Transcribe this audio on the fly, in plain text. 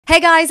Hey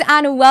guys,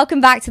 and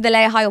welcome back to the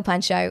Layah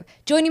Heilpan Show.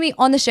 Joining me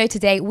on the show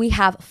today, we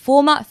have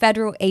former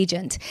federal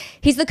agent.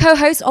 He's the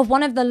co-host of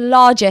one of the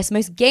largest,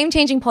 most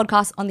game-changing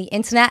podcasts on the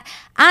internet,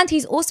 and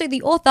he's also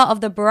the author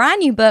of the brand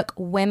new book,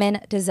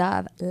 Women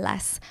Deserve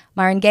Less.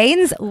 Myron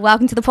Gaines,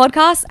 welcome to the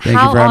podcast. Thank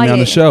you for having me on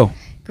the show.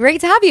 Great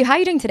to have you. How are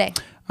you doing today?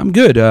 I'm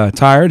good.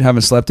 Tired,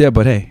 haven't slept yet,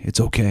 but hey, it's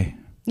okay.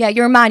 Yeah,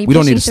 you're a man. We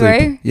don't need to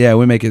sleep. Yeah,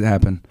 we make it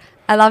happen.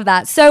 I love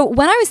that. So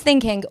when I was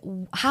thinking,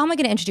 how am I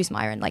going to introduce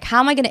Myron? Like, how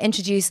am I going to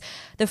introduce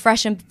the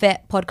Fresh and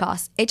Fit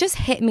podcast? It just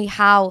hit me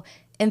how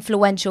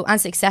influential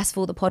and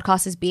successful the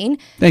podcast has been.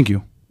 Thank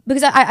you.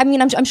 Because I mean,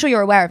 I'm sure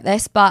you're aware of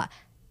this, but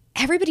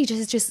everybody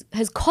just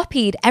has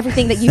copied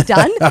everything that you've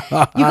done.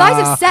 You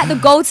guys have set the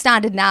gold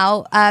standard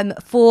now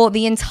for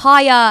the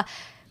entire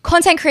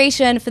content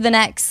creation for the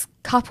next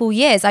couple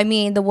years. I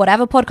mean, the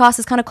Whatever podcast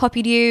has kind of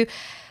copied you.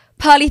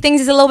 Pearly Things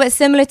is a little bit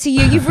similar to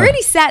you. You've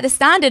really set the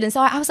standard. And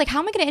so I was like, how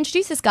am I going to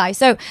introduce this guy?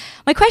 So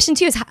my question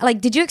to you is,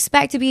 like, did you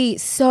expect to be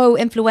so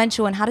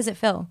influential, and how does it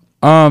feel?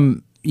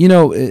 You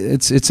know,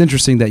 it's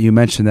interesting that you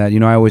mentioned that. You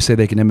know, I always say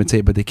they can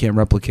imitate, but they can't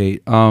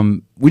replicate.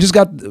 We just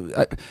got...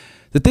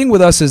 the thing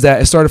with us is that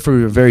it started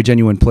from a very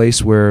genuine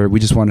place where we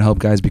just want to help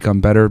guys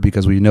become better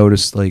because we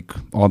noticed, like,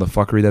 all the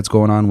fuckery that's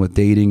going on with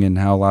dating and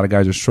how a lot of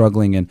guys are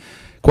struggling. And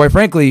quite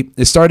frankly,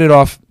 it started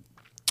off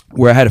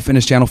where I had a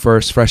fitness channel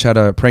first. Fresh had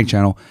a prank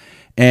channel.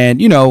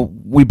 And, you know,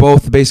 we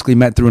both basically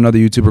met through another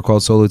YouTuber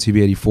called Solo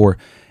TV 84.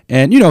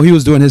 And, you know, he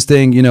was doing his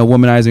thing, you know,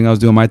 womanizing. I was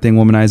doing my thing,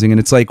 womanizing. And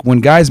it's like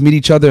when guys meet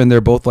each other and they're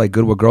both like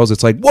good with girls,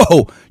 it's like,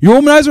 whoa, you're a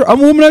womanizer? I'm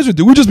a womanizer.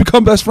 Did we just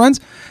become best friends?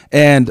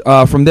 And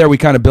from there, we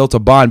kind of built a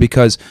bond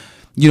because,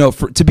 you know,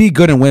 to be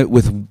good and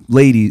with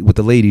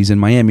the ladies in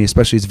Miami,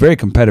 especially, it's very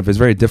competitive. It's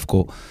very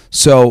difficult.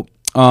 So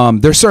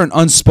there's certain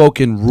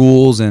unspoken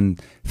rules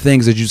and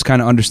things that you just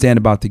kind of understand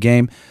about the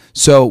game.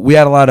 So we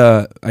had a lot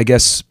of, I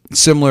guess,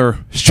 similar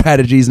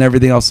strategies and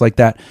everything else like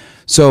that.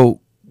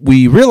 So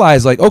we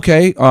realized, like,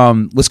 okay,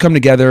 let's come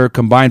together,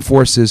 combine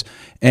forces.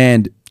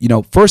 And, you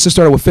know, first it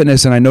started with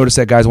fitness, and I noticed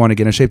that guys want to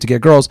get in shape to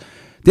get girls.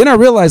 Then I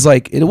realized,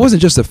 like, it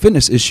wasn't just a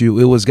fitness issue.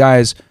 It was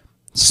guys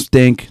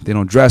stink. They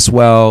don't dress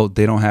well.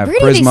 They don't have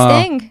charisma.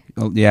 They stink?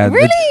 Yeah,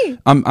 really?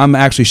 I'm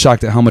actually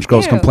shocked at how much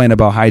girls complain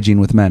about hygiene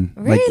with men.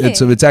 Really?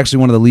 Like, it's actually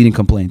one of the leading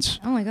complaints.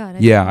 Oh my God.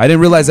 Yeah, I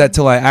didn't realize that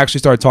till I actually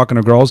started talking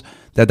to girls,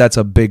 that's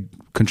a big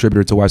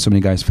contributor to why so many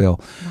guys fail.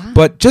 Wow.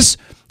 But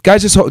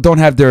guys just don't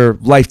have their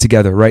life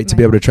together, right, to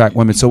be able to attract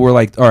women. So we're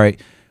like, all right,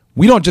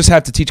 we don't just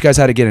have to teach guys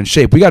how to get in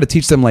shape. We got to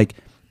teach them, like,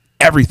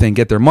 everything,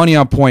 get their money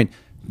on point,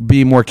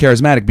 be more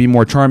charismatic, be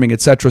more charming,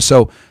 etc.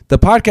 So the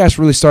podcast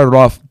really started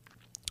off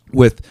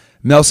with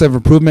male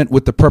self-improvement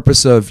with the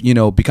purpose of, you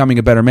know, becoming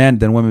a better man,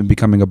 then women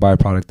becoming a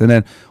byproduct. And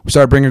then we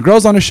started bringing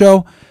girls on the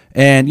show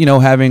and, you know,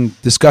 having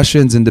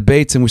discussions and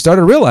debates. And we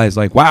started to realize,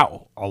 like,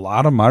 wow, a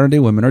lot of modern day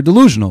women are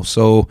delusional.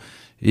 So,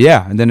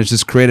 yeah. And then it's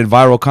just created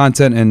viral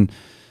content. And,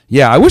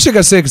 yeah, I wish I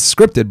could say it's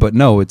scripted, but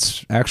no,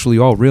 it's actually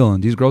all real.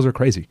 And these girls are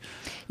crazy.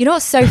 You know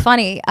what's so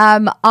funny?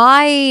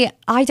 I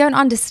don't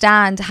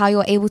understand how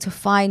you're able to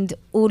find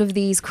all of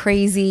these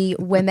crazy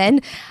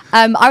women.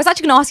 I was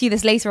actually going to ask you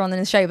this later on in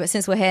the show, but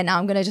since we're here now,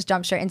 I'm going to just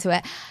jump straight into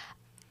it.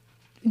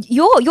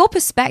 Your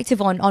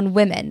perspective on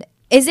women,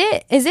 is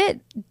it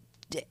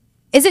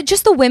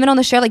just the women on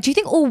the show? Like, do you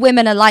think all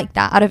women are like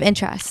that out of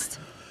interest?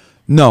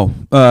 No.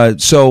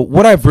 So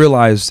what I've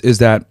realized is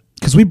that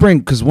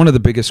because one of the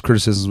biggest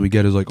criticisms we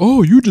get is like,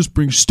 oh, you just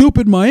bring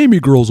stupid Miami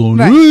girls on.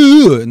 Right.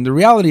 And the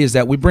reality is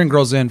that we bring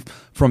girls in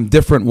from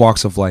different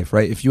walks of life,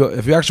 right? If you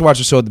actually watch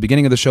the show, at the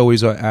beginning of the show,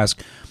 we ask,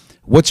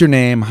 what's your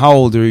name? How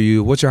old are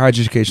you? What's your higher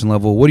education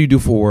level? What do you do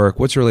for work?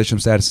 What's your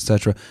relationship status,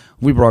 etc.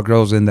 We brought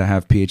girls in that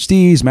have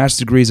PhDs, master's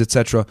degrees,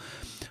 etc.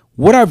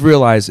 What I've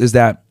realized is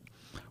that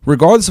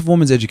regardless of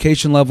women's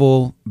education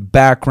level,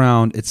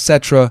 background,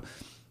 etc.,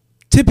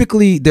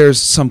 typically there's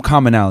some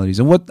commonalities.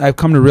 And what I've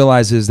come to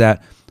realize is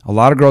that a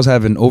lot of girls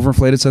have an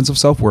overinflated sense of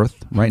self-worth,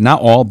 right?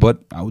 Not all,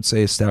 but I would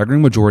say a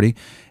staggering majority.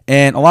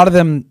 And a lot of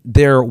them,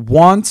 their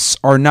wants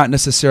are not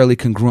necessarily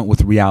congruent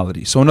with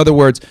reality. So in other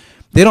words,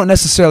 they don't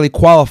necessarily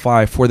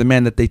qualify for the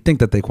man that they think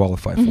that they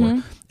qualify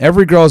for.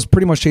 Every girl is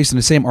pretty much chasing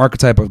the same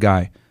archetype of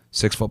guy.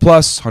 6 foot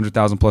plus,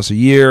 100,000 plus a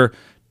year,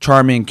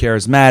 charming,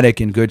 charismatic,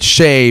 in good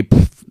shape,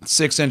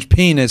 6-inch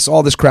penis,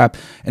 all this crap.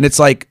 And it's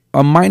like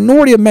a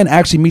minority of men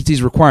actually meet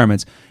these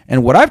requirements.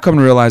 And what I've come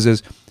to realize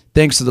is,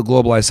 thanks to the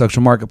globalized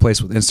sexual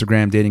marketplace with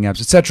Instagram, dating apps,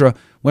 etc.,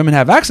 women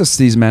have access to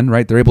these men,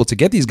 right? They're able to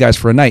get these guys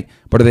for a night,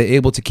 but are they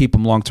able to keep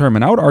them long term?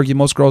 And I would argue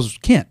most girls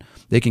can't.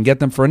 They can get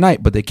them for a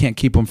night, but they can't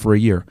keep them for a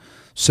year.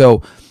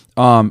 So,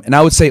 and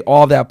I would say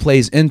all that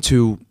plays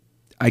into,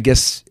 I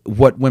guess,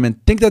 what women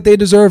think that they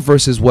deserve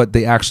versus what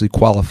they actually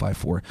qualify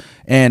for.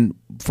 And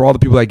for all the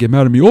people that get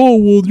mad at me, oh,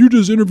 well, you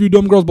just interview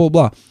dumb girls, blah,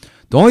 blah, blah.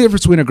 The only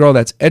difference between a girl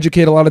that's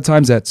educated a lot of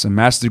times, that's a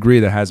master's degree,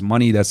 that has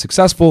money, that's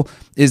successful,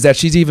 is that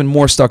she's even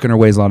more stuck in her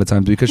ways a lot of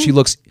times because she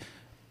looks,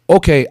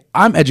 okay,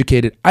 I'm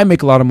educated, I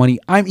make a lot of money,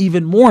 I'm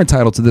even more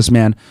entitled to this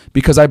man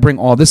because I bring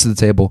all this to the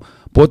table.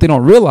 But what they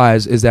don't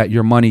realize is that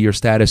your money, your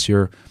status,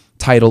 your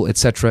title,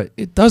 etc.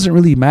 It doesn't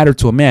really matter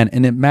to a man,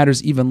 and it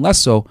matters even less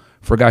so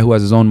for a guy who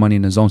has his own money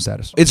and his own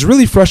status. It's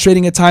really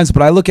frustrating at times,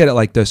 but I look at it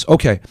like this.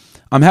 Okay,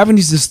 I'm having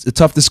these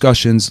tough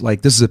discussions,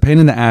 like this is a pain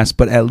in the ass,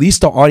 but at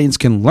least the audience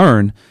can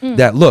learn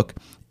that, look,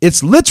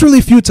 it's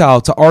literally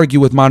futile to argue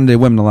with modern day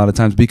women a lot of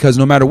times, because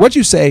no matter what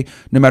you say,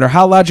 no matter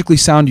how logically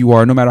sound you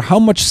are, no matter how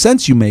much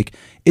sense you make,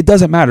 it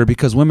doesn't matter,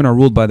 because women are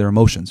ruled by their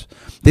emotions.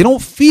 They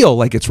don't feel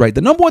like it's right.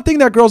 The number one thing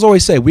that girls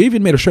always say, we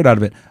even made a shirt out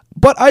of it,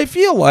 but I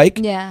feel like,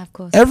 yeah, of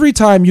course, every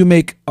time you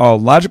make a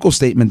logical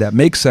statement that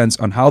makes sense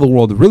on how the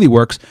world really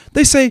works,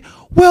 they say,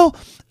 well,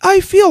 I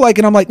feel like,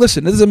 and I'm like,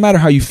 listen, it doesn't matter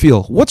how you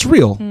feel. What's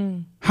real?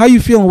 How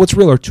you feel and what's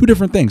real are two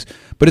different things,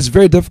 but it's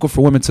very difficult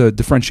for women to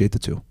differentiate the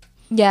two.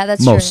 Yeah,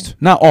 that's most, true.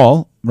 not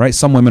all, right?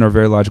 Some women are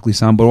very logically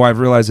sound, but what I've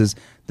realized is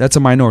that's a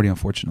minority,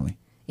 unfortunately.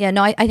 Yeah,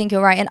 no, I think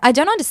you're right. And I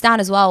don't understand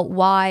as well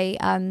why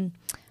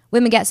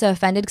women get so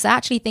offended, because I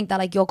actually think that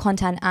like your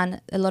content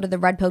and a lot of the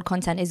red pill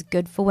content is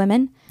good for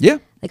women. Yeah.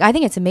 Like I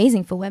think it's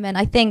amazing for women.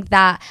 I think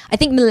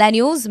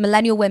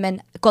millennial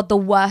women got the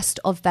worst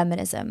of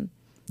feminism.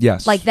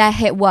 Yes. Like they're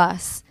hit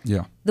worse.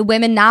 Yeah. The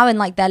women now in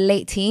like their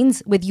late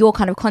teens with your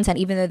kind of content,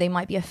 even though they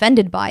might be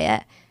offended by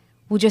it,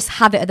 will just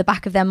have it at the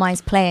back of their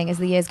minds playing as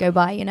the years go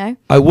by, you know?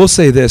 I will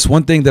say this,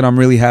 one thing that I'm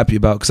really happy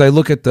about, because I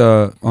look at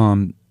the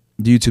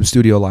YouTube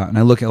studio a lot, and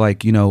I look at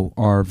like, you know,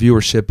 our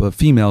viewership of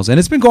females, and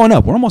it's been going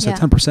up. We're almost at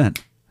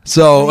 10%.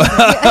 So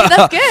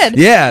that's good.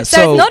 Yeah.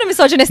 So it's not a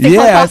misogynistic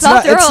podcast it's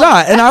not, it's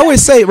not. And I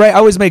always say, right, I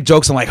always make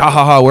jokes. I'm like, ha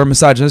ha ha, we're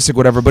misogynistic,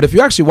 whatever. But if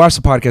you actually watch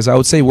the podcast, I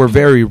would say we're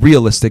very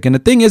realistic. And the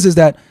thing is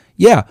that,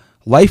 yeah,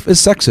 life is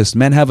sexist.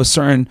 Men have a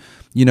certain,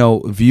 you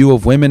know, view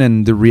of women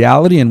and the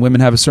reality, and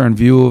women have a certain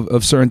view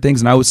of certain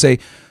things. And I would say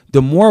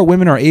the more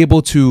women are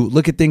able to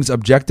look at things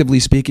objectively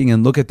speaking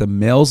and look at the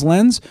male's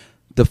lens,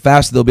 the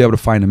faster they'll be able to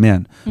find a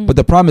man. But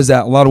the problem is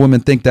that a lot of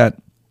women think that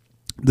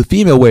the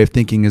female way of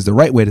thinking is the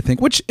right way to think,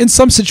 which in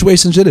some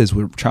situations it is,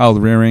 with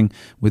child rearing,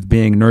 with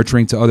being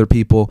nurturing to other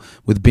people,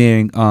 with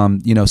being,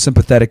 you know,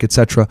 sympathetic,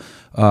 etc.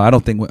 I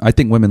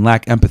think women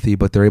lack empathy,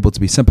 but they're able to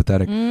be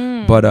sympathetic.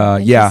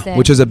 But yeah,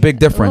 which is a big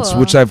difference,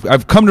 which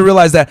I've come to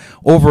realize that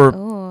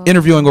over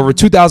interviewing over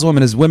 2,000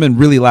 women is women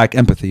really lack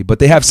empathy, but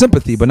they have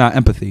sympathy, but not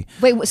empathy.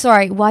 Wait,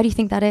 sorry. Why do you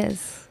think that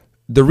is?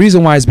 The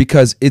reason why is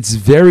because it's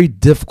very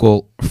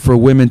difficult for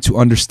women to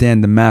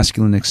understand the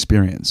masculine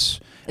experience.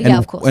 Yeah,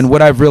 of course. And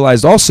what I've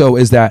realized also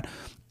is that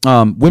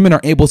women are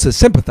able to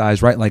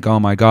sympathize, right? Like, oh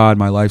my God,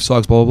 my life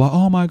sucks, blah, blah,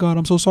 blah. Oh my God,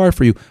 I'm so sorry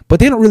for you. But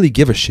they don't really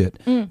give a shit,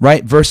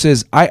 right?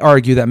 Versus I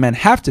argue that men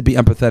have to be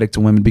empathetic to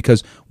women,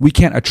 because we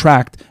can't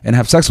attract and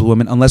have sex with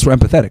women unless we're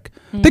empathetic.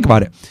 Think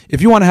about it.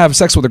 If you want to have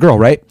sex with a girl,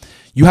 right?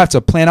 You have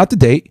to plan out the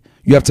date.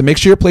 You have to make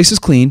sure your place is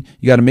clean.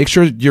 You got to make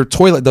sure your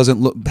toilet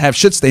doesn't have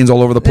shit stains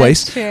all over the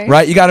place,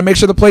 right? You got to make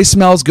sure the place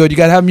smells good. You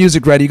got to have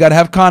music ready. You got to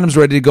have condoms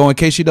ready to go in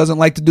case she doesn't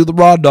like to do the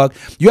raw dog.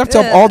 You have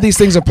to have all these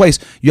things in place.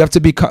 You have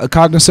to be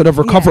cognizant of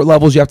her comfort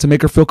levels. You have to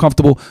make her feel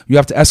comfortable. You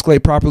have to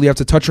escalate properly. You have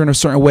to touch her in a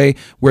certain way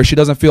where she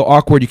doesn't feel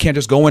awkward. You can't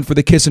just go in for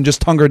the kiss and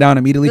just tongue her down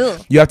immediately.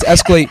 You have to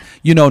escalate,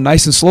 you know,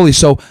 nice and slowly.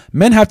 So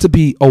men have to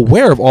be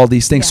aware of all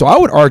these things. So I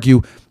would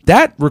argue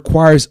that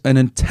requires an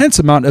intense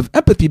amount of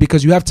empathy,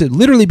 because you have to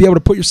literally be able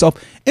to put yourself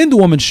in the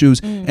woman's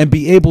shoes and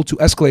be able to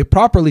escalate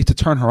properly to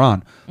turn her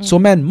on. So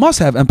men must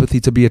have empathy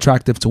to be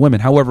attractive to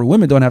women. However,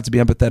 women don't have to be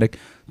empathetic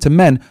to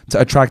men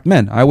to attract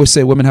men. I always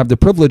say women have the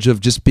privilege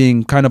of just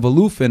being kind of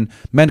aloof, and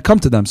men come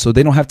to them, so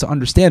they don't have to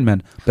understand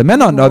men. But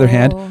men, on the other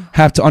hand,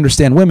 have to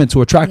understand women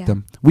to attract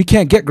them. We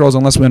can't get girls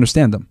unless we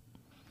understand them.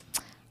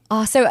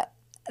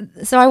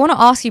 So I want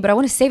to ask you, but I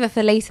want to save it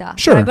for later.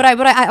 Sure.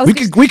 But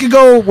we could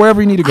go wherever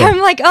you need to go. I'm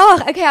like,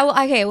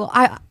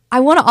 I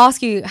want to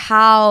ask you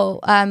how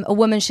a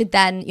woman should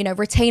then, you know,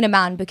 retain a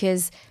man,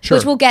 because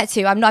which we'll get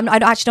to. I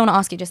actually don't want to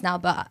ask you just now,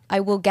 but I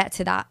will get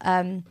to that.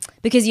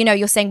 Because, you know,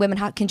 you're saying women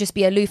can just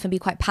be aloof and be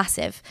quite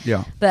passive.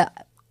 Yeah.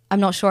 But I'm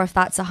not sure if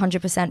that's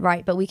 100%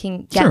 right, but we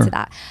can get to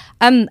that.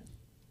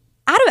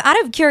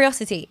 Out of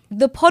curiosity,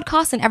 the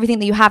podcast and everything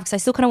that you have, because I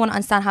still kind of want to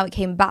understand how it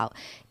came about,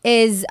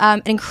 is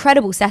an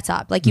incredible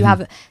setup. Like you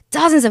have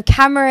dozens of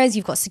cameras,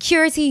 you've got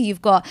security,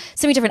 you've got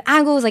so many different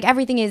angles, like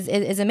everything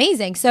is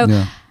amazing. So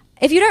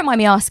if you don't mind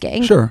me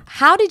asking,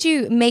 how did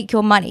you make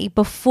your money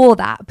before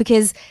that?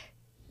 Because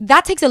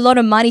that takes a lot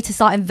of money to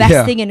start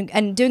investing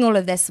and doing all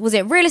of this. Was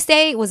it real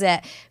estate? Was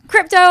it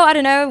crypto? I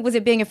don't know. Was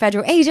it being a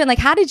federal agent? Like,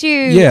 how did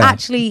you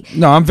actually...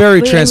 No, I'm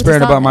very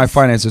transparent about my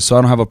finances, so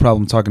I don't have a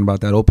problem talking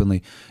about that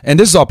openly. And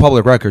this is all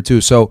public record,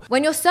 too. So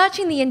when you're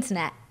searching the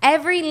internet,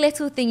 every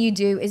little thing you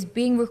do is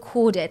being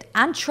recorded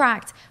and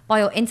tracked by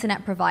your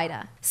internet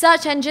provider.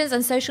 Search engines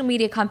and social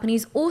media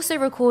companies also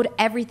record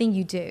everything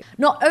you do.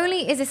 Not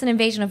only is this an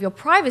invasion of your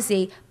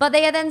privacy, but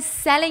they are then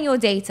selling your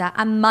data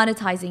and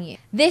monetizing you.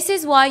 This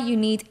is why you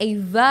need a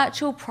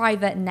virtual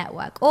private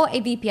network, or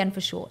a VPN for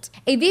short.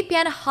 A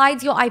VPN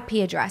hides your IP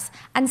address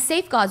and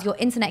safeguards your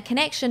internet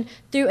connection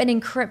through an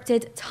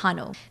encrypted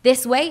tunnel.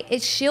 This way,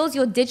 it shields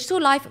your digital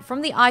life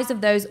from the eyes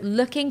of those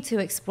looking to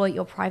exploit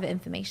your private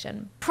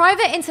information.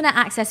 Private Internet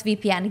Access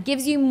VPN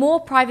gives you more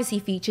privacy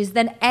features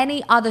than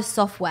any other other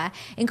software,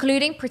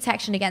 including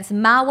protection against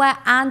malware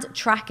and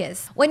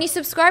trackers. When you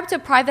subscribe to a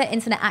private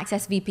internet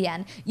access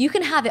VPN, you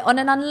can have it on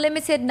an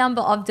unlimited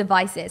number of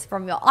devices,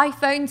 from your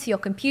iPhone to your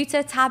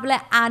computer,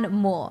 tablet, and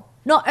more.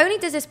 Not only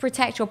does this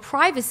protect your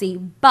privacy,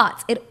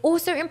 but it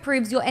also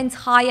improves your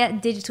entire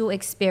digital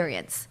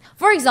experience.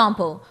 For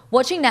example,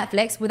 watching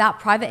Netflix without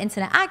private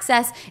internet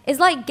access is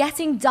like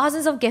getting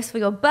dozens of gifts for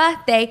your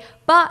birthday,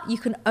 but you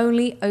can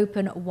only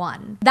open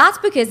one. That's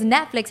because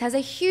Netflix has a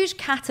huge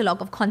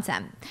catalog of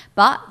content,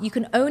 but you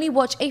can only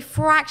watch a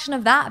fraction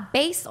of that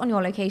based on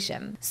your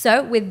location.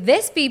 So with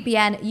this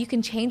VPN, you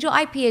can change your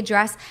IP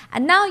address,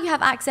 and now you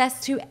have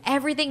access to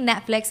everything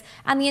Netflix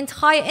and the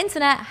entire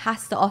internet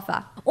has to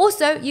offer.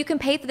 Also, you can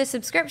pay for the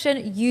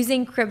subscription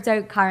using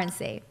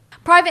cryptocurrency.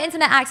 Private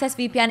Internet Access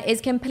VPN is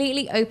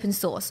completely open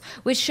source,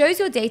 which shows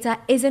your data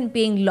isn't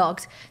being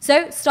logged.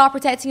 So start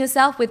protecting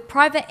yourself with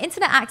Private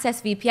Internet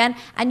Access VPN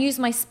and use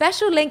my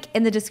special link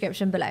in the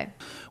description below.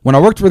 When I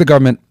worked for the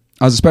government,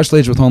 I was a special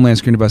agent with Homeland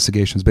Security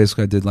investigations.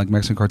 Basically, I did like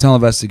Mexican cartel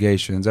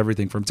investigations,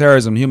 everything from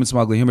terrorism, human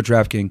smuggling, human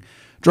trafficking,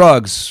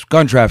 drugs,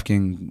 gun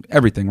trafficking,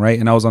 everything, right?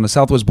 And I was on the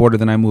southwest border,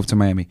 then I moved to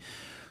Miami.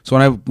 So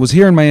when I was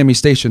here in Miami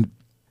stationed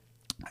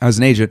as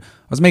an agent,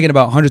 I was making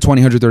about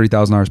 $120,000,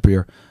 $130,000 per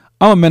year.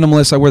 I'm a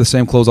minimalist. I wear the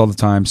same clothes all the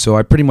time. So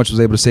I pretty much was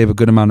able to save a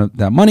good amount of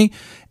that money.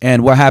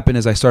 And what happened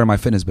is I started my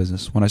fitness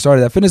business. When I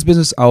started that fitness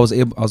business, I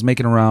was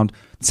making around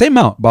the same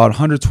amount, about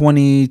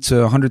 120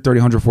 to 130,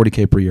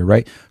 140K per year,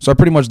 right? So I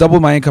pretty much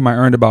doubled my income. I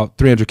earned about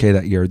 300K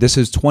that year. This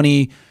is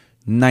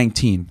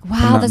 2019. Wow,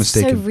 if I'm not that's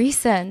mistaken. so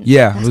recent.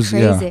 Yeah. That's it was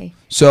crazy.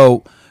 Yeah.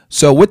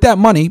 So with that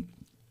money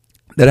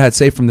that I had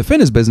saved from the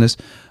fitness business,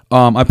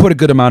 I put a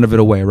good amount of it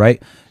away,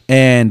 right?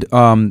 And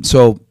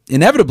so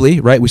inevitably,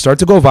 right, we start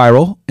to go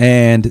viral,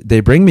 and they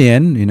bring me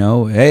in,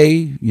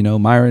 hey,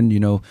 Myron,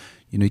 you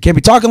can't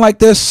be talking like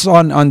this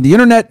on the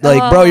internet,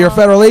 like, bro, you're a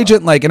federal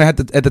agent, like, and I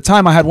had at the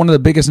time I had one of the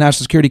biggest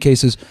national security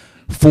cases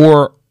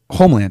for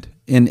Homeland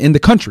in the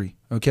country.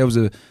 Okay, it was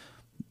I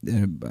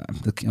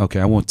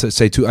won't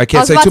say too. I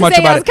can't say too much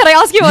about it. Can I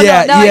ask you?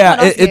 Yeah, no,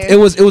 yeah. It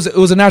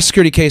was a national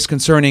security case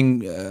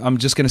concerning. I'm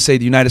just gonna say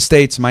the United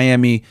States,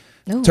 Miami.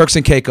 Ooh. Turks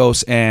and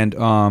Caicos, and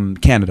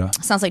Canada.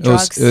 Sounds like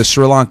drugs. It was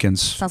Sri Lankans.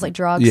 Sounds like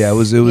drugs. Yeah, it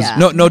was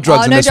no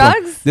drugs in this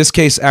one. This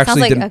case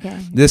actually didn't. Okay.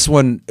 This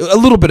one, a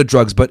little bit of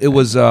drugs, but it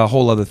was a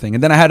whole other thing.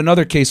 And then I had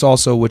another case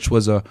also, which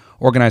was a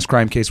organized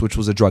crime case, which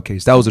was a drug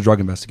case. That was a drug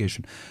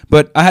investigation.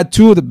 But I had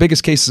two of the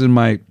biggest cases in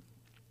my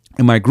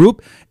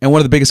group, and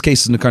one of the biggest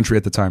cases in the country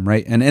at the time,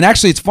 right? And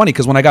actually, it's funny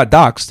because when I got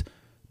doxxed,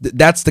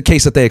 that's the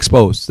case that they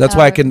exposed. That's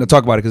why I can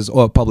talk about it, because it's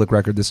all public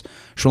record. This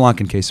Sri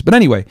Lankan case. But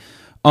anyway,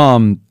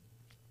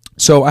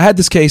 so I had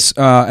this case,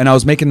 and I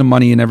was making the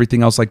money and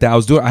everything else like that.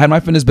 I had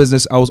my fitness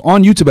business. I was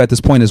on YouTube at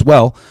this point as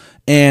well,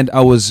 and I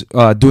was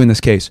doing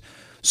this case.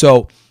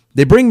 So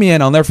they bring me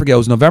in. I'll never forget. It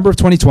was November of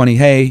 2020.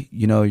 Hey,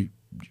 you're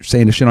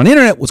saying this shit on the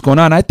internet. What's going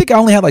on? I think I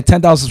only had like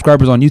 10,000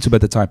 subscribers on YouTube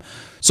at the time.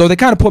 So they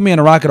kind of put me in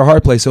a rock at a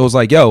hard place. So it was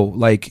like, yo,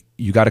 like,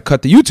 you got to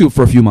cut the YouTube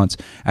for a few months.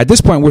 At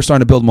this point, we're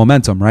starting to build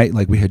momentum, right?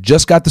 Like, we had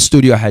just got the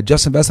studio. I had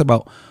just invested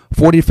about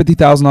 $40,000 to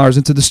 $50,000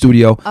 into the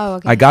studio. Oh,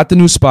 okay. I got the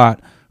new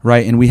spot.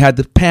 Right, and we had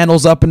the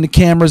panels up and the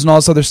cameras and all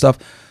this other stuff.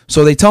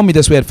 So they tell me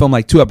this, we had filmed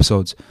like 2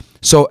 episodes.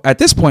 So at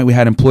this point, we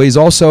had employees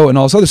also and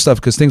all this other stuff,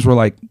 because things were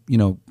like,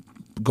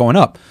 going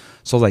up.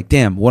 So I was like,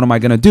 damn, what am I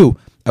going to do?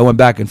 I went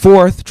back and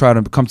forth,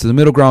 trying to come to the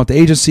middle ground with the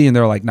agency, and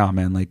they're like, nah,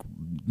 man, like,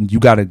 you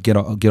got to get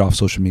off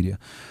social media.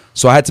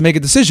 So I had to make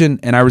a decision,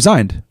 and I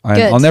resigned.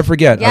 I'll never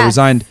forget. Yes. I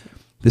resigned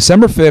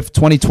December 5th,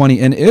 2020,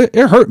 and it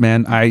hurt,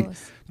 man. I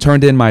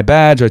turned in my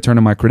badge, I turned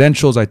in my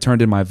credentials, I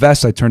turned in my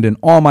vest, I turned in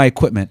all my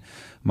equipment,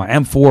 my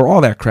M4,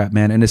 all that crap,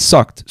 man, and it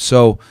sucked.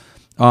 So,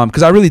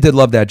 because I really did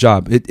love that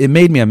job. It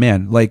made me a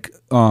man. Like,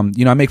 I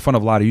make fun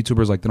of a lot of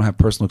YouTubers, like, they don't have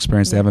personal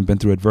experience, they haven't been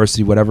through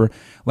adversity, whatever.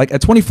 Like,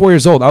 at 24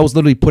 years old, I was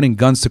literally putting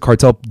guns to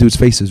cartel dudes'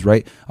 faces,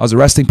 right? I was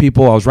arresting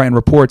people, I was writing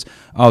reports,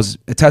 I was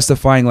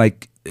testifying,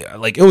 like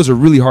it was a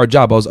really hard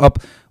job. I was up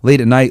late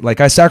at night.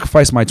 Like, I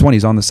sacrificed my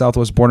 20s on the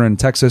southwest border in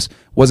Texas,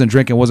 wasn't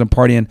drinking, wasn't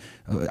partying,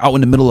 out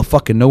in the middle of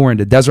fucking nowhere in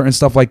the desert and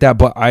stuff like that.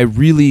 But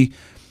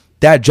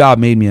that job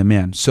made me a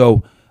man.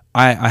 So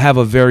I have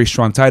a very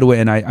strong tie to it,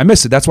 and I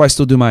miss it. That's why I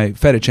still do my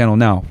Fedit channel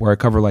now, where I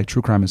cover like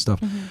true crime and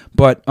stuff. Mm-hmm.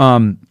 But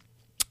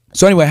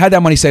so anyway, I had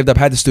that money saved up,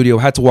 had the studio,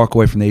 had to walk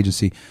away from the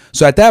agency.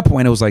 So at that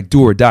point, it was like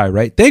do or die,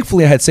 right?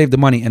 Thankfully, I had saved the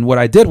money, and what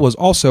I did was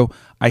also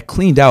I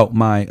cleaned out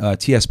my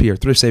TSP, or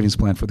thrift savings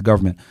plan, for the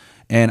government,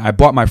 and I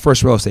bought my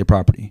first real estate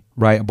property.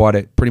 Right, I bought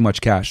it pretty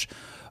much cash.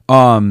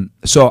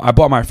 So I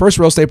bought my first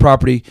real estate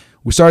property.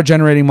 We started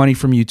generating money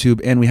from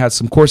YouTube, and we had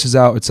some courses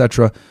out,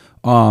 etc.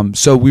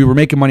 So we were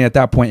making money at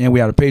that point, and we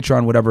had a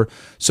Patreon, whatever.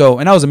 So,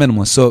 and I was a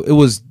minimalist. So it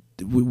was,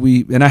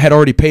 and I had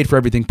already paid for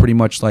everything pretty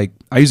much. Like,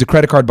 I used a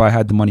credit card, but I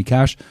had the money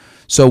cash.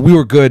 So we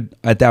were good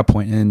at that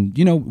point, and,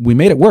 we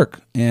made it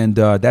work. And,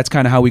 that's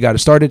kind of how we got it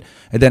started.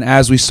 And then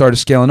as we started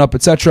scaling up,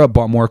 etc.,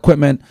 bought more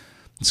equipment,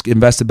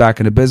 invested back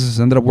in the business,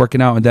 ended up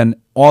working out. And then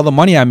all the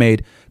money I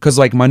made, because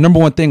like my number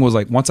one thing was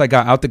like, once I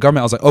got out the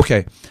government, I was like,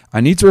 okay,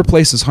 I need to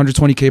replace this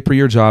 120K per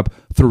year job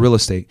through real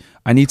estate.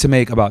 I need to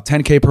make about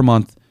 10K per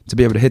month to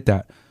be able to hit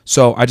that.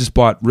 So I just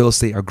bought real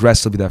estate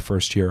aggressively that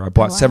first year. I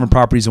bought 7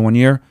 properties in 1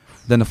 year.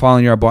 Then the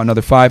following year I bought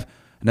another 5,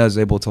 and I was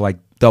able to like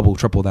double,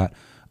 triple that.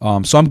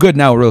 So I'm good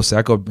now with real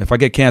estate. If I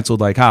get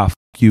canceled, like, f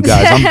you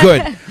guys, I'm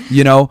good,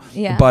 you know?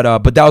 Yeah.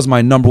 But that was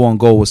my number one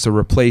goal, was to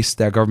replace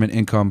that government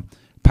income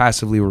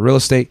passively with real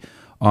estate.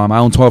 I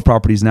own 12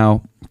 properties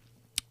now.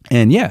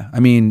 And yeah,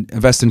 I mean,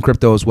 invest in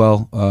crypto as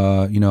well.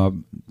 You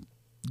know,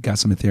 got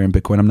some Ethereum,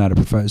 Bitcoin. I'm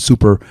not a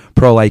super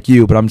pro like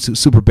you, but I'm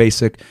super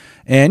basic.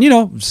 And, you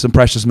know, some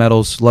precious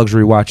metals,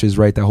 luxury watches,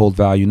 right, that hold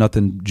value,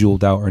 nothing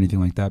jeweled out or anything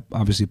like that.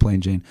 Obviously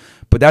plain Jane.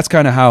 But that's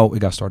kind of how it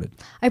got started.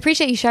 I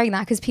appreciate you sharing that,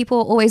 because people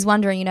are always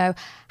wondering, you know,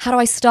 how do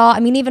I start? I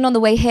mean, even on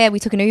the way here, we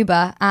took an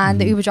Uber, and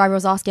the Uber driver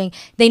was asking,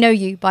 they know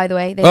you, by the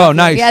way. They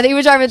nice. Yeah, the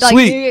Uber driver, like,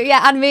 Sweet.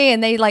 yeah, and me,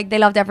 and they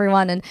loved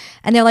everyone. And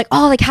they're like,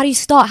 oh, like, how do you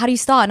start? How do you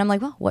start? And I'm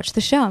like, well, watch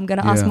the show. I'm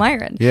going to ask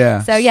Myron.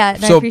 Yeah. So, yeah.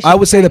 So I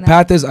would say the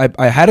path is,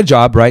 I had a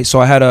job, right?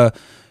 So I had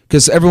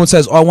because everyone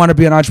says, oh, I want to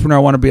be an entrepreneur. I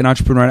want to be an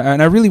entrepreneur. And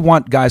I really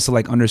want guys to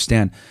like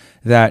understand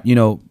that, you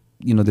know,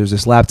 there's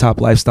this laptop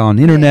lifestyle on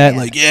the internet.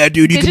 Like, yeah,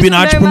 dude, you could be an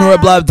entrepreneur,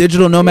 blah,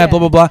 digital nomad, blah,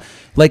 blah, blah.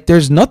 Like,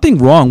 there's nothing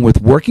wrong with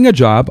working a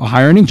job, a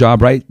high earning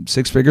job, right?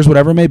 6 figures,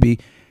 whatever it may be,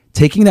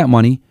 taking that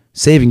money,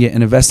 saving it,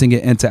 and investing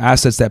it into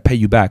assets that pay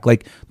you back.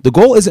 Like, the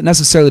goal isn't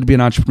necessarily to be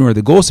an entrepreneur.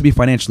 The goal is to be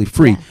financially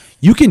free. Yes.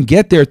 You can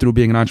get there through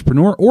being an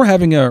entrepreneur or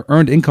having an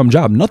earned income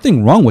job.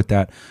 Nothing wrong with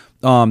that.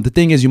 The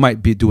thing is, you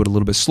might do it a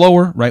little bit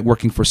slower, right?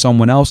 Working for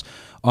someone else.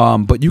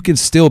 But you can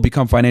still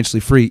become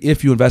financially free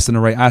if you invest in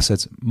the right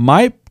assets.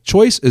 My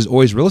choice is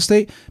always real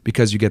estate,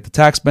 because you get the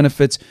tax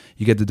benefits,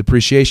 you get the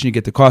depreciation, you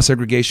get the cost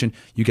segregation,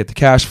 you get the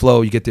cash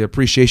flow, you get the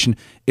appreciation.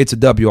 It's a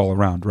W all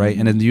around, right?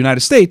 And in the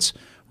United States,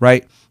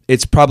 right,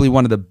 it's probably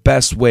one of the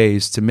best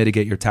ways to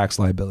mitigate your tax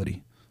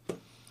liability.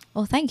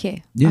 Well, thank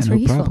you. Yeah, that's no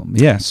really problem.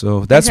 Yeah,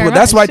 so that's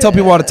what I tell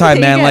people all the time,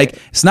 man. Like,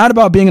 it's not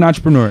about being an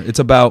entrepreneur. It's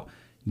about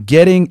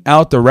getting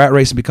out the rat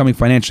race and becoming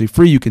financially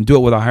free. You can do it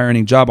with a high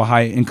earning job, a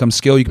high income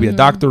skill. You can be a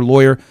doctor,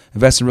 lawyer,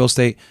 invest in real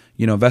estate,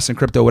 you know, invest in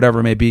crypto,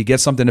 whatever it may be.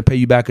 Get something to pay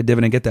you back a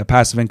dividend, get that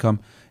passive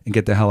income, and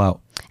get the hell out.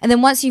 And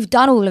then once you've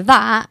done all of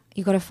that,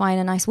 you got to find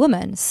a nice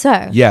woman.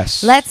 So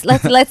yes, let's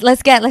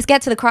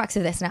get to the crux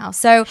of this now.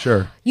 So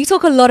sure, you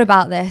talk a lot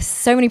about this.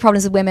 So many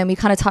problems with women. We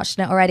kind of touched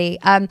on it already.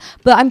 But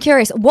I'm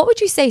curious, what would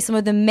you say some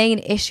of the main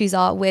issues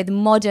are with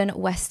modern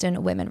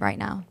Western women right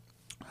now?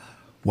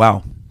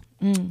 Wow.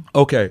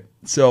 Okay.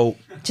 So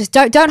just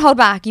don't hold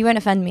back. You won't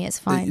offend me. It's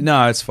fine.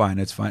 No, it's fine.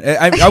 It's fine.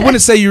 I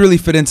wouldn't say you really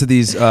fit into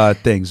these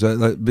things,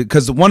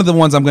 because one of the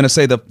ones I'm going to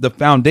say, the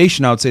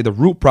foundation, I would say the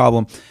root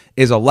problem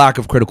is a lack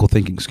of critical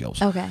thinking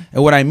skills. Okay.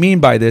 And what I mean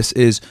by this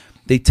is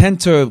they tend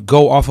to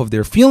go off of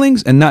their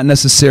feelings and not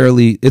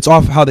necessarily, it's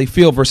off how they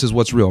feel versus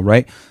what's real,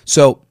 right?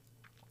 So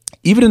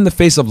even in the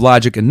face of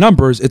logic and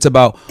numbers, it's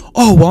about,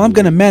 oh, well, I'm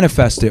going to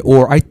manifest it,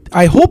 or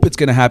I hope it's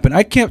going to happen.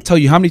 I can't tell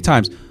you how many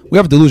times. We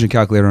have a delusion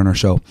calculator on our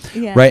show,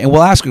 right? And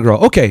we'll ask a girl,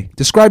 okay,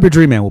 describe your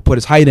dream man. We'll put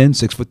his height in,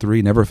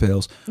 6'3", never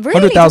fails.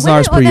 Really?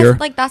 $100,000 per year.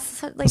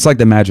 It's like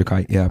the magic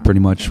height, yeah,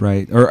 pretty much,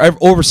 right? Or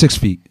over 6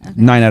 feet,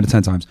 9 out of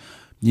 10 times.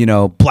 You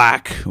know,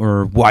 black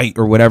or white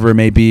or whatever it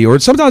may be. Or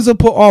sometimes they'll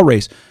put all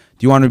race. Do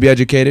you want to be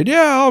educated?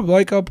 Yeah,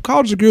 like a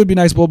college degree would be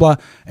nice, blah, blah.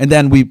 And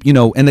then we, you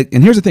know, and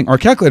here's the thing. Our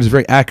calculator is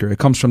very accurate. It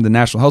comes from the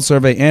National Health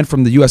Survey and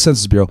from the U.S.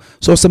 Census Bureau.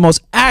 So it's the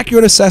most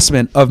accurate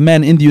assessment of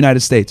men in the United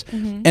States.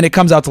 And it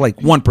comes out to like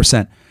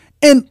 1%.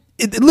 And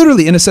it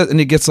literally, and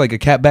it gets like a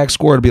cat bag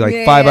score. It'll be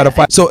like 5 out of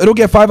 5. So it'll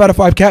get 5 out of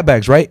 5 cat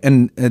bags, right?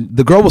 And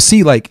the girl will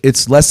see like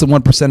it's less than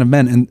 1% of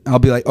men. And I'll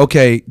be like,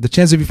 okay, the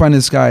chances of you finding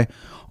this guy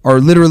are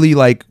literally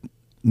like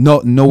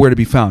nowhere to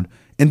be found.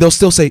 And they'll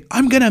still say,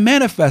 I'm going to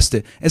manifest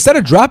it. Instead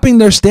of dropping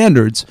their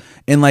standards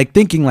and like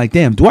thinking like,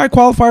 damn, do I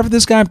qualify for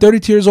this guy? I'm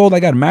 32 years old. I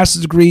got a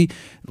master's degree.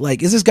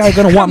 Like, is this guy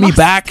going to want me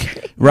back?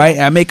 Right?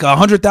 I make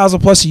 100,000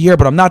 plus a year,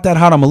 but I'm not that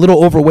hot. I'm a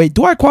little overweight.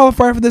 Do I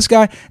qualify for this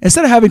guy?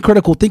 Instead of having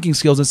critical thinking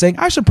skills and saying,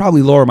 I should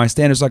probably lower my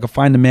standards so I can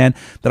find the man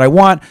that I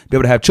want, be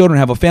able to have children,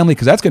 have a family,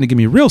 because that's going to give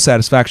me real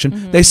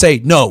satisfaction. They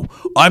say, no,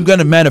 I'm going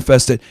to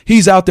manifest it.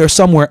 He's out there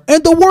somewhere.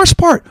 And the worst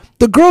part,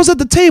 the girls at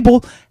the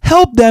table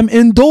help them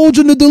indulge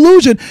in the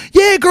delusion.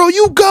 Yeah, girl,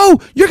 you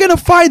go. You're going to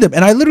find them.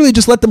 And I literally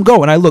just let them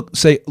go. And I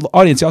say,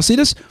 audience, y'all see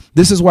this?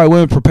 This is why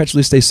women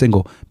perpetually stay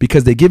single,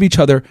 because they give each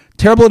other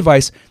terrible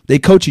advice. They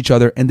coach each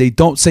other, and they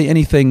don't say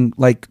anything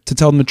like to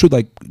tell them the truth.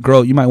 Like,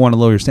 girl, you might want to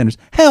lower your standards.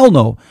 Hell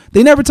no.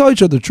 They never tell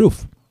each other the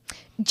truth.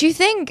 Do you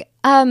think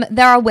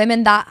there are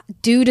women that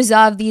do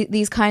deserve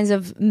these kinds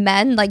of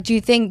men? Like, do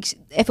you think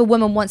if a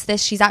woman wants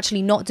this, she's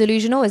actually not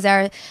delusional? Is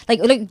there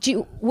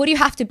what do you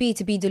have to be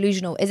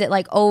delusional? Is it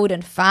like old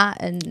and fat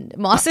and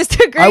master's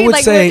degree? I would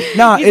say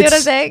no.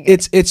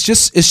 It's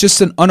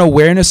just an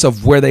unawareness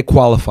of where they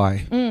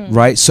qualify,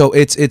 right? So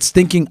it's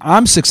thinking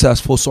I'm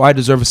successful, so I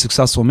deserve a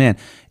successful man.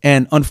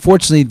 And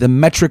unfortunately, the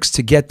metrics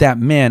to get that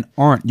man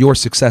aren't your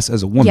success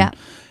as a woman. Yeah.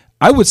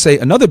 I would say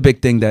another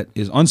big thing that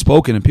is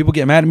unspoken, and people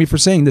get mad at me for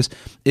saying this,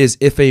 is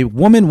if a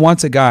woman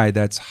wants a guy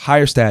that's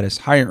higher status,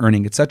 higher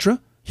earning,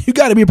 etc., you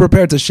got to be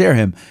prepared to share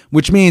him,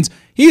 which means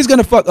he's going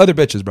to fuck other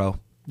bitches, bro.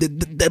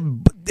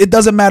 It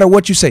doesn't matter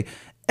what you say.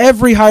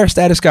 Every higher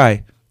status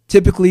guy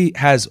typically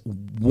has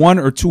 1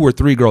 or 2 or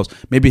 3 girls.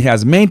 Maybe he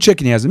has a main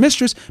chick and he has a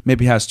mistress.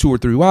 Maybe he has 2 or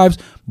 3 wives,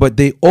 but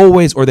they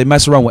always, or they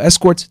mess around with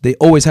escorts, they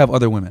always have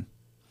other women.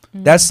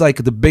 That's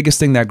like the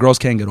biggest thing that girls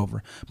can't get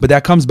over. But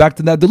that comes back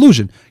to that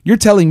delusion. You're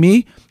telling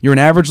me you're an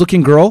average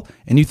looking girl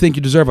and you think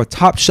you deserve a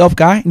top shelf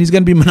guy and he's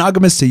going to be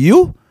monogamous to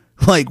you?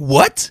 Like,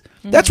 what?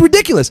 That's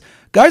ridiculous.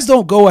 Guys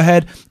don't go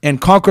ahead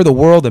and conquer the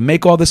world and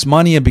make all this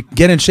money and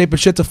get in shape and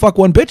shit to fuck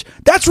one bitch.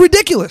 That's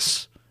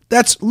ridiculous.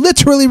 That's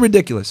literally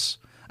ridiculous.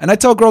 And I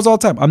tell girls all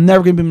the time, I'm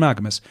never going to be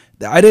monogamous.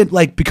 I didn't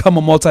like become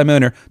a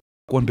multimillionaire to fuck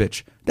one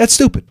bitch. That's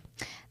stupid.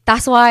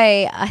 That's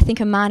why I think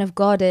a man of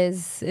God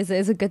is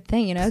a good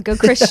thing, you know, a good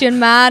Christian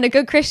man, a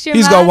good Christian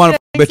He's man. got one of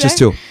bitches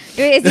too.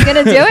 Is he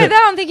going to do it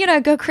though? I'm thinking, a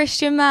good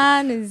Christian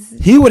man is...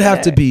 He would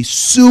have to be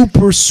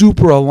super,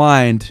 super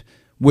aligned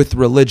with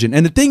religion.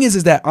 And the thing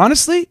is that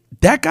honestly,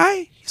 that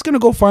guy, he's going to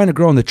go find a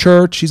girl in the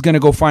church. He's going to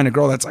go find a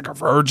girl that's like a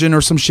virgin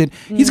or some shit.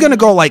 He's going to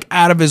go like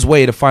out of his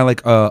way to find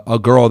like a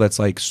girl that's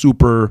like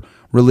super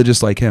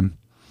religious like him.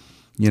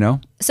 You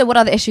know? So what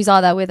other issues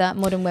are there with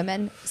modern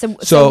women?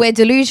 So we're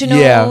delusional.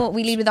 Yeah.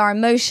 We lead with our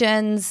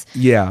emotions.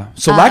 Yeah.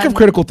 So lack of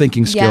critical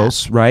thinking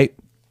skills, right?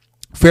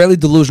 Fairly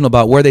delusional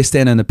about where they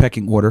stand in the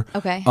pecking order.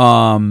 Okay.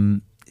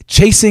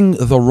 Chasing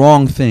the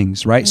wrong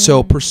things, right?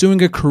 So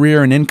pursuing a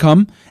career and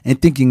income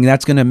and thinking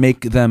that's going to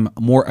make them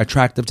more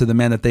attractive to the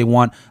man that they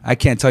want. I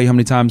can't tell you how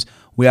many times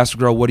we ask a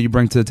girl, what do you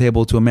bring to the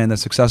table to a man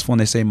that's successful?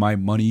 And they say, my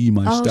money,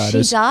 my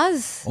status. She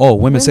does? Oh,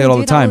 women say it all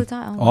the time.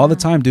 All the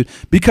time, dude.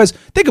 Because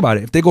think about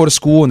it. If they go to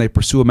school and they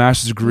pursue a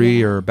master's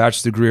degree or a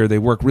bachelor's degree, or they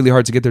work really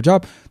hard to get their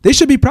job, they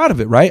should be proud of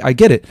it, right? I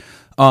get it.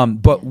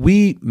 But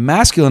we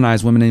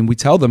masculinize women and we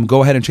tell them,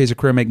 go ahead and chase a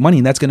career, make money,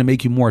 and that's going to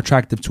make you more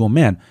attractive to a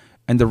man.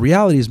 And the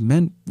reality is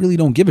men really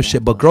don't give a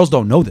shit, but girls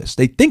don't know this.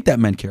 They think that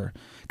men care.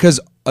 Because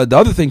the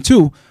other thing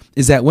too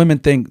is that women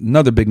think,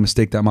 another big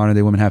mistake that modern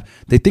day women have,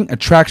 they think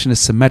attraction is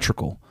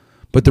symmetrical.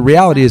 But the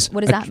reality is...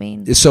 What does that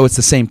mean? So it's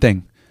the same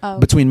thing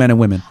between men and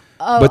women.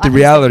 But the I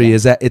reality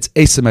is that it's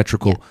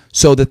asymmetrical. Yeah.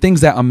 So the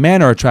things that a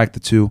man are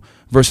attracted to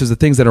versus the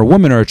things that a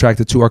woman are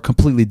attracted to are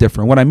completely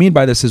different. What I mean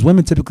by this is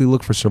women typically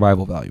look for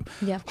survival value.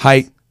 Yeah,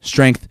 height,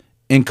 strength,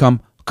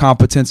 income,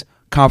 competence,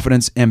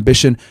 confidence,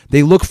 ambition.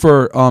 They look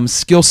for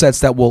skill sets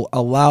that will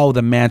allow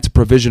the man to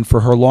provision for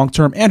her long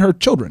term and her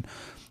children.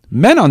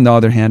 Men, on the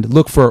other hand,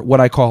 look for what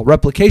I call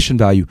replication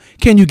value.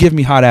 Can you give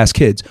me hot ass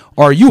kids?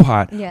 Are you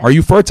hot? Yeah. Are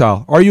you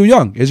fertile? Are you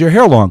young? Is your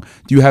hair long?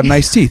 Do you have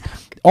nice teeth?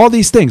 All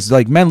these things,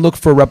 like men look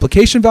for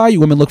replication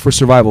value, women look for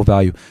survival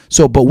value.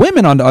 So, but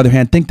women, on the other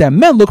hand, think that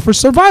men look for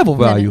survival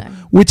value,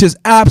 which is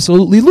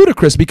absolutely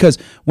ludicrous, because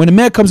when a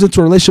man comes into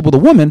a relationship with a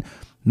woman,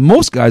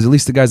 most guys, at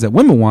least the guys that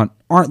women want,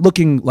 aren't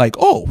looking like,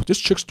 oh, this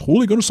chick's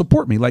totally going to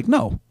support me. Like,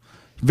 no.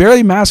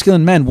 Very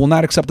masculine men will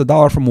not accept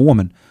 $1 from a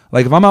woman.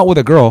 Like, if I'm out with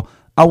a girl,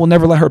 I will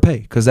never let her pay,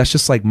 because that's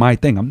just like my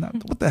thing. I'm not,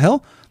 what the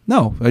hell?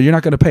 No, you're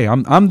not going to pay.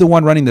 I'm the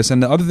one running this.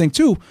 And the other thing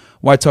too,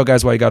 why I tell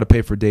guys why you got to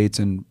pay for dates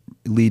and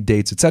lead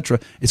dates, etc.,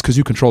 is because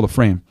you control the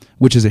frame,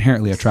 which is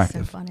inherently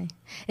attractive. So funny.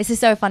 This is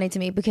so funny to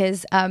me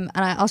because, and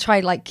I'll try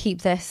like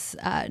keep this.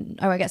 I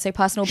won't get so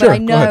personal, sure,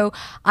 but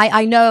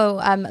I know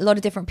a lot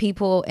of different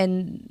people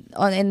in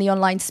the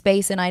online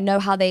space, and I know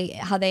how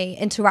they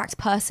interact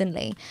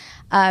personally.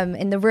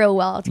 In the real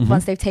world,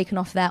 once they've taken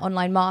off their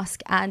online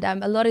mask. And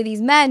a lot of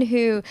these men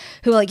who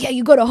are like, yeah,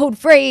 you got to hold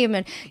frame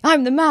and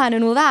I'm the man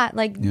and all that,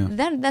 like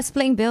they're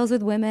splitting bills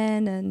with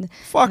women, and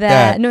fuck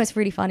that. No, it's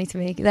really funny to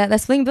me. They're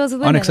splitting bills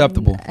with women.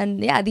 Unacceptable.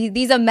 And yeah,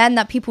 these are men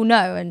that people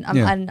know, and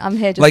I'm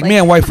here just like me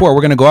and wife 4,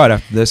 we're gonna go out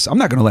after this. I'm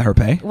not gonna let her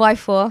pay.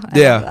 Wife 4.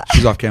 Yeah,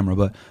 she's off camera,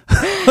 but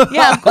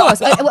yeah, of course.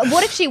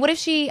 What if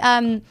she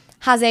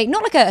has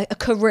not like a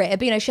career,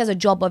 but she has a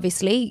job,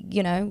 obviously,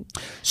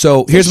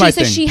 So here's my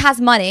thing. So she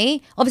has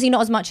money, obviously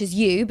not as much as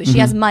you, but she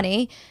has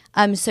money.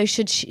 So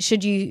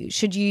should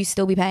you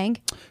still be paying?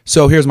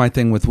 So here's my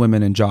thing with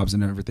women and jobs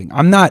and everything.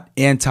 I'm not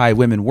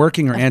anti-women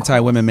working or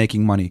anti-women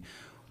making money.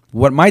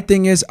 What my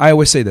thing is, I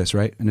always say this,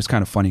 right? And it's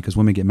kind of funny because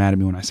women get mad at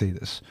me when I say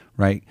this,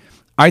 right?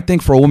 I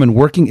think for a woman,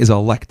 working is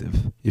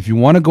elective. If you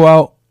want to go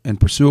out and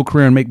pursue a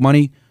career and make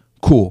money,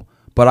 cool.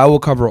 But I will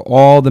cover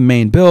all the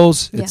main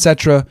bills,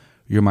 etc.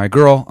 You're my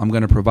girl. I'm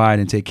going to provide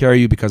and take care of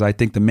you because I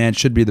think the man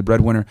should be the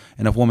breadwinner.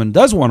 And if a woman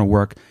does want to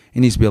work,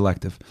 it needs to be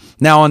elective.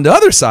 Now, on the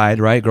other side,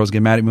 right, girls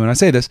get mad at me when I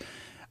say this,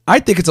 I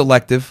think it's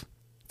elective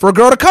for a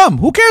girl to come.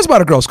 Who cares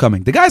about a girl's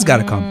coming? The guy's got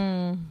to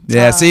come.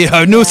 Yeah, see,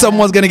 I knew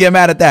someone was going to get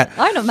mad at that.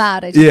 I'm not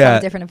mad. I just have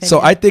a different opinion.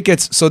 So I think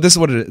this is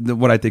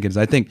what I think it is.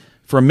 I think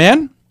for a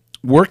man,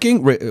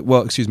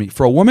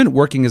 for a woman,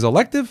 working is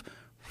elective.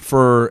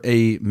 For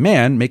a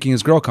man, making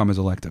his girl come is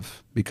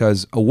elective,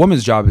 because a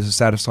woman's job is to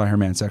satisfy her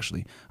man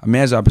sexually. A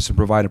man's job is to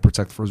provide and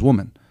protect for his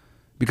woman.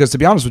 Because to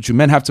be honest with you,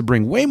 men have to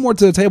bring way more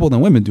to the table than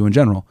women do in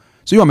general.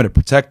 So you want me to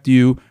protect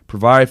you,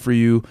 provide for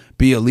you,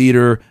 be a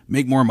leader,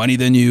 make more money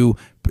than you,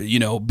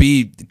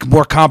 be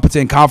more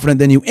competent, confident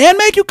than you, and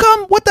make you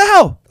come? What the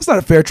hell? That's not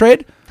a fair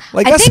trade.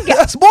 Like,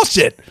 that's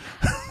bullshit.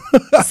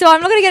 So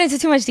I'm not going to get into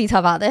too much detail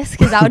about this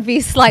because that would be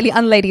slightly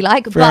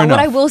unladylike. But enough. what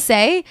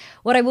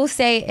I will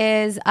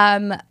say is,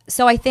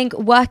 so I think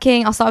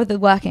working, I'll start with the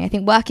working. I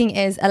think working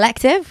is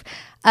elective.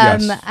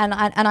 Yes. And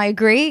I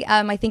agree.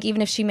 I think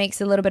even if she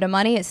makes a little bit of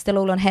money, it's still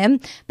all on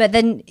him. But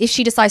then if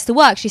she decides to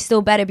work, she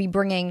still better be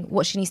bringing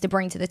what she needs to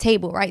bring to the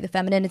table, right? The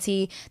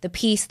femininity, the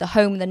peace, the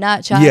home, the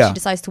nurture. Yeah. She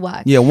decides to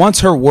work. Yeah.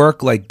 Once her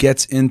work like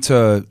gets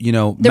into,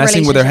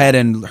 messing with her head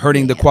and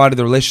hurting the quality of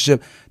the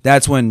relationship,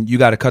 that's when you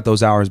got to cut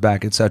those hours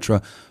back,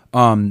 etc.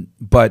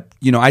 But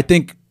I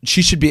think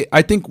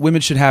I think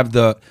women should have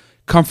the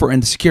comfort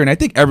and the security. And I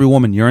think every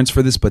woman yearns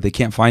for this, but they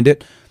can't find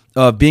it.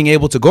 Of being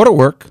able to go to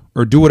work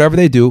or do whatever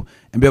they do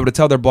and be able to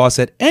tell their boss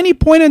at any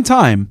point in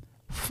time,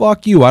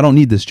 fuck you, I don't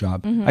need this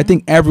job. Mm-hmm. I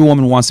think every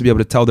woman wants to be able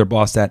to tell their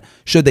boss that,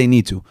 should they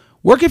need to.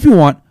 Work if you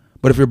want,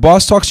 but if your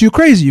boss talks to you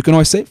crazy, you can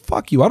always say,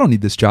 fuck you, I don't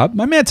need this job.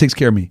 My man takes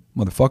care of me,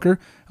 motherfucker.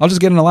 I'll just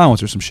get an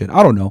allowance or some shit.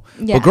 I don't know.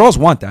 Yeah. But girls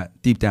want that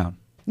deep down.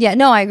 Yeah,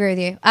 no, I agree with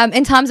you.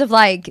 In terms of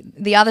like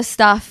the other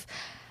stuff,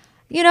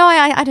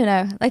 I don't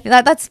know. Like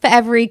that's for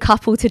every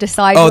couple to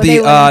decide. Oh,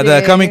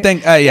 the coming thing.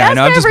 Yeah, I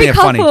know. I'm just being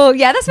funny.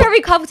 Yeah, that's for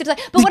every couple to decide.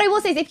 But what I will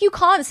say is, if you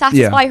can't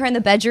satisfy her in the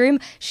bedroom,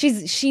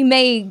 she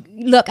may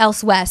look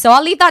elsewhere. So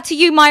I'll leave that to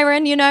you,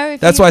 Myron.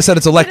 That's why I said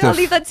it's elective. I'll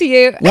leave that to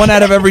you. 1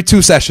 out of every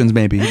 2 sessions,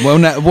 maybe.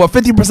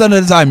 50% of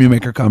the time you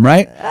make her come,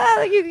 right?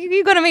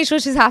 You got to make sure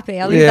she's happy.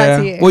 I'll leave that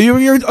to you. Well,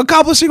 you're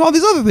accomplishing all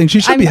these other things. She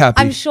should be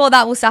happy. I'm sure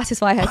that will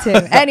satisfy her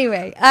too.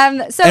 Anyway,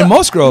 so and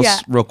most girls,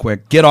 real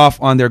quick, get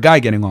off on their guy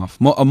getting off.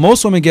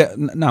 Most women get,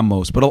 not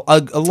most, but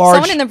a large.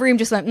 Someone in the room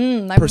just went,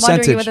 I'm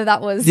wondering whether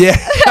that was. Yeah.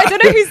 I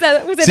don't know who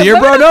said it. Was it so your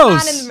bro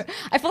knows.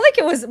 I feel like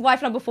it was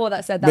wife number 4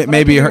 that said that.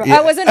 Maybe her.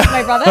 Oh, wasn't it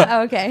my brother?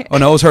 Oh, okay. Oh,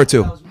 no, it was her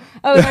too.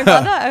 Oh, my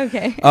brother?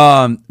 Okay.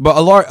 But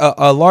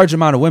a large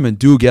amount of women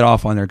do get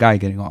off on their guy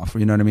getting off.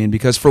 You know what I mean?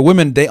 Because for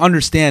women, they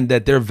understand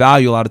that their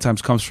value a lot of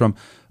times comes from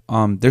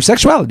their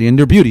sexuality and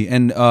their beauty.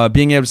 And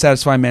being able to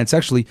satisfy a man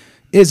sexually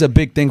is a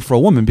big thing for a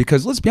woman.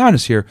 Because let's be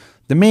honest here,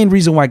 the main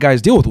reason why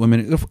guys deal with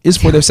women is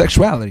for their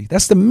sexuality.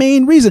 That's the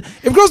main reason.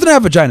 If girls didn't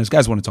have vaginas,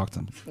 guys want to talk to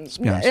them. Let's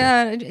be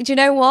honest. Do you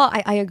know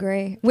what? I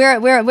agree.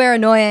 We're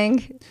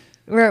annoying.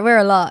 We're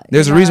a lot.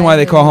 There's a reason why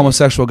they call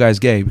homosexual guys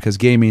gay, because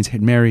gay means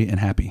marry and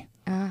happy.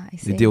 I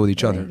see. They deal with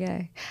each other. You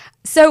go.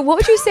 So what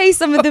would you say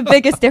some of the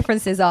biggest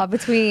differences are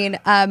between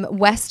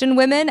Western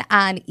women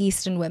and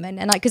Eastern women?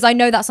 And because I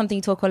know that's something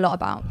you talk a lot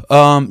about.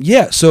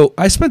 Yeah. So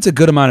I spent a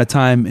good amount of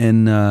time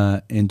in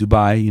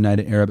Dubai,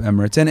 United Arab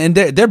Emirates, and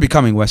they're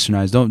becoming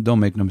westernized. Don't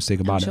make no mistake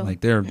about it.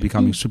 Like they're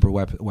becoming super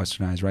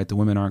westernized, right? The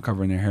women aren't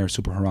covering their hair,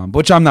 super haram.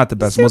 Which I'm not the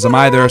best Muslim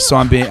either, so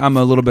I'm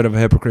a little bit of a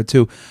hypocrite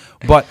too.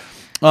 But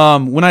I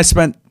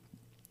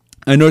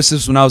noticed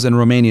this when I was in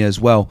Romania as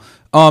well.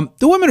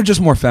 The women are just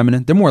more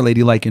feminine. They're more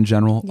ladylike in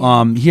general.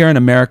 Yeah. Here in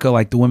America,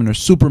 like the women are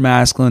super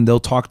masculine.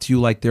 They'll talk to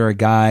you like they're a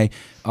guy.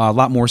 A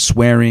lot more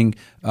swearing,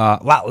 a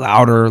lot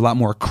louder, a lot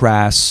more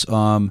crass.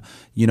 When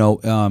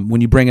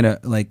you bring in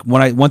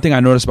one thing I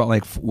noticed about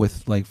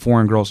with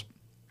foreign girls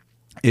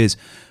is,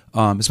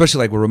 especially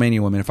like with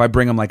Romanian women, if I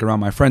bring them like around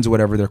my friends or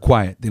whatever, they're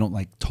quiet. They don't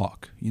like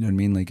talk. You know what I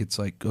mean? Like it's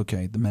like,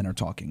 okay, the men are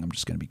talking, I'm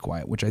just going to be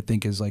quiet, which I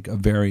think is like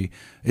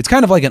it's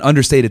kind of like an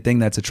understated thing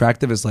that's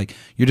attractive. It's like,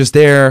 you're just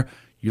there.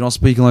 You don't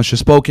speak unless you're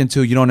spoken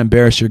to. You don't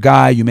embarrass your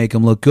guy. You make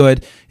him look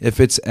good. If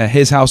it's at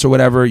his house or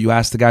whatever, you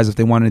ask the guys if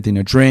they want anything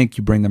to drink.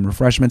 You bring them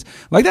refreshments.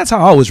 Like that's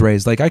how I was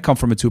raised. Like I come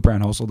from a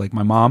 2-parent household. Like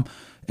my mom,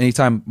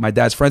 anytime my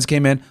dad's friends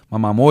came in, my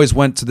mom always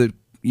went to the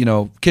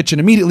kitchen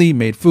immediately,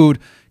 made food,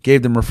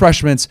 gave them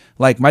refreshments.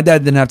 Like my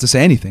dad didn't have to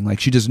say anything. Like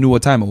she just knew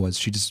what time it was.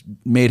 She just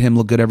made him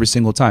look good every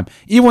single time.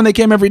 Even when they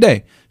came every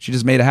day, she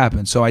just made it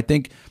happen. So I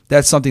think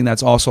that's something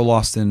that's also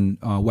lost in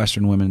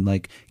Western women,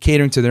 like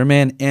catering to their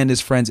man and his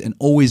friends and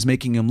always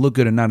making him look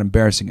good and not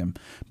embarrassing him.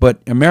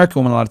 But American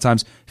women a lot of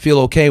times feel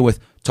okay with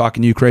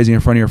talking to you crazy in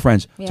front of your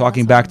friends,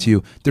 talking back to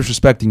you,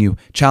 disrespecting you,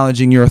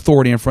 challenging your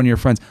authority in front of your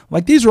friends.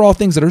 Like these are all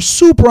things that are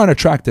super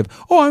unattractive.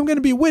 Oh, I'm going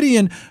to be witty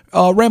and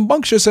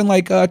rambunctious and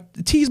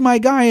tease my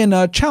guy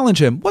and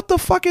challenge him. What the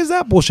fuck is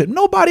that bullshit?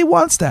 Nobody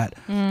wants that.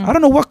 I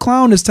don't know what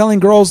clown is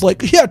telling girls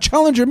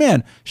challenge your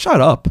man.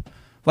 Shut up.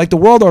 Like the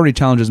world already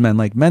challenges men.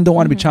 Like men don't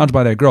want to be challenged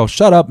by their girl.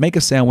 Shut up, make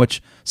a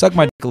sandwich, suck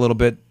my dick a little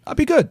bit. I'll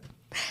be good.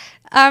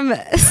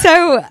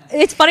 So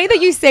it's funny that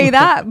you say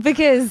that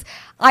because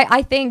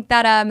I think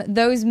that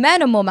those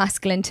men are more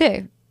masculine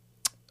too.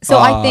 So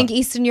I think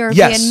Eastern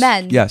European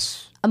men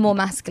are more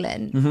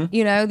masculine.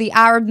 Mm-hmm. The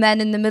Arab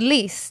men in the Middle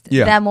East,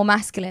 they're more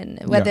masculine.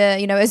 Whether,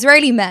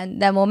 Israeli men,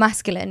 they're more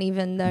masculine,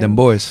 even though... Them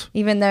boys.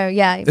 Even though,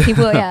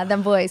 people,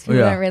 them boys.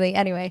 People don't really...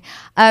 Anyway.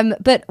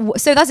 But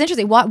so that's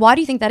interesting. Why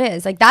do you think that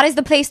is? Like, that is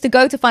the place to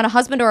go to find a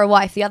husband or a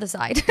wife, the other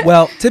side.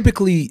 Well,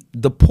 typically,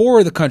 the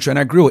poorer the country, and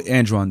I agree with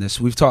Andrew on this.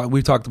 We've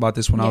talked about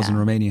this when I was in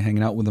Romania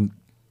hanging out with him,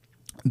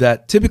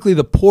 that typically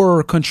the poorer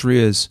a country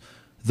is,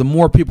 the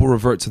more people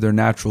revert to their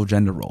natural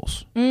gender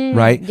roles,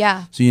 right?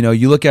 Yeah. So,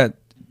 you look at,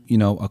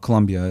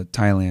 Colombia,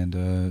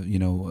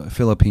 Thailand,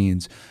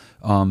 Philippines,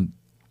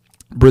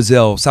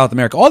 Brazil, South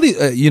America, all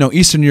the,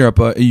 Eastern Europe,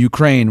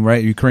 Ukraine,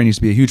 right? Ukraine used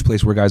to be a huge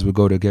place where guys would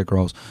go to get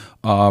girls.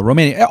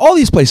 Romania, all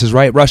these places,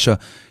 right? Russia,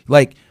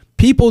 like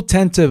people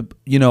tend to,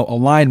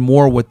 align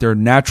more with their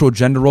natural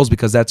gender roles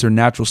because that's their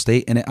natural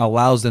state, and it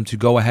allows them to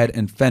go ahead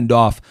and fend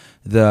off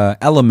the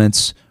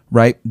elements,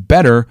 right,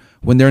 better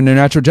when they're in their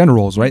natural gender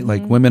roles, right?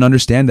 Like women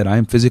understand that I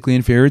am physically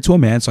inferior to a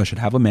man, so I should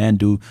have a man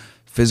do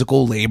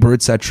physical labor,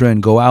 etc.,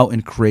 and go out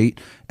and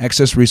create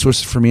excess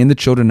resources for me and the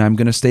children. I'm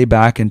going to stay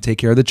back and take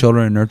care of the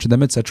children and nurture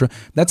them, etc.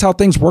 That's how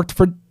things worked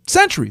for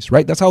centuries,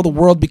 right? That's how the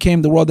world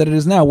became the world that it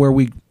is now, where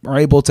we are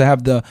able to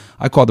have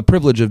I call the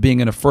privilege of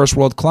being in a first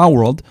world clown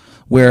world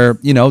where,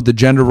 the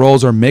gender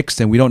roles are mixed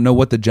and we don't know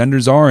what the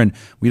genders are and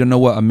we don't know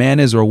what a man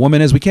is or a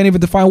woman is. We can't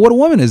even define what a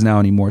woman is now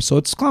anymore. So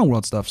it's clown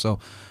world stuff.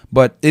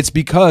 But it's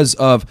because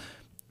of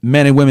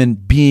men and women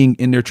being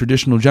in their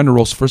traditional gender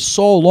roles for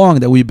so long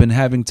that we've been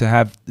able to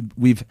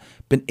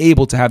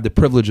have the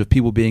privilege of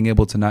people being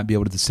able to not be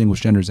able to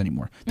distinguish genders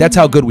anymore. That's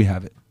how good we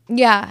have it.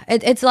 Yeah,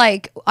 it's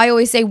like I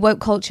always say woke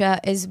culture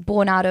is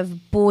born out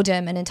of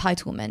boredom and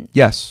entitlement.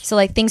 Yes. So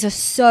like things are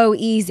so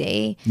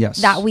easy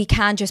yes. that we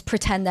can just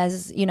pretend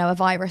there's, a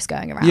virus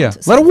going around. Yeah.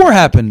 So let a war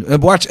happen.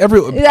 Watch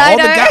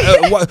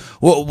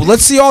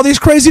let's see all these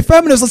crazy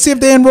feminists. Let's see if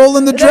they enroll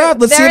in the draft.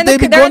 Let's see if they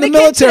go in the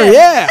military. Kitchen.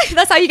 Yeah.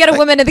 That's how you get a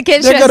woman in the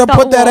kitchen. They're going to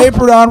put that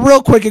apron on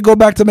real quick and go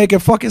back to making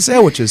fucking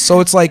sandwiches.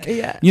 So it's like,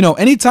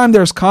 anytime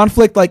there's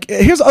conflict, like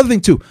here's the other thing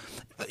too.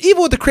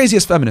 Even with the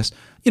craziest feminists,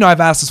 I've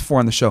asked this before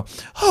on the show.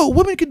 Oh,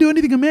 women can do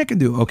anything a man can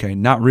do. Okay,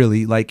 not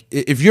really. Like,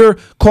 if you're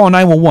calling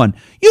 911,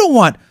 you don't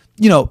want,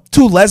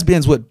 two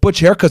lesbians with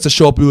butch haircuts to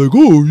show up and be like,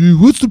 oh,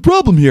 what's the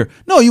problem here?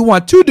 No, you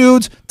want two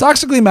dudes,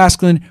 toxically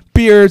masculine,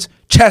 beards,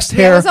 chest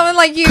hair, someone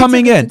like you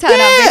coming in. Turn up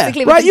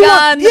basically with right? a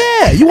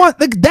gun. You want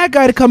that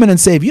guy to come in and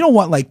save. You don't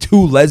want like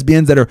two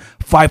lesbians that are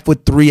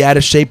 5'3" out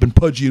of shape and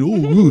pudgy.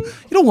 You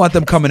don't want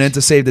them coming in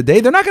to save the day.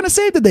 They're not going to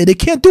save the day. They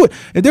can't do it.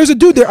 If there's a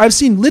dude there, I've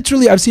seen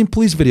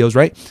police videos,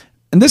 right?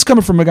 And this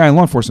coming from a guy in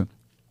law enforcement.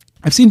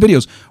 I've seen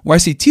videos where I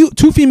see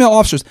two female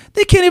officers.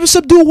 They can't even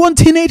subdue one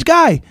teenage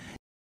guy.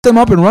 Them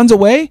up and runs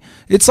away.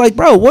 It's like,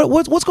 bro,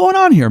 what's going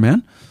on here,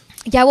 man?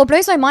 Yeah, what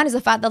blows my mind is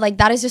the fact that like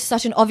that is just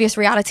such an obvious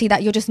reality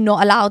that you're just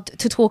not allowed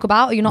to talk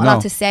about or you're not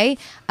allowed to say.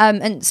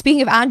 And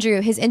speaking of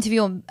Andrew, his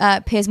interview on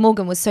Piers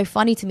Morgan was so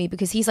funny to me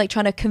because he's like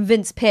trying to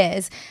convince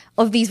Piers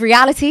of these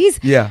realities.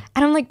 Yeah.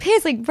 And I'm like,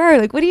 Piers, like, bro,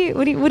 like what are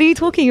you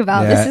talking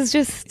about? Yeah. This is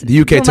just the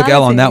UK took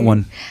L on that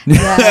one.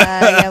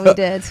 yeah, we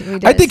did.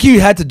 I think you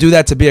had to do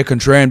that to be a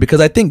contrarian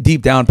because I think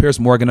deep down Piers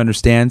Morgan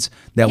understands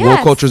that woke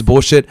culture is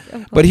bullshit,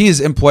 but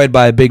he's employed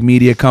by a big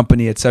media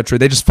company, etc.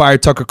 They just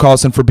fired Tucker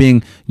Carlson for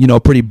being,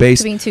 pretty basic.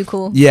 Being too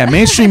cool. Yeah,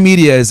 mainstream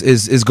media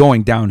is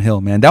going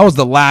downhill, man. That was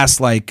the last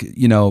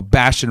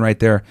bastion right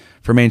there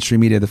for mainstream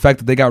media. The fact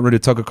that they got rid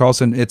of Tucker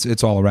Carlson,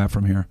 it's all a wrap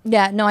from here.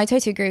 Yeah, no, I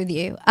totally agree with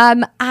you.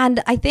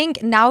 And I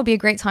think now would be a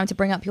great time to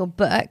bring up your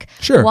book,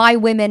 Sure. Why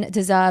Women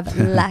Deserve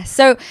Less.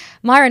 So,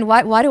 Myron,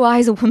 why do I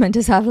as a woman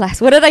deserve less?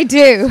 What did I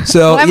do?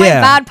 So, why am I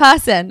a bad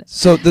person?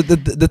 So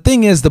the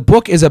thing is, the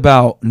book is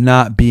about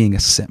not being a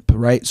simp,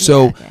 right?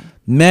 So. Yeah, okay.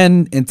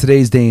 Men in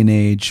today's day and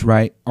age,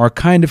 right, are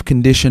kind of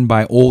conditioned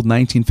by old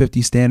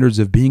 1950 standards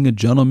of being a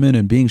gentleman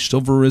and being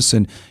chivalrous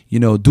and,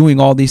 doing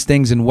all these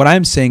things. And what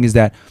I'm saying is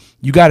that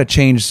you got to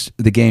change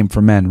the game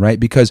for men, right?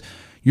 Because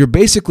you're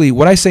basically,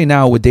 what I say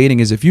now with dating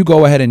is if you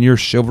go ahead and you're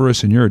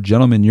chivalrous and you're a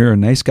gentleman, you're a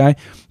nice guy,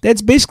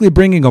 that's basically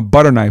bringing a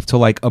butter knife to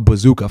like a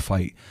bazooka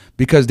fight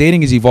because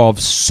dating has evolved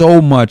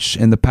so much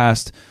in the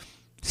past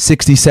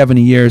 60,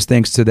 70 years,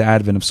 thanks to the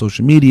advent of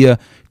social media,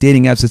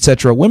 dating apps,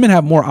 etc. Women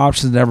have more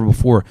options than ever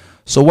before.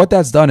 So what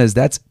that's done is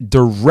that's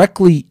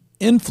directly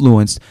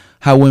influenced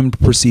how women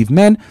perceive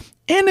men.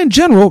 And in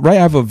general, right,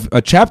 I have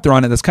a chapter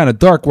on it that's kind of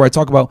dark where I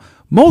talk about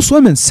most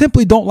women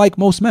simply don't like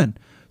most men.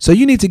 So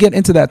you need to get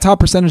into that top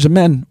percentage of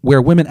men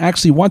where women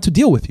actually want to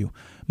deal with you.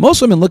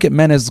 Most women look at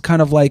men as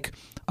kind of like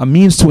a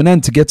means to an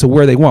end to get to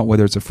where they want,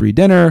 whether it's a free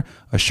dinner,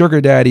 a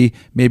sugar daddy,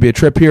 maybe a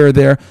trip here or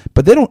there,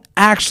 but they don't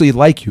actually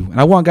like you.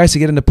 And I want guys to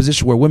get in a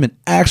position where women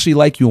actually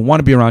like you and want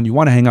to be around you,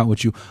 want to hang out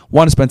with you,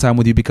 want to spend time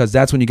with you, because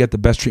that's when you get the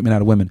best treatment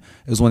out of women,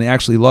 is when they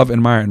actually love,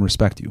 admire, and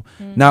respect you.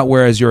 Not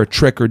whereas you're a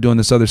trick or doing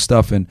this other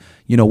stuff and,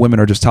 women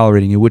are just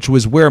tolerating you, which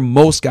was where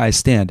most guys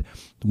stand.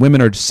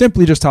 Women are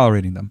simply just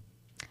tolerating them.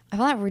 I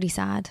find that really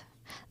sad.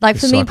 Like,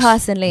 for It me sucks.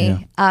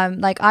 personally,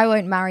 I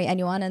won't marry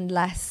anyone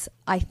unless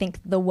I think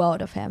the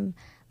world of him.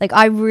 Like,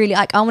 I really,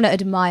 I want to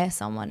admire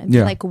someone and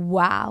be like,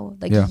 wow,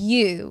 like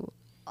you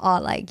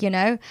are like,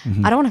 I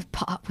don't want to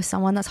put up with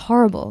someone that's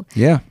horrible.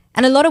 Yeah.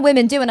 And a lot of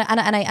women do, and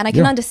I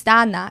can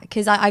understand that,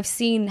 because I've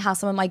seen how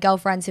some of my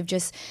girlfriends have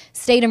just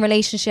stayed in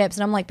relationships,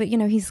 and I'm like, but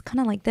he's kind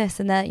of like this,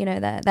 and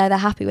they're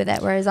happy with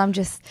it, whereas I'm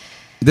just.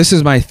 This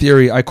is my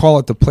theory. I call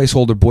it the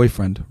placeholder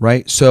boyfriend,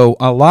 right? So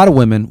a lot of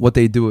women, what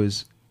they do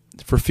is,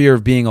 for fear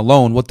of being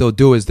alone, what they'll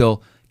do is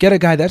they'll get a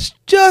guy that's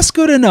just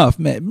good enough,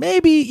 man.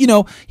 Maybe, you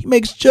know, he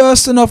makes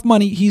just enough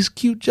money. He's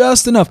cute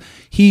just enough.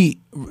 He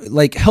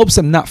like helps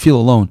them not feel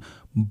alone.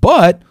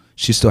 But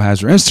she still has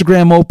her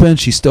Instagram open.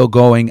 She's still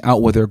going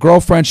out with her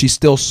girlfriend. She's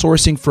still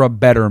sourcing for a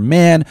better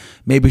man.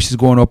 Maybe she's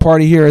going to a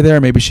party here or there.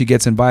 Maybe she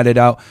gets invited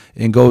out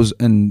and goes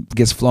and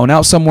gets flown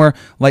out somewhere.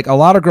 Like a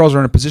lot of girls are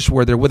in a position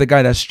where they're with a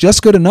guy that's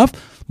just good enough,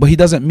 but he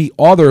doesn't meet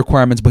all the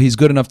requirements, but he's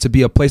good enough to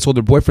be a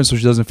placeholder boyfriend so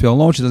she doesn't feel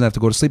alone. She doesn't have to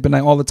go to sleep at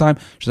night all the time.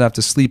 She doesn't have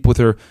to sleep with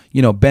her,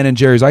 you know, Ben and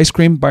Jerry's ice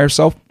cream by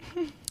herself.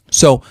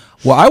 So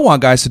what I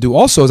want guys to do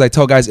also is I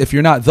tell guys, if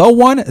you're not the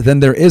one, then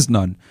there is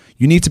none.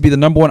 You need to be the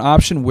number one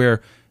option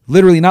where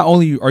literally not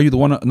only are you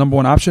the number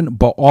one option,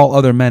 but all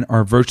other men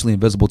are virtually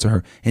invisible to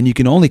her. And you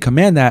can only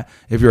command that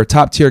if you're a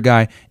top tier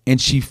guy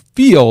and she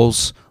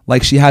feels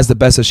like she has the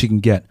best that she can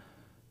get.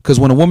 Because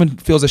when a woman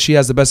feels that she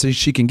has the best that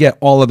she can get,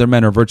 all other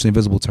men are virtually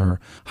invisible to her.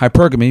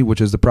 Hypergamy,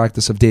 which is the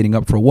practice of dating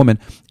up for a woman,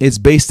 is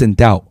based in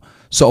doubt.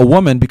 So a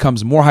woman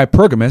becomes more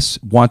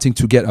hypergamous, wanting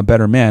to get a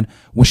better man,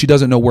 when she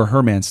doesn't know where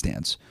her man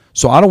stands.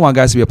 So I don't want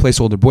guys to be a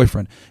placeholder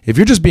boyfriend. If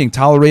you're just being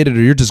tolerated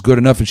or you're just good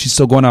enough and she's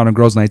still going out on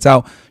girls' nights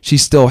out,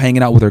 she's still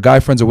hanging out with her guy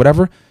friends or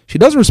whatever, she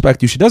doesn't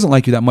respect you. She doesn't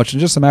like you that much.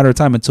 It's just a matter of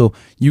time until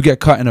you get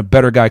cut and a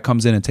better guy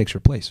comes in and takes your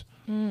place.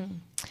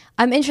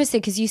 I'm interested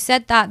because you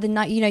said that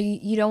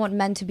you don't want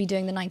men to be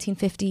doing the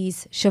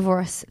 1950s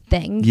chivalrous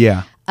thing.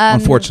 Yeah,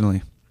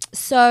 unfortunately.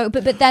 So,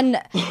 but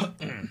then,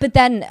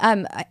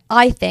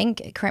 I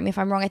think, correct me if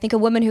I'm wrong, I think a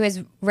woman who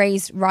is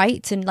raised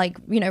right and like,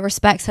 you know,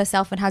 respects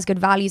herself and has good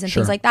values and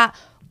things like that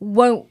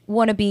won't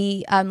want to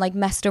be like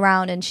messed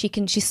around, and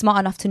she's smart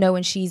enough to know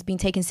when she's being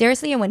taken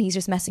seriously and when he's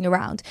just messing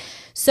around.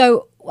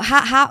 So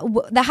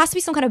there has to be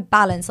some kind of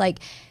balance. Like,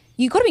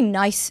 you got to be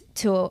nice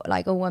to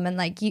like a woman,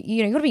 like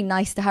you know, you got to be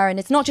nice to her, and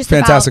it's not just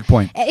fantastic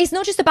point. It's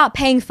not just about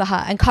paying for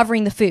her and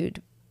covering the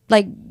food.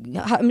 Like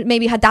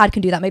maybe her dad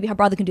can do that, maybe her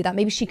brother can do that,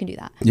 maybe she can do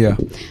that. Yeah.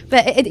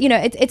 But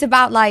it's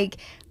about like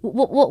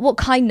what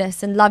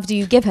kindness and love do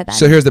you give her then?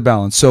 So here's the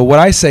balance. So what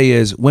I say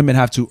is women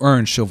have to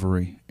earn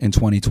chivalry in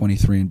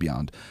 2023 and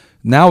beyond.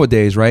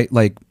 Nowadays, right?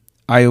 Like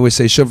I always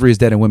say, chivalry is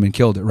dead and women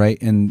killed it, right?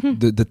 And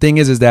the thing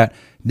is that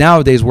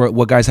nowadays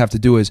what guys have to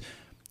do is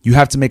you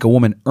have to make a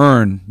woman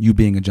earn you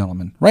being a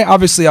gentleman, right?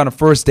 Obviously on a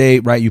first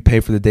date, right? You pay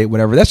for the date,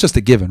 whatever. That's just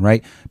a given,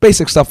 right?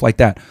 Basic stuff like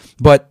that.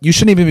 But you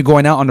shouldn't even be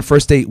going out on the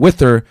first date with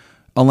her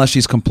unless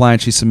she's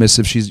compliant, she's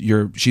submissive,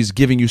 she's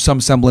giving you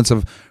some semblance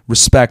of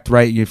respect,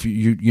 right? If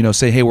you know,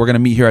 say, hey, we're going to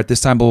meet here at this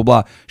time, blah,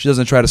 blah, blah. She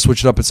doesn't try to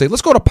switch it up and say,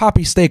 let's go to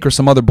Poppy Steak or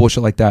some other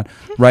bullshit like that,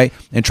 right?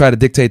 And try to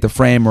dictate the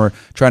frame or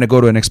trying to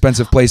go to an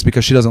expensive place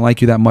because she doesn't like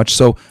you that much.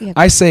 So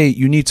I say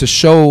you need to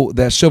show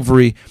that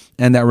chivalry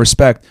and that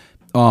respect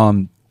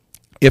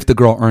if the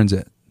girl earns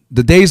it.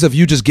 The days of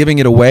you just giving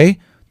it away,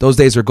 those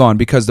days are gone,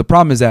 because the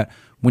problem is that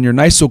when you're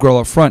nice to a girl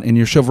up front and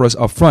you're chivalrous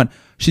up front,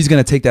 she's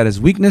going to take that as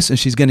weakness and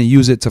she's going to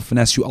use it to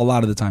finesse you a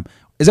lot of the time.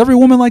 Is every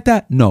woman like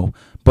that? No.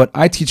 But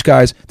I teach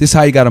guys, this is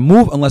how you got to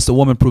move unless the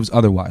woman proves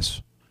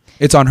otherwise.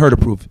 It's on her to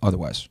prove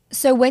otherwise.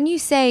 So when you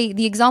say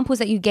the examples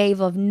that you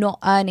gave of not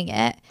earning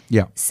it,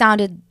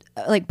 sounded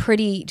like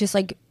pretty just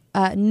like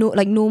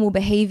like normal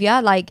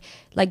behavior. Like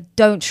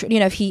don't, you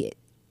know, if he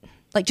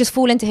like just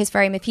fall into his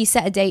frame. If he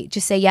set a date,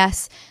 just say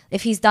yes.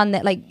 If he's done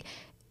that, like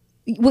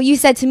what you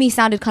said to me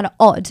sounded kind of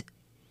odd.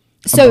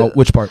 So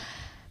which part?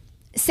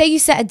 Say you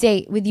set a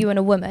date with you and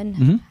a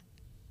woman.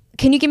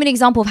 Can you give me an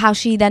example of how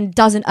she then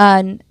doesn't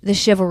earn the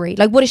chivalry?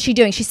 Like, what is she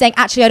doing? She's saying,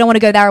 actually, I don't want to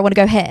go there. I want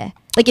to go here.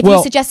 Like, if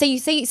you suggest, say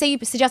you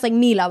suggest like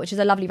Mila, which is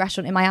a lovely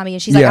restaurant in Miami,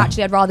 and she's like,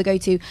 actually, I'd rather go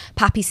to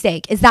Pappy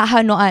Steak. Is that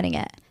her not earning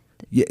it?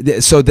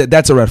 Yeah. So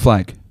that's a red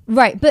flag.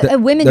 Right. But are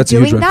women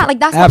doing that? Like,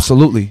 that's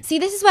absolutely. See,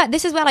 this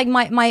is where like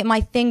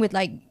my thing with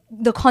like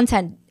the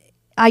content,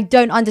 I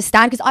don't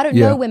understand, because I don't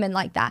know women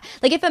like that.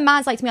 Like, if a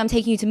man's like to me, I'm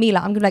taking you to Mila,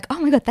 I'm gonna be like, oh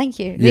my God, thank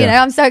you. You know,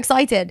 I'm so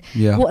excited.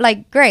 Yeah.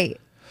 Like, great.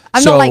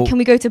 I'm not like, can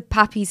we go to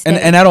Pappy's Steak?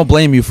 And I don't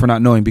blame you for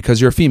not knowing,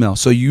 because you're a female,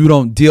 so you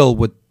don't deal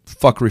with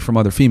fuckery from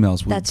other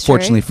females. That's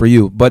fortunately true. For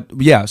you. But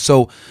yeah,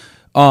 so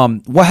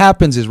what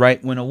happens is,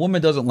 right, when a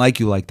woman doesn't like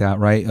you like that,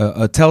 right,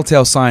 a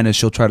telltale sign is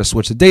she'll try to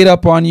switch the date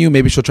up on you.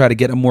 Maybe she'll try to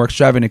get a more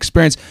extravagant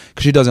experience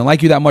because she doesn't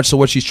like you that much. So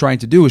what she's trying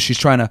to do is she's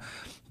trying to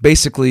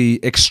basically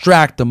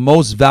extract the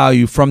most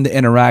value from the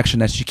interaction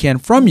that she can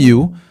from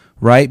you,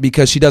 right?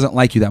 Because she doesn't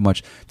like you that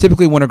much.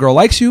 Typically, when a girl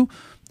likes you,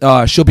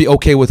 she'll be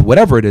okay with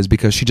whatever it is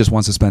because she just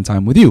wants to spend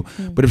time with you.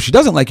 But if she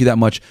doesn't like you that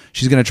much,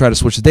 she's going to try to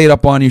switch the date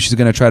up on you. She's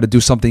going to try to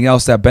do something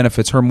else that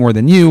benefits her more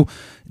than you.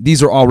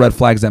 These are all red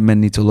flags that men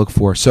need to look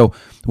for. So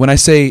when I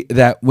say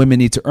that women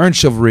need to earn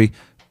chivalry,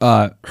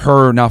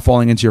 her not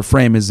falling into your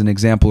frame is an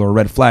example or a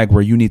red flag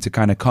where you need to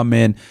kind of come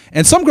in.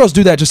 And some girls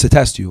do that just to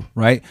test you,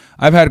 right?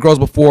 I've had girls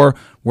before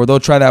where they'll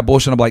try that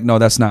bullshit. I'm like, no,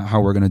 that's not how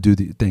we're going to do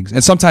the things.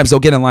 And sometimes they'll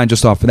get in line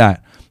just off of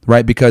that,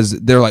 right? Because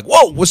they're like,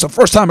 whoa, what's the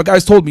first time a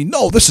guy's told me,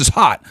 no, this is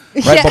hot,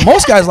 right? But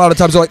most guys a lot of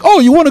times are like, oh,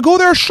 you want to go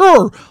there?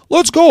 Sure,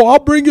 let's go. I'll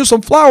bring you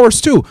some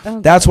flowers too. Okay.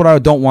 That's what I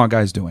don't want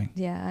guys doing.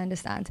 Yeah, I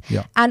understand.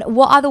 Yeah. And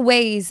what other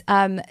ways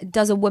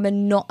does a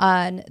woman not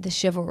earn the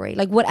chivalry?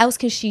 Like, what else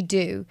can she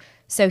do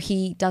so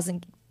he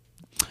doesn't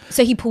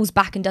So he pulls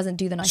back and doesn't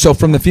do the nice So things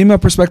from the anymore. female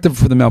perspective,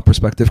 for the male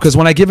perspective, because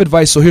when I give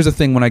advice, so here's the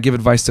thing: when I give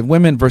advice to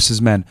women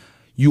versus men,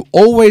 you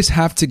always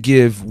have to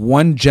give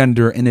one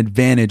gender an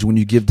advantage when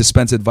you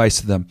dispense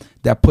advice to them.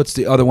 That puts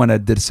the other one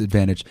at a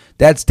disadvantage.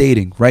 That's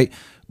dating, right?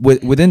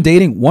 Within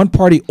dating, one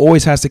party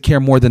always has to care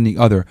more than the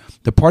other.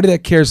 The party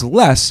that cares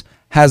less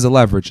has the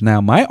leverage. Now,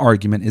 my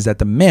argument is that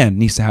the man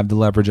needs to have the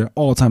leverage at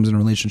all times in a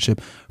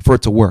relationship for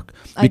it to work.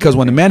 Because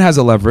when the man has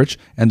a leverage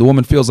and the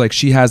woman feels like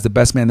she has the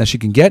best man that she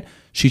can get,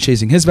 she's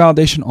chasing his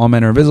validation. All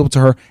men are invisible to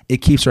her.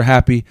 It keeps her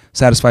happy,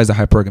 satisfies the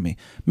hypergamy.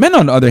 Men,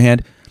 on the other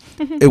hand,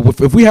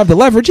 if we have the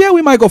leverage, yeah,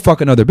 we might go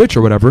fuck another bitch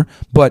or whatever,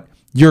 but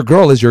your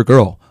girl is your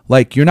girl.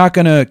 Like, you're not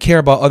going to care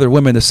about other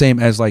women the same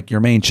as like your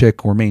main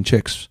chick or main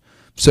chicks.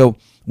 So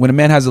when a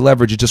man has the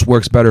leverage, it just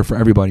works better for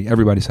everybody.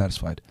 Everybody's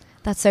satisfied.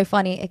 That's so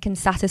funny. It can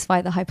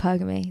satisfy the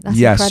hypergamy. That's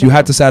yes, incredible. you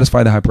have to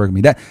satisfy the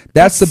hypergamy.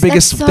 That's the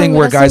biggest thing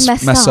where guys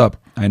mess up.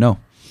 I know.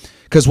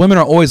 Because women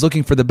are always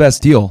looking for the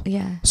best deal.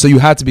 Yeah. So you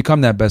have to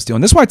become that best deal.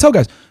 And that's why I tell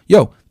guys,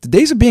 yo, the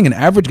days of being an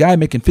average guy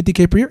making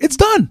 $50K per year, it's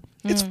done.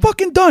 It's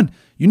fucking done.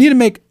 You need to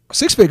make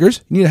 6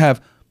 figures. You need to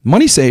have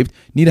money saved.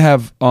 You need to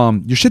have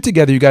your shit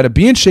together. You got to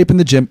be in shape in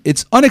the gym.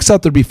 It's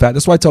unacceptable to be fat.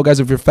 That's why I tell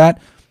guys, if you're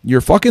fat, you're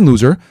a fucking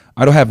loser.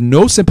 I don't have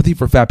no sympathy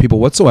for fat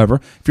people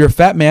whatsoever. If you're a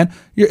fat man,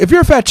 if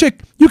you're a fat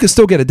chick, you can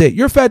still get a date.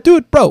 You're a fat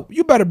dude, bro,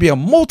 you better be a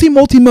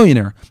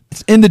multi-millionaire.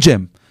 It's in the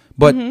gym.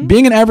 But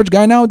being an average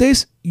guy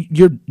nowadays,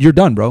 you're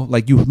done, bro.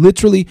 Like, you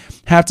literally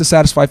have to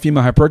satisfy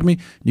female hypergamy.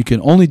 You can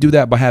only do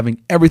that by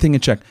having everything in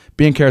check.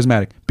 Being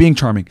charismatic, being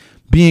charming,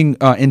 being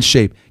in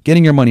shape,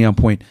 getting your money on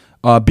point,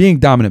 being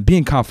dominant,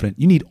 being confident.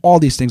 You need all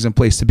these things in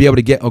place to be able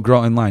to get a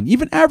girl in line.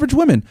 Even average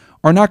women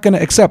are not going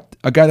to accept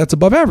a guy that's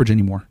above average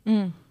anymore.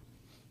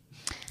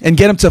 And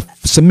get them to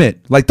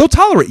submit. Like, they'll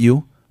tolerate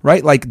you,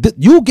 right? Like,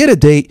 you'll get a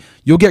date.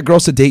 You'll get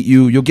girls to date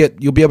you. You'll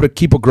be able to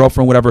keep a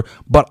girlfriend, whatever.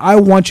 But I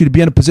want you to be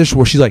in a position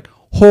where she's like,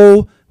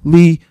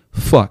 holy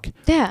fuck.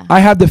 Yeah. I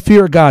have the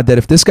fear of God that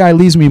if this guy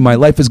leaves me, my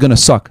life is going to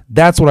suck.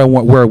 That's what I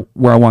want,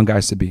 where I want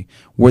guys to be.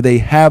 Where they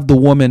have the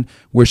woman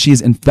where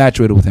she's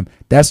infatuated with him.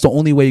 That's the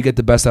only way you get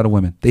the best out of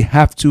women. They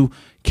have to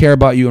care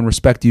about you and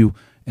respect you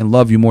and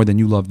love you more than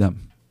you love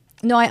them.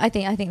 No, I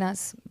think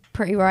that's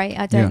pretty right.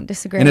 I don't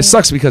disagree. And it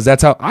sucks because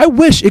that's how I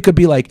wish it could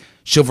be, like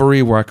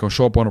chivalry, where I can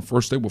show up on a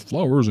first date with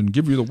flowers and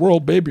give you the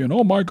world, baby, and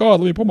oh my God,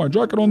 let me put my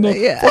jacket on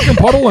the fucking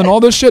puddle and all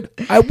this shit.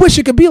 I wish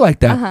it could be like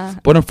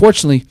that. But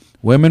unfortunately,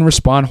 women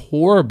respond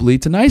horribly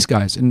to nice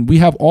guys, and we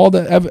have all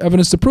the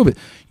evidence to prove it.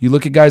 You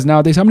look at guys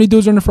nowadays, how many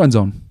dudes are in the friend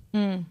zone?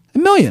 1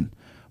 million,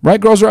 right?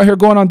 Girls are out here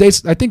going on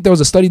dates. I think there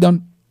was a study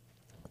done.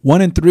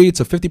 1 in 3, it's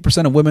a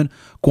 50% of women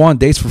go on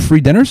dates for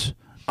free dinners.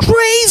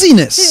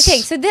 Craziness. Okay,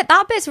 so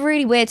that bit's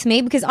really weird to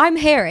me, because I'm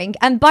hearing,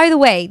 and by the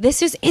way, this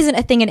just isn't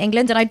a thing in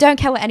England, and I don't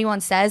care what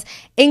anyone says.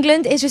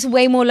 England is just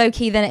way more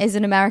low-key than it is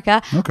in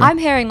America. Okay. I'm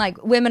hearing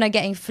like women are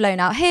getting flown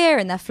out here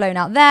and they're flown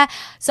out there.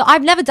 So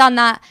I've never done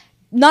that.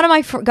 None of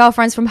my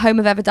girlfriends from home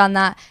have ever done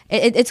that.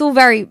 It's all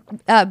very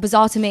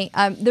bizarre to me.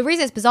 The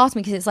reason it's bizarre to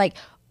me because it's like,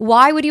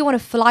 why would you want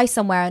to fly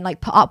somewhere and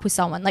like put up with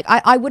someone? Like,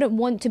 I wouldn't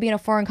want to be in a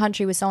foreign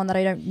country with someone that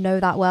I don't know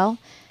that well.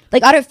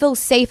 Like, I don't feel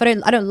safe. I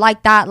don't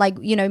like that. Like,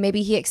 you know,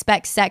 maybe he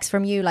expects sex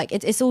from you. Like,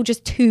 it's all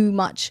just too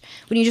much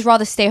when you just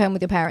rather stay home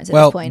with your parents at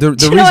this point. The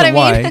reason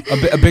why,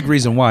 a big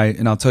reason why,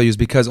 and I'll tell you, is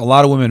because a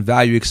lot of women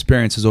value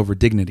experiences over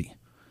dignity.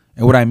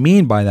 And what I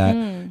mean by that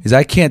is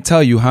I can't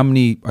tell you how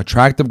many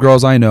attractive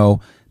girls I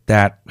know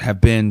that have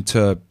been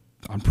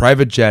on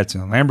private jets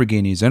and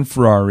Lamborghinis and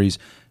Ferraris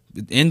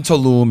in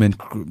Tulum and,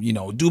 you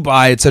know,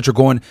 Dubai,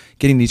 etc.,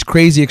 getting these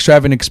crazy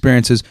extravagant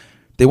experiences.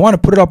 They want to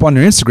put it up on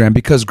their Instagram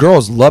because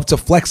girls love to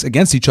flex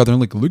against each other and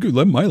like, look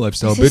at my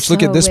lifestyle, bitch.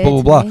 Look at this,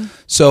 blah, blah, blah.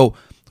 So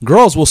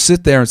girls will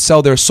sit there and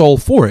sell their soul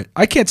for it.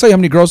 I can't tell you how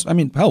many girls, I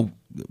mean, hell,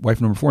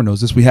 wife number 4 knows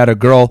this. We had a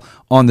girl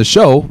on the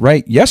show,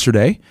 right,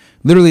 yesterday,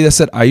 literally that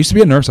said, I used to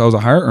be a nurse. I was a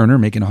higher earner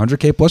making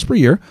 100K plus per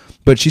year.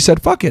 But she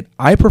said, fuck it.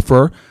 I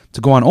prefer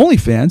to go on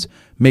OnlyFans,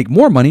 make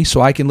more money so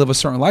I can live a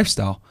certain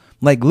lifestyle.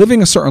 Like,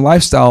 living a certain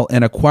lifestyle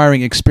and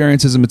acquiring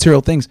experiences and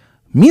material things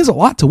means a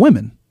lot to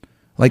women.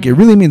 Like, it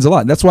really means a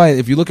lot. That's why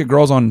if you look at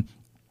girls on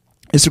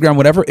Instagram,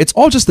 whatever, it's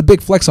all just a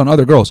big flex on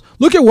other girls.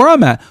 Look at where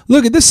I'm at.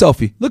 Look at this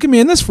selfie. Look at me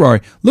in this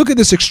Ferrari. Look at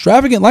this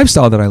extravagant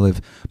lifestyle that I live.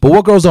 But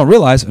what girls don't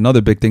realize, another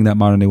big thing that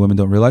modern day women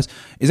don't realize,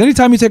 is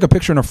anytime you take a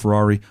picture in a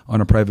Ferrari,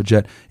 on a private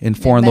jet, in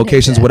foreign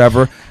locations,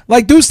 whatever,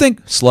 like, dudes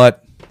think slut,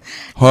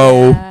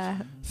 hoe,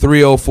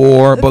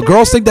 304. But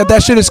girls think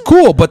that shit is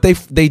cool, but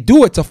they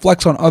do it to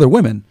flex on other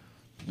women.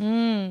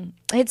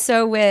 It's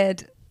so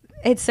weird.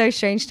 It's so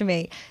strange to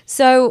me.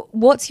 So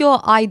what's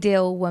your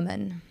ideal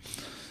woman?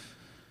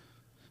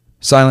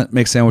 Silent,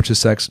 makes sandwiches,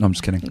 sex. No, I'm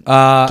just kidding. Give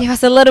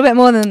us a little bit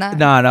more than that.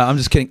 No, I'm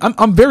just kidding.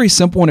 I'm very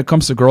simple when it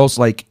comes to girls.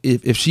 Like,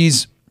 if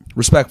she's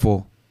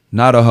respectful,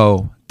 not a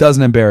hoe,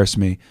 doesn't embarrass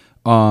me,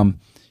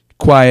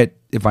 quiet,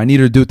 if I need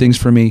her to do things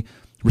for me,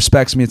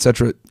 respects me,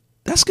 etc.,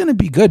 that's going to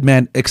be good,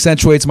 man.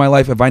 Accentuates my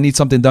life. If I need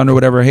something done or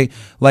whatever, hey,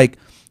 like,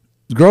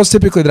 girls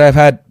typically that I've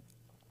had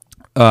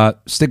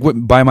stick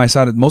by my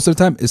side most of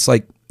the time. It's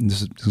like,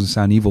 this is going to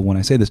sound evil when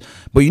I say this,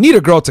 but you need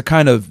a girl to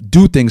kind of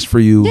do things for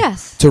you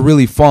to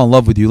really fall in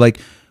love with you. Like,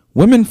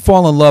 women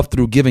fall in love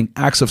through giving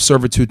acts of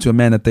servitude to a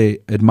man that they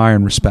admire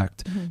and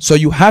respect. So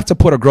you have to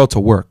put a girl to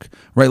work,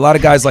 right? A lot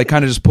of guys like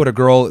kind of just put a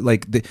girl,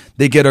 like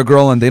they get a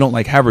girl and they don't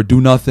like have her do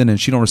nothing and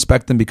she don't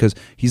respect him because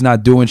he's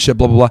not doing shit,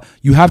 blah, blah, blah.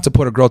 You have to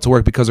put a girl to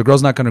work because a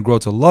girl's not going to grow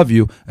to love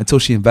you until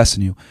she invests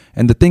in you.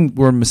 And the thing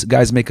where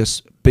guys make a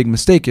big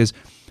mistake is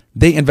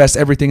they invest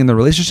everything in the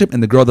relationship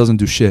and the girl doesn't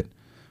do shit,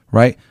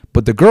 right?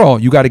 But the girl,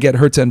 you got to get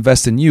her to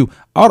invest in you.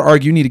 I would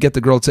argue you need to get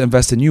the girl to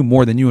invest in you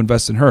more than you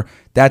invest in her.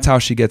 That's how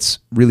she gets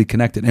really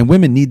connected. And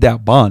women need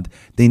that bond.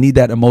 They need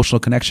that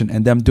emotional connection,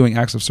 and them doing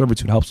acts of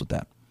servitude helps with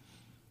that.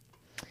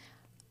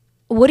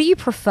 What do you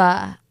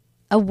prefer?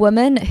 A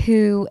woman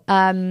who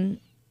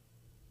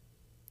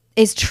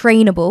is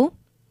trainable,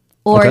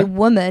 or a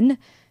woman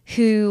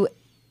who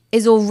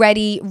is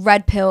already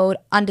red-pilled,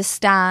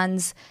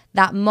 understands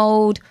that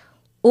mold?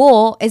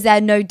 Or is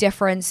there no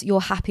difference? You're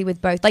happy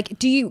with both? Like,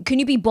 can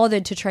you be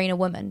bothered to train a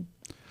woman?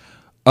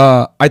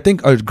 I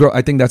think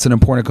that's an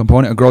important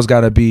component. A girl's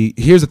got to be,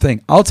 here's the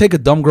thing. I'll take a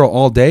dumb girl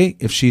all day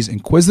if she's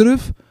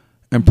impressionable,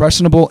 and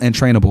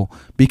trainable,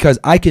 because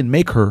I can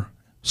make her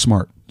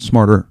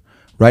smarter,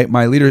 right?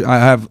 My leader, I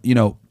have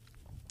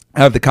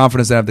the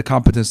confidence, I have the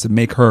competence to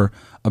make her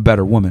a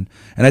better woman.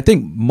 And I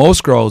think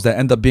most girls that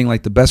end up being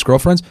like the best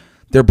girlfriends,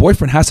 their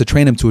boyfriend has to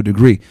train him to a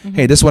degree.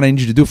 Hey, this is what I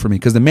need you to do for me.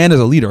 Because the man is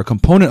a leader. A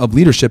component of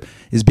leadership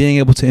is being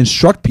able to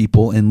instruct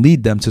people and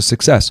lead them to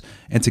success.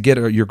 And to get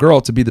your girl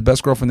to be the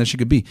best girlfriend that she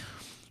could be,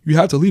 you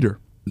have to lead her.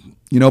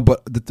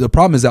 But the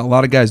problem is that a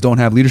lot of guys don't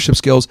have leadership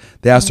skills.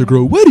 They ask their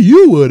girl, what do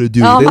you want to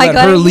do? Oh, they my let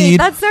God, her lead.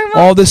 that's so much.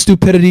 All this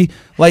stupidity.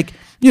 Like,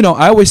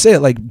 I always say it,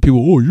 like, people,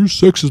 oh, you're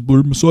sexist,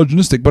 you're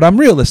misogynistic. But I'm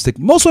realistic.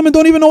 Most women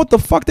don't even know what the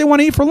fuck they want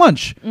to eat for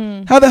lunch.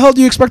 How the hell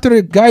do you expect her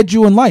to guide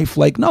you in life?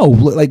 Like, no.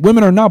 Like,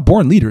 women are not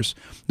born leaders.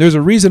 There's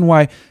a reason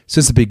why,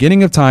 since the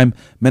beginning of time,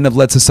 men have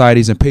led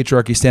societies, and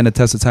patriarchy stand the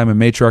test of time, and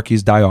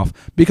matriarchies die off.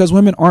 Because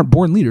women aren't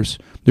born leaders.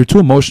 They're too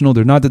emotional.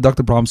 They're not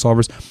deductive problem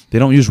solvers. They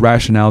don't use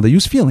rationale. They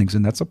use feelings,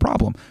 and that's a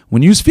problem.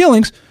 When you use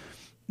feelings,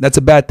 that's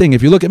a bad thing.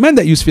 If you look at men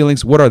that use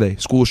feelings, what are they?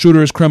 School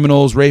shooters,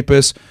 criminals,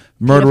 rapists,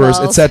 murderers,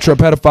 etc.,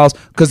 pedophiles,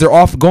 because they're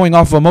going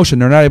off of emotion.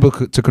 They're not able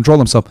to control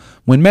themselves.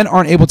 When men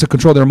aren't able to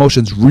control their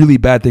emotions, really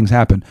bad things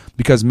happen,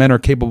 because men are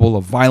capable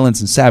of violence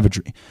and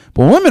savagery.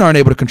 But when women aren't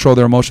able to control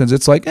their emotions,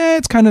 it's like,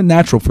 it's kind of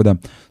natural for them.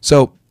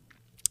 So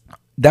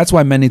that's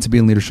why men need to be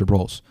in leadership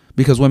roles,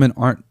 because women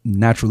aren't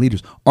natural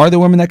leaders. Are there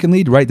women that can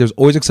lead? Right. There's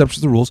always exceptions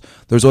to the rules.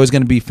 There's always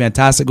going to be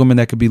fantastic women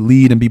that could be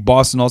lead and be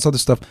boss and all this other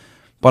stuff.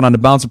 But on the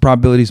balance of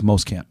probabilities,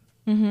 most can't.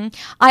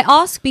 I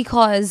ask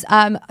because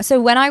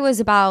so when I was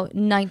about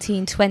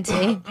 19,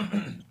 20,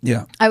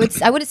 I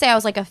wouldn't say I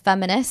was like a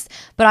feminist,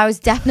 but I was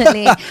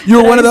definitely You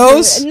were one of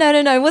those? No,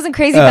 it wasn't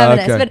crazy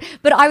feminist, okay.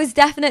 but I was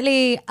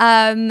definitely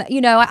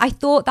I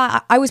thought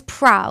that I was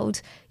proud,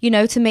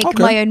 to make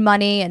my own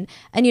money, and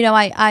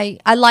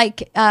I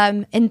like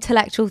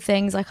intellectual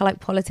things, like I like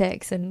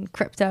politics and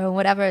crypto and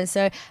whatever, and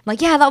so I'm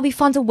like, yeah, that'll be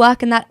fun to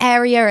work in that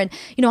area, and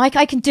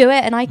I can do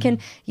it, and I can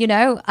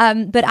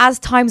but as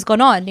time's gone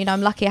on,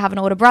 I'm lucky I have an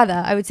older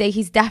brother. I would say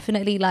he's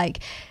definitely like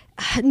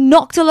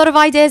knocked a lot of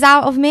ideas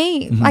out of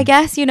me, I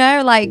guess,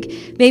 like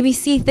maybe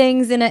see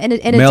things in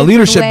a male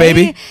leadership way.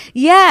 Baby.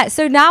 Yeah.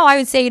 So now I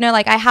would say,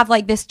 like I have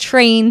like this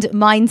trained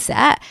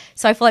mindset.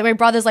 So I feel like my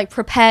brother's like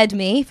prepared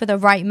me for the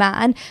right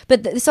man.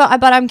 But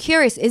I'm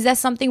curious, is there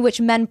something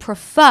which men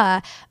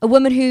prefer? A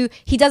woman who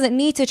he doesn't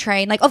need to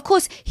train? Like, of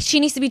course,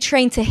 she needs to be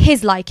trained to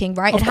his liking,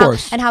 right? Of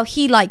course. And how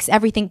he likes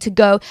everything to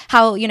go,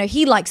 how,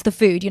 he likes the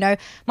food,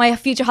 my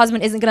future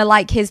husband isn't going to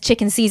like his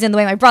chicken season the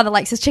way my brother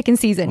likes his chicken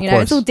season,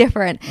 it's all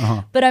different.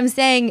 But I'm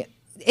saying,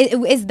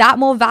 is that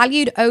more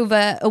valued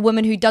over a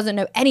woman who doesn't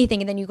know anything,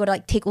 and then you've got to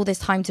like take all this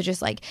time to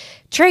just like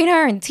train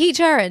her and teach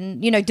her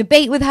and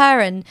debate with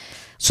her? And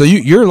so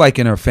you're like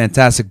in a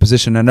fantastic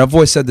position, and I've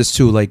always said this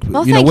too. Like,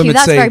 women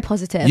that's say, very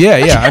positive.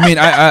 Yeah. I mean,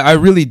 I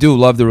really do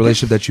love the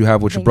relationship that you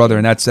have with your brother,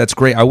 and that's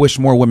great. I wish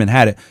more women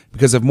had it,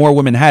 because if more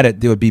women had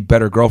it, they would be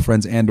better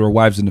girlfriends and/or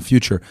wives in the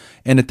future.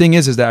 And the thing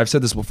is that I've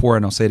said this before,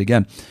 and I'll say it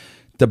again: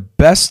 the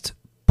best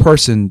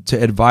person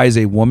to advise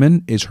a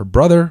woman is her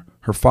brother,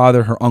 her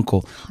father, her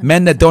uncle, 100%.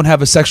 Men that don't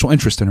have a sexual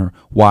interest in her.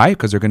 Why?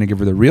 Because they're going to give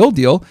her the real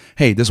deal.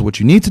 Hey, this is what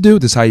you need to do.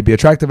 This is how you be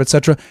attractive,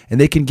 etc. And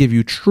they can give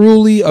you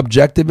truly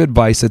objective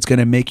advice that's going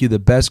to make you the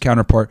best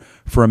counterpart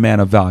for a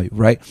man of value,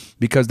 right?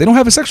 Because they don't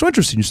have a sexual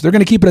interest in you, so they're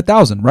going to keep it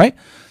 1,000, right?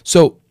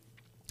 So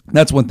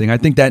that's one thing. I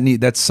think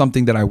that's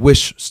something that I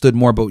wish stood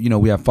more about.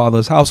 We have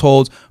fatherless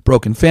households,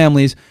 broken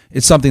families.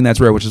 It's something that's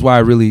rare, which is why I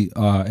really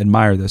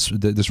admire this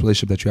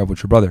relationship that you have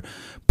with your brother.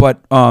 But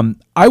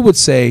I would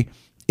say,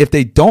 if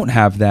they don't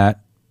have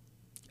that,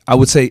 I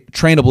would say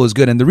trainable is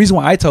good. And the reason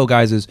why I tell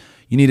guys is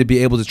you need to be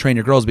able to train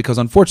your girls, because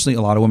unfortunately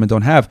a lot of women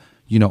don't have,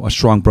 a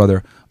strong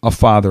brother, a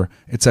father,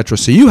 etc.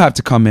 So you have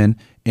to come in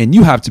and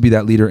you have to be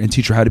that leader and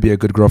teach her how to be a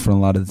good girlfriend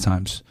a lot of the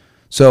times.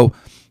 So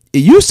it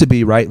used to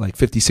be, right, like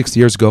 50, 60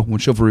 years ago, when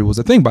chivalry was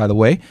a thing, by the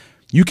way,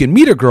 You can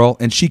meet a girl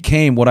and she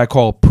came what I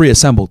call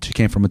pre-assembled. She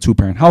came from a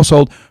 2-parent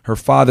household. Her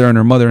father and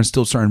her mother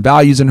instilled certain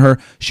values in her.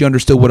 She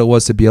understood what it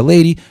was to be a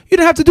lady. You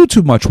didn't have to do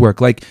too much work.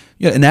 Like,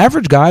 you know, an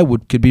average guy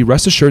could be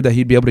rest assured that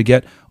he'd be able to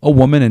get a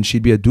woman and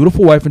she'd be a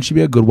dutiful wife and she'd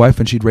be a good wife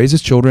and she'd raise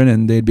his children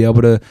and they'd be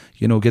able to,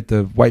 you know, get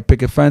the white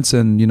picket fence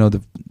and, you know,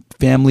 the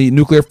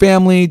nuclear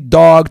family,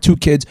 dog, 2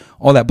 kids,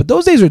 all that. But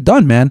those days are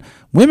done, man.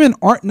 Women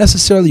aren't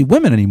necessarily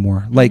women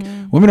anymore. Like,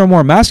 women are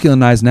more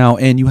masculinized now,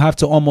 and you have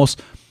to almost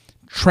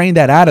train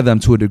that out of them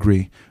to a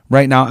degree.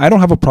 Right now, I don't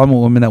have a problem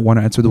with women that want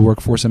to enter the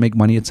workforce and make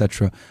money,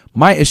 etc.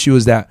 My issue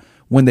is that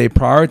when they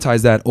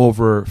prioritize that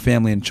over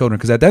family and children,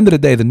 because at the end of the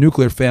day, the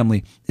nuclear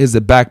family is the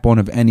backbone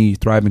of any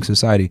thriving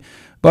society.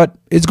 But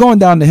it's going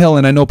down the hill,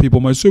 and I know people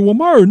might say, well,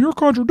 Myron, you're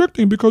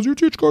contradicting because you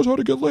teach girls how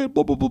to get laid,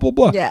 blah, blah, blah, blah,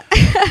 blah. Yeah.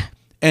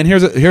 And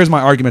here's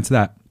my argument to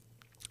that.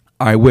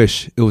 I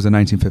wish it was the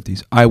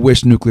 1950s. I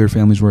wish nuclear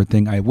families were a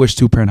thing. I wish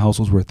 2-parent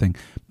households were a thing.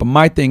 But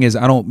my thing is,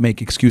 I don't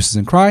make excuses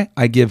and cry.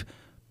 I give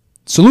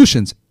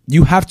solutions.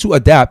 You have to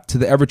adapt to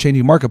the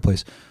ever-changing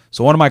marketplace.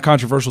 So one of my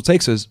controversial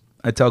takes is,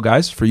 I tell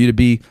guys, for you to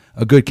be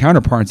a good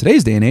counterpart in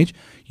today's day and age,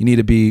 you need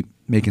to be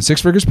making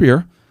 6 figures per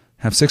year,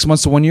 have 6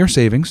 months to 1 year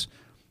savings,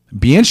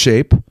 be in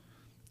shape,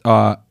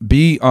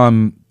 be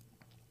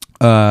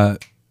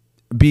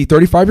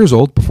 35 years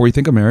old before you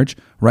think of marriage,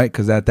 right?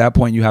 Because at that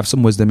point you have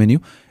some wisdom in you,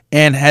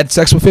 and had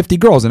sex with 50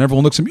 girls, and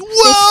everyone looks at me,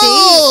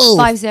 whoa,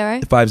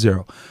 50? 50,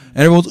 and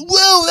everyone's,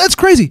 whoa, that's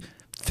crazy.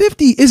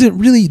 50 isn't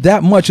really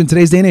that much in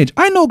today's day and age.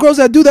 I know girls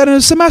that do that in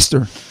a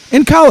semester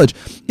in college.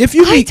 If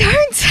you meet,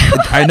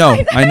 I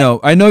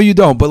know you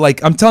don't, but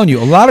like I'm telling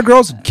you, a lot of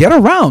girls get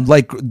around.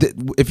 Like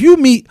if you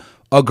meet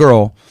a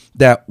girl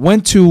that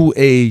went to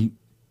a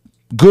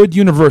good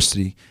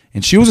university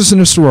and she was in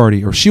a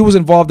sorority or she was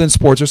involved in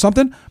sports or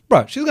something,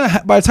 bro, she's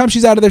gonna by the time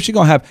she's out of there, she's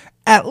gonna have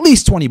at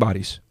least 20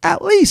 bodies,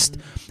 at least.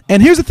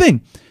 And here's the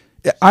thing,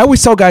 I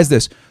always tell guys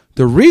this: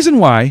 the reason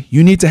why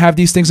you need to have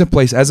these things in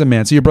place as a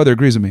man. So your brother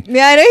agrees with me.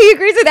 Yeah, I know he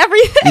agrees with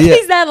everything. Yeah.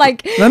 He's that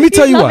like. Let me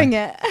tell you why.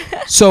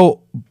 It.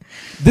 So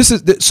this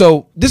is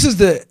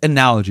the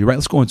analogy, right?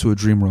 Let's go into a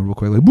dream world real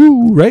quick. Like,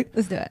 woo, right?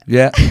 Let's do it.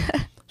 Yeah.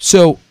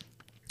 So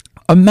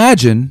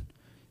imagine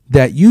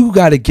that you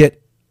got to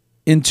get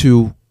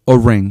into a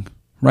ring,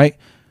 right?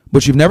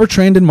 But you've never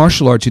trained in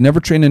martial arts. You've never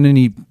trained in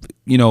any,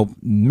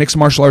 mixed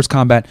martial arts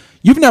combat.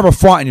 You've never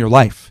fought in your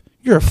life.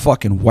 You're a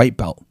fucking white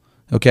belt,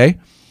 okay?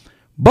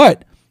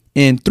 But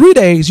in 3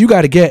 days, you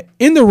got to get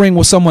in the ring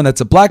with someone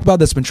that's a black belt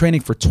that's been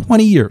training for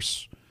 20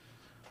 years.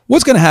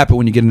 What's going to happen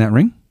when you get in that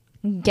ring?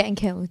 Getting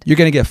killed. You're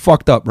going to get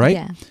fucked up, right?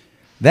 Yeah.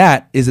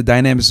 That is the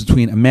dynamics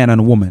between a man and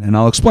a woman, and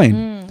I'll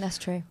explain. That's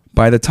true.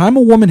 By the time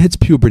a woman hits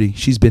puberty,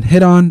 she's been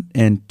hit on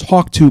and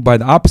talked to by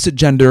the opposite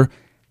gender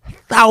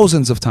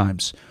thousands of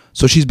times.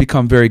 So she's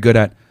become very good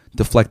at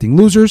deflecting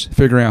losers,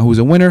 figuring out who's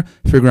a winner,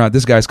 figuring out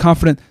this guy's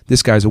confident,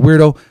 this guy's a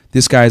weirdo,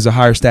 this guy is a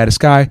higher status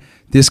guy,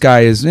 this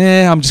guy is,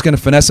 I'm just going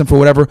to finesse him for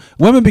whatever.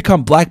 Women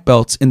become black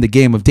belts in the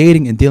game of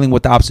dating and dealing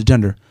with the opposite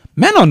gender.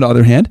 Men, on the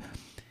other hand,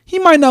 he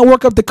might not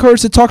work up the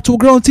courage to talk to a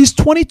girl until he's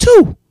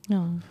 22.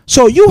 No.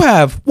 So you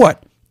have,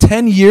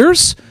 10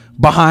 years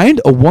behind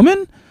a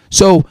woman?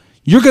 So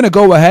you're going to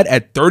go ahead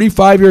at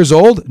 35 years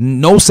old,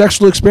 no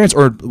sexual experience,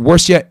 or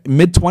worse yet,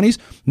 mid-20s,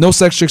 no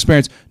sexual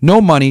experience, no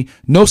money,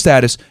 no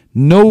status,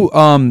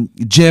 no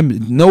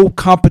gym, no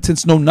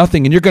competence, no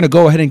nothing. And you're going to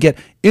go ahead and get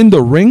in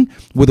the ring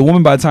with a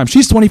woman by the time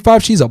she's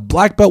 25, she's a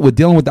black belt with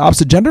dealing with the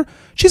opposite gender.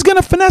 She's going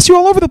to finesse you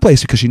all over the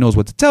place because she knows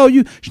what to tell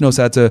you. She knows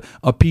how to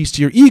appease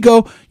to your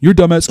ego. Your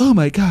dumbass, oh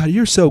my God,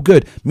 you're so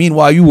good.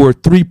 Meanwhile, you were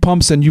 3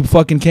 pumps and you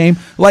fucking came.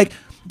 Like,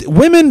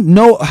 women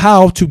know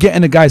how to get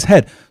in a guy's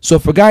head. So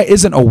if a guy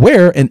isn't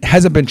aware and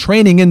hasn't been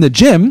training in the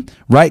gym,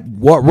 right,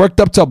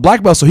 worked up to a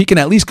black belt so he can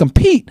at least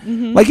compete,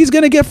 like he's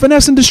going to get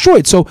finessed and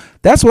destroyed. So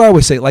that's what I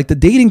always say. Like the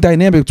dating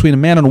dynamic between a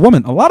man and a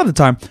woman, a lot of the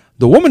time,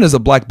 the woman is a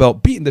black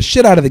belt beating the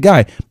shit out of the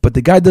guy, but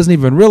the guy doesn't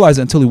even realize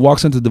it until he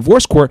walks into the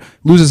divorce court,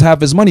 loses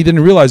half his money,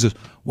 didn't realize this.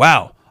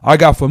 Wow, I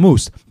got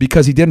famoosed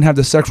because he didn't have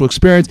the sexual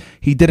experience.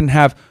 He didn't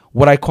have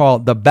what I call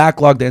the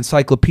backlog, the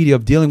encyclopedia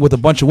of dealing with a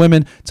bunch of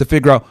women to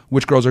figure out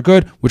which girls are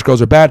good, which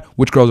girls are bad,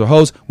 which girls are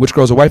hoes, which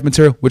girls are wife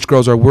material, which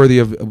girls are worthy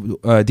of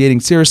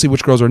dating seriously,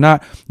 which girls are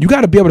not. You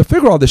got to be able to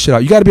figure all this shit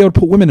out. You got to be able to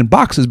put women in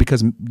boxes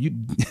because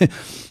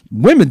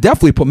women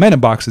definitely put men in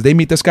boxes. They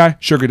meet this guy,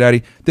 sugar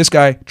daddy, this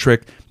guy,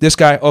 trick, this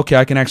guy, okay,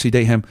 I can actually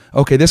date him.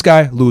 Okay, this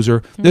guy,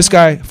 loser, this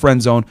guy,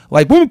 friend zone.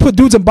 Like women put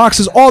dudes in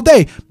boxes all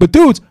day, but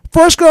dudes,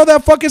 first girl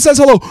that fucking says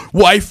hello,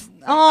 wife.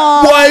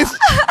 Aww.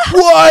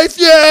 Wife,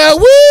 yeah,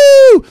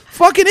 woo,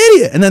 fucking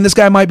idiot. And then this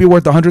guy might be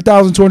worth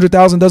 100,000,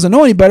 200,000, doesn't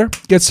know any better,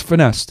 gets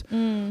finessed.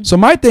 So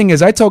my thing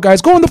is, I tell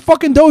guys, go in the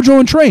fucking dojo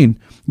and train.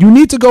 You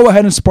need to go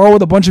ahead and spar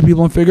with a bunch of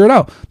people and figure it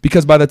out.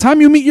 Because by the time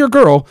you meet your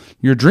girl,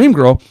 your dream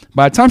girl,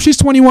 by the time she's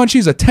 21,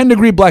 she's a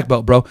 10-degree black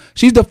belt, bro.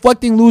 She's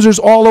deflecting losers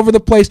all over the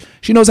place.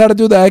 She knows how to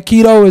do the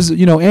Aikido, as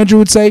Andrew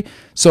would say.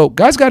 So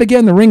guys got to get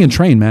in the ring and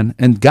train, man.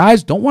 And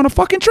guys don't want to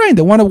fucking train.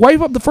 They want to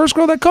wife up the first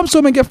girl that comes to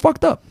them and get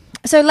fucked up.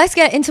 So let's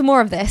get into more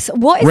of this.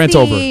 What is Rant the...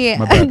 over.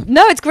 My bad.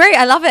 No, it's great.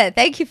 I love it.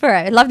 Thank you for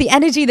it. I love the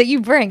energy that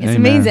you bring. It's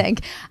amazing.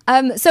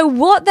 So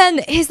what then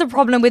is the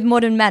problem with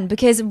modern men?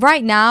 Because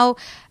right now,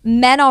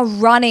 men are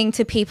running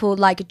to people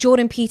like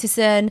Jordan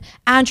Peterson,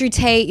 Andrew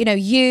Tate,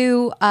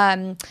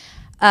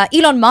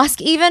 Elon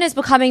Musk even is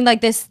becoming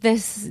like this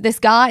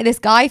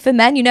guy for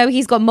men.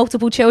 He's got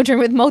multiple children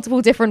with multiple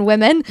different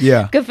women.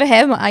 Yeah, good for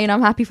him.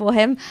 I'm happy for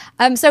him.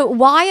 So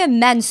why are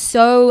men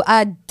so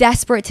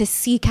desperate to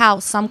seek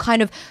out some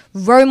kind of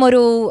role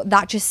model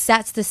that just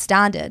sets the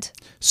standard?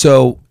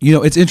 So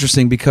it's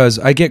interesting because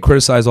I get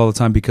criticized all the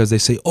time because they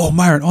say, "Oh,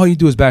 Myron, all you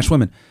do is bash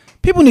women."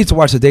 People need to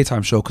watch the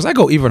daytime show because I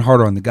go even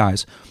harder on the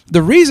guys.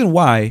 The reason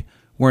why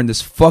we're in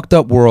this fucked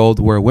up world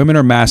where women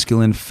are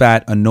masculine,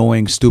 fat,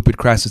 annoying, stupid,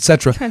 crass,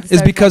 etc.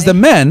 is because the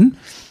men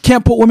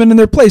can't put women in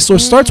their place. So it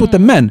starts with the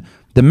men.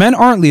 The men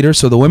aren't leaders,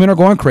 so the women are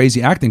going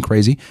crazy, acting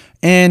crazy,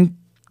 and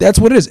that's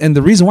what it is. And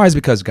the reason why is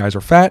because guys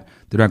are fat,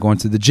 they're not going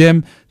to the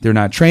gym, they're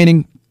not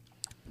training,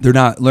 they're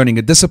not learning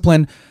a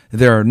discipline,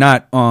 they're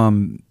not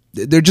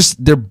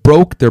they're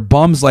broke, they're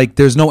bums, like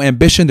there's no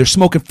ambition, they're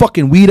smoking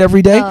fucking weed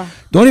every day.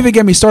 Don't even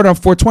get me started on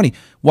 420.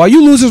 While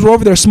you losers were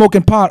over there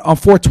smoking pot on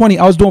 420,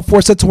 I was doing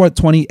 4 sets of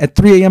 420 at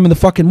 3 a.m. in the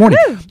fucking morning.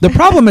 The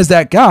problem is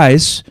that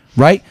guys,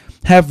 right,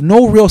 have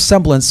no real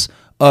semblance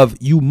of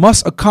you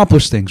must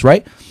accomplish things,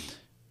 right?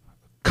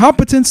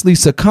 Competence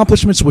leads to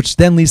accomplishments, which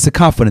then leads to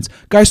confidence.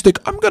 Guys think,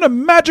 I'm going to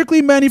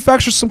magically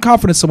manufacture some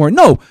confidence somewhere.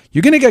 No,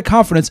 you're going to get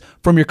confidence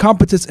from your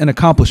competence and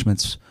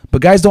accomplishments.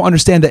 But guys don't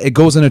understand that it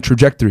goes in a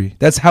trajectory.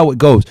 That's how it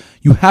goes.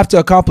 You have to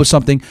accomplish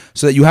something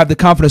so that you have the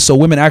confidence so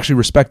women actually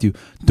respect you.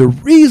 The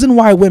reason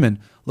why women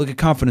look at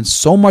confidence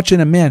so much in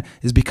a man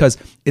is because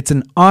it's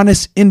an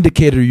honest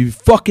indicator you've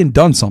fucking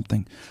done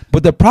something.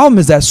 But the problem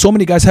is that so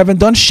many guys haven't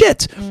done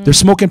shit. They're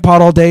smoking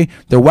pot all day.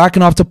 They're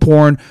whacking off to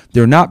porn.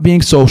 They're not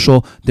being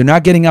social. They're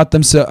not getting out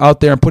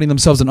there and putting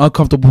themselves in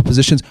uncomfortable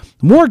positions.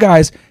 More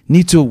guys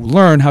need to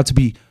learn how to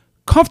be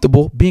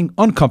comfortable being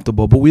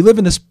uncomfortable. But we live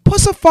in this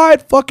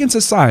pussified fucking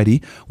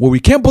society where we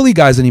can't bully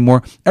guys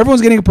anymore.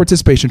 Everyone's getting a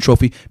participation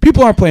trophy.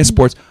 People aren't playing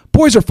sports.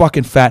 Boys are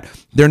fucking fat.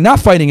 They're not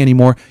fighting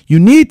anymore. You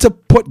need to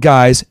put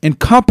guys in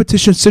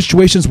competition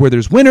situations where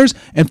there's winners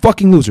and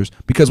fucking losers.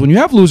 Because when you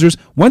have losers,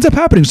 what ends up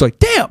happening is like,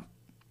 damn,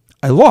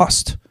 I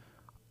lost.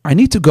 I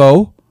need to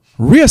go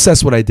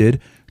reassess what I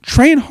did,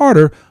 train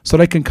harder so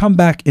that I can come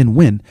back and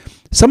win.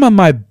 Some of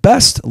my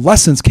best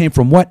lessons came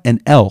from what?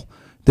 An L.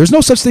 There's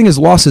no such thing as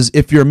losses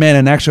if you're a man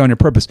and actually on your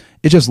purpose.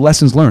 It's just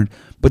lessons learned.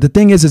 But the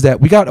thing is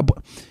that we got a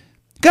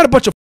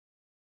bunch of,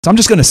 I'm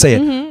just going to say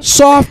it,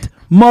 soft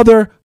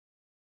mother,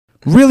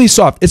 really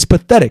soft. It's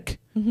pathetic.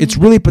 It's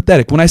really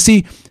pathetic. When I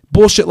see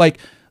bullshit like,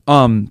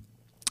 I'll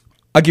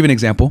give you an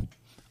example.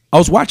 I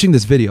was watching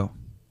this video,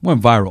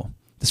 went viral.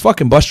 This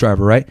fucking bus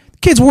driver, right?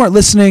 Kids weren't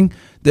listening,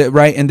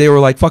 right? And they were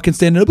like fucking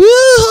standing up.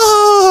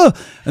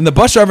 And the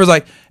bus driver's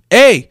like,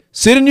 hey,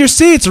 sit in your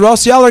seats or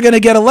else y'all are going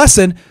to get a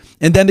lesson.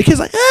 And then the kid's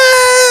like,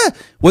 ah!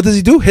 What does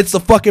he do? Hits the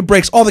fucking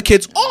brakes. All the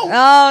kids,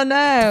 oh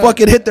no,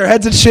 fucking hit their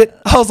heads and shit.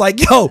 I was like,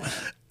 yo,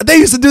 they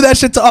used to do that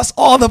shit to us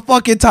all the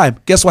fucking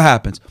time. Guess what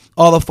happens?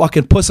 All the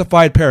fucking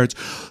pussified parents.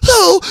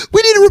 Oh,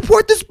 we need to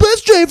report this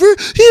bus driver.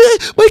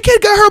 My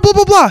kid got hurt, blah,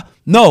 blah, blah.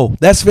 No,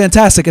 that's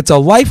fantastic. It's a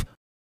life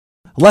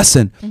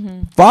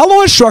lesson.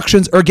 Follow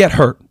instructions or get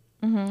hurt.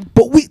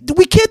 But we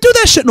can't do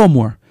that shit no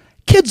more.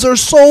 Kids are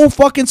so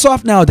fucking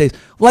soft nowadays.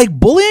 Like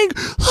bullying?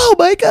 Oh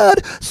my God.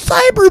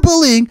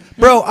 Cyberbullying.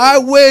 Bro, I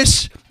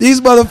wish these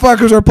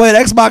motherfuckers were playing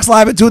Xbox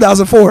Live in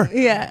 2004.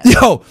 Yeah.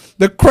 Yo,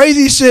 the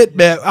crazy shit,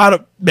 man. I'm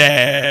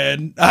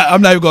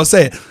not even going to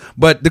say it.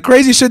 But the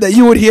crazy shit that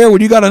you would hear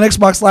when you got on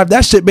Xbox Live,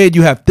 that shit made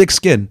you have thick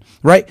skin,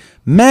 right?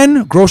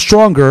 Men grow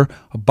stronger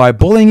by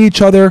bullying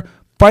each other,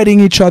 fighting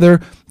each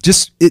other.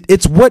 Just,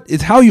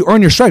 it's how you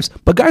earn your stripes.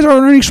 But guys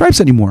aren't earning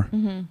stripes anymore.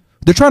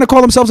 They're trying to call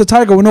themselves a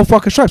tiger with no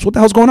fucking stripes. What the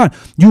hell's going on?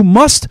 You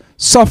must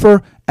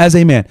suffer as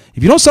a man.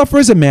 If you don't suffer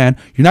as a man,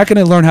 you're not going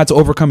to learn how to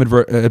overcome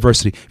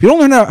adversity. If you don't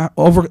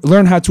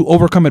learn how to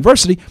overcome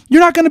adversity,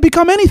 you're not going to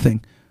become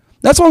anything.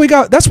 That's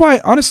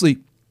why, honestly,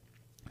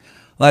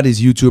 a lot of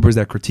these YouTubers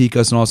that critique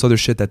us and all this other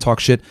shit that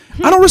talk shit,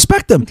 I don't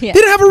respect them. Yeah.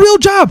 They didn't have a real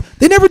job.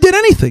 They never did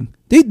anything.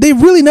 They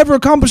really never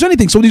accomplished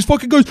anything. So these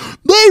fucking guys,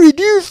 Myron,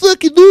 you're a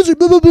fucking loser,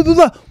 blah, blah, blah, blah,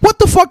 blah. What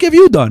the fuck have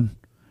you done?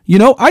 You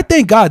know, I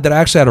thank God that I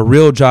actually had a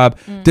real job,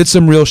 did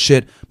some real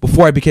shit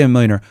before I became a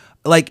millionaire.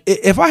 Like,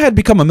 if I had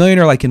become a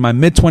millionaire, like in my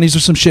mid-20s or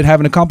some shit,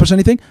 haven't accomplished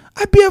anything,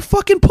 I'd be a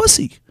fucking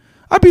pussy.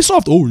 I'd be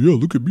soft. Oh, yeah,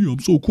 look at me. I'm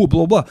so cool,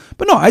 blah, blah, blah.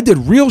 But no, I did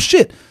real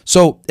shit.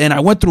 So, and I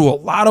went through a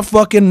lot of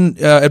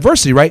fucking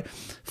adversity, right?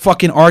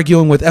 Fucking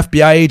arguing with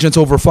FBI agents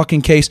over a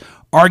fucking case,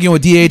 arguing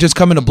with DA agents,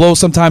 coming to blows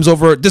sometimes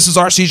over, this is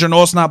our seizure,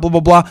 no, it's not, blah,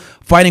 blah, blah.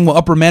 Fighting with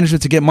upper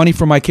management to get money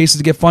for my cases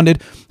to get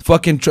funded,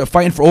 fucking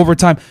fighting for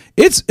overtime.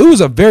 It was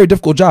a very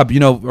difficult job,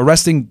 you know,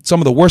 arresting some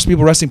of the worst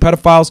people, arresting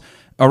pedophiles,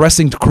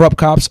 arresting corrupt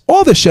cops,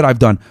 all this shit I've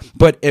done.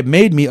 But it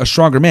made me a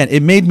stronger man.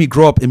 It made me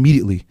grow up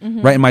immediately,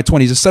 right, in my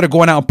 20s. Instead of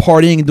going out and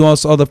partying and doing all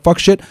this other fuck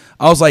shit,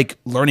 I was like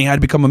learning how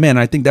to become a man. And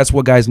I think that's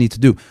what guys need to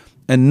do.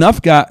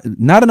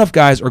 not enough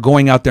guys are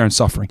going out there and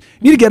suffering.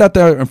 You need to get out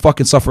there and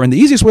fucking suffer. And the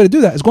easiest way to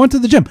do that is going to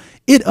the gym.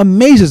 It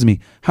amazes me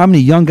how many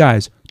young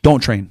guys don't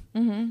train.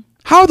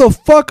 How the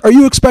fuck are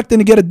you expecting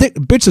to get a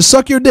bitch to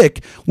suck your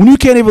dick when you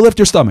can't even lift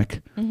your stomach?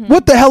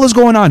 What the hell is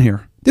going on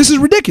here? This is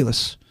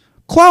ridiculous.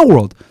 Clown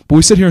world. But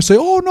we sit here and say,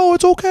 oh no,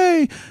 it's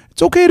okay.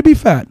 It's okay to be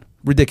fat.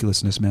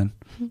 Ridiculousness, man.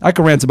 I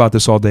could rant about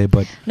this all day,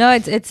 but no,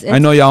 it's I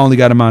know y'all only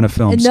got a amount of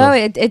film. No, so.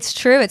 it's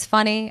true. It's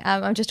funny.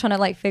 I'm just trying to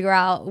like figure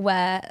out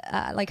where,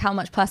 like how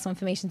much personal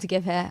information to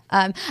give here.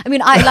 I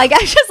mean, I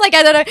just like,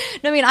 I don't know.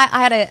 No,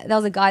 I mean, there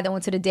was a guy that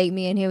wanted to date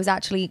me and he was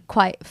actually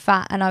quite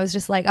fat. And I was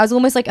just like, I was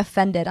almost like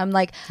offended. I'm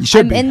like,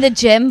 I'm in the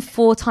gym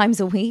 4 times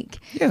a week.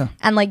 Yeah.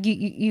 And like,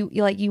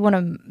 you want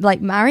to like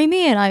marry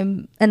me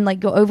and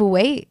like you're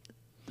overweight.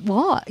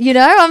 What, you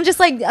know? I'm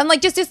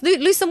like just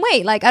lose some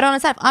weight. Like, I don't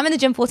understand. I'm in the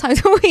gym 4 times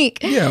a week.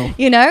 Yeah,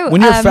 you know,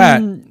 when you're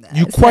fat,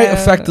 you quite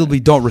effectively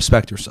don't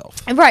respect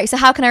yourself. Right. So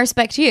how can I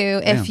respect you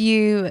if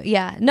you?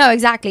 Yeah. No,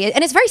 exactly.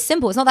 And it's very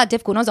simple. It's not that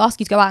difficult. No one's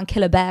asking you to go out and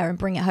kill a bear and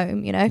bring it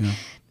home. You know,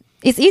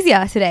 it's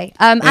easier today.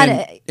 And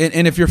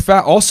if you're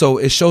fat, also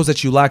it shows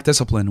that you lack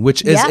discipline,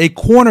 which is a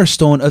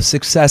cornerstone of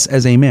success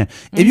as a man.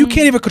 If you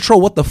can't even control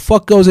what the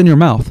fuck goes in your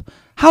mouth,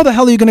 how the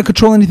hell are you going to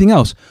control anything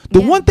else? The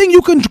one thing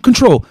you can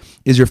control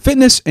is your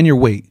fitness and your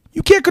weight.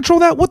 You can't control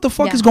that. What the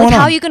fuck is going on?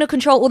 How are you going to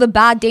control all the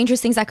bad,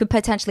 dangerous things that could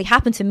potentially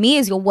happen to me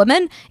as your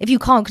woman if you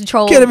can't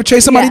control? You can't ever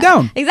chase somebody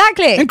down.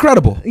 Exactly.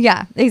 Incredible.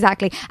 Yeah,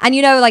 exactly. And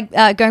you know, like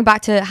going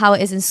back to how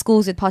it is in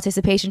schools with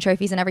participation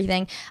trophies and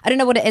everything. I don't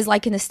know what it is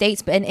like in the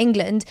States, but in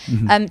England,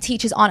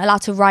 teachers aren't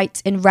allowed to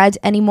write in red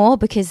anymore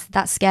because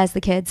that scares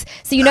the kids.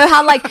 So you know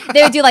how like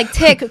they would do like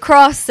tick,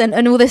 cross,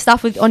 and all this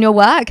stuff on your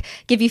work,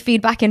 give you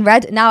feedback in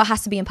red. Now it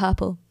has to be in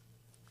purple.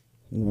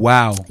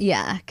 Wow.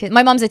 Yeah, 'cause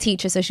my mom's a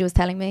teacher, so she was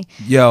telling me.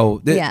 Yo,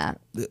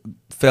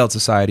 failed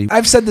society.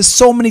 I've said this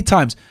so many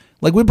times.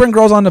 Like, we bring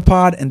girls on the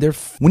pod and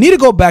we need to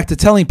go back to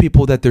telling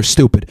people that they're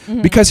stupid.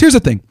 Because here's the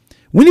thing.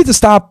 We need to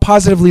stop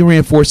positively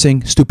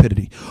reinforcing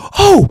stupidity.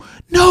 Oh,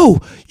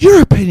 no,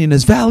 your opinion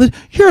is valid.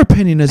 Your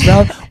opinion is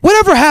valid.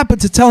 Whatever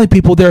happened to telling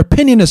people their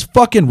opinion is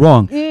fucking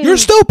wrong? You're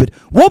stupid.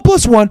 1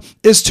 + 1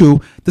 is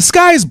 2. The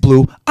sky is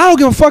blue. I don't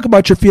give a fuck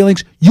about your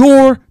feelings.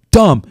 You're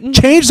dumb.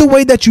 Change the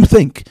way that you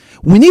think.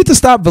 We need to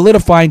stop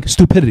validifying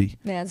stupidity.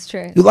 Yeah, that's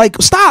true. Like,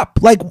 stop.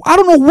 Like, I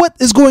don't know what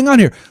is going on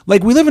here.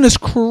 Like, we live in this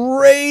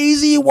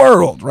crazy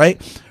world,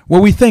 right, where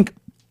we think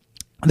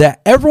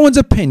that everyone's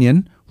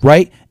opinion,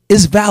 right,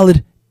 is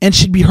valid and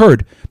should be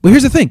heard. But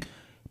here's the thing.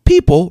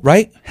 People,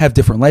 right, have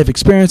different life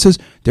experiences.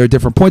 There are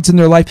different points in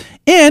their life.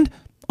 And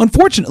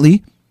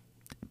unfortunately,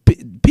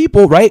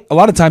 people, right, a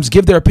lot of times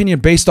give their opinion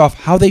based off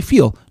how they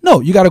feel. No,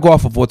 you got to go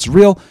off of what's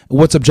real and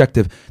what's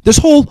objective. This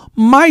whole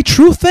my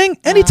truth thing,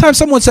 anytime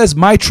someone says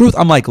my truth,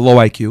 I'm like, low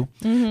IQ.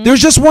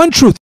 There's just one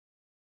truth.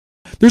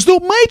 There's no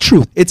my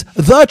truth. It's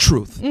the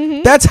truth.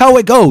 That's how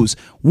it goes.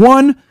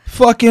 One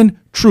fucking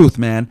truth,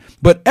 man.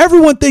 But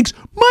everyone thinks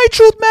my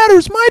truth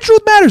matters. My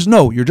truth matters.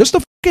 No, you're just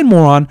a fucking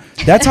moron.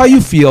 That's how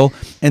you feel.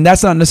 And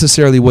that's not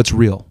necessarily what's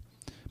real.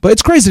 But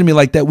it's crazy to me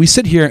like that. We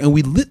sit here and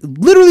we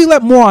literally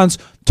let morons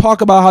talk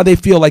about how they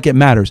feel like it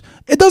matters.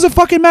 It doesn't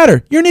fucking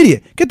matter. You're an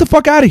idiot. Get the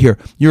fuck out of here.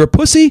 You're a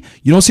pussy.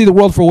 You don't see the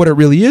world for what it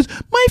really is.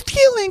 My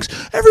feelings.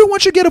 Everyone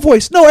should get a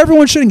voice. No,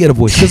 everyone shouldn't get a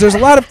voice because there's a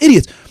lot of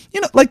idiots.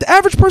 You know, like the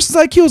average person's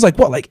IQ is like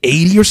what, like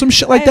 80 or some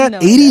shit like that?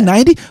 80,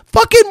 90?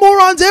 Fucking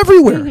morons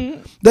everywhere.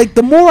 Like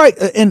the more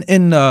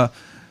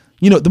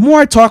the more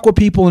I talk with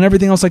people and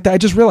everything else like that, I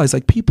just realize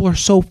like people are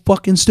so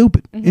fucking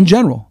stupid in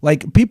general.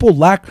 Like people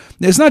lack,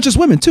 it's not just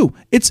women too.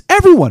 It's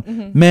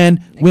everyone.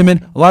 Men,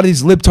 women, a lot of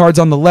these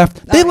libtards on the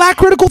left, they lack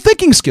critical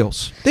thinking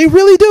skills. They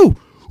really do.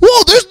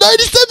 Oh, there's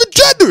 97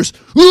 genders.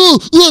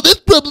 Oh,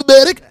 that's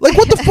problematic. Like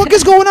what the fuck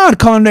is going on?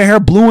 Coloring their hair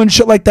blue and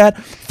shit like that.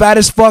 Fat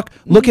as fuck,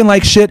 looking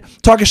like shit,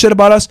 talking shit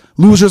about us.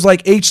 Losers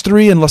like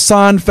H3 and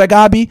Lasan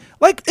Fegabi.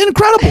 Like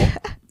incredible.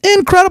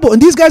 Incredible.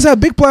 And these guys have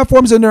big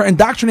platforms and they're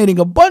indoctrinating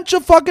a bunch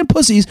of fucking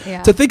pussies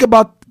to think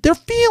about their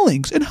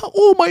feelings and how,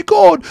 oh my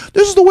God,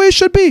 this is the way it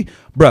should be.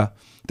 Bruh,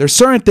 there's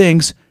certain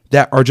things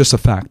that are just a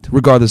fact,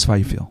 regardless of how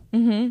you feel.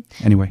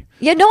 Anyway.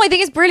 Yeah, no, I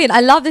think it's brilliant. I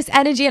love this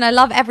energy and I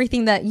love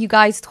everything that you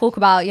guys talk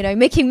about, you know,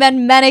 making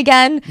men men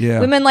again.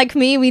 Yeah. Women like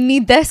me, we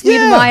need this. We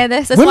admire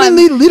this. That's women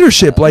need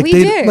leadership. Like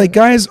like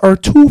guys are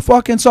too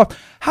fucking soft.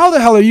 How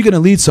the hell are you going to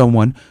lead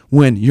someone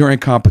when you're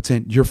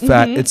incompetent, you're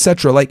fat,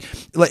 etc.? Like,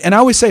 and I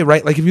always say,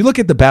 right, like if you look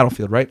at the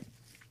battlefield, right,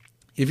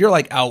 if you're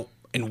like out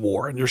in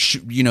war and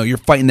you're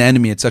fighting the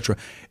enemy, etc.,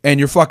 and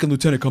your fucking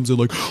lieutenant comes in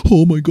like,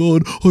 oh my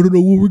God, I don't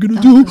know what we're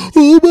gonna do.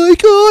 Oh my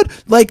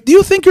God. Like, do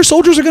you think your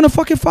soldiers are gonna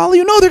fucking follow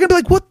you? No, they're gonna be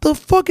like, what the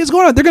fuck is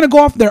going on? They're gonna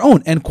go off their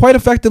own. And quite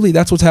effectively,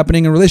 that's what's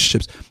happening in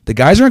relationships. The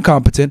guys are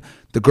incompetent.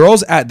 The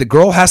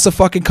girl has to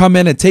fucking come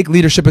in and take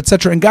leadership,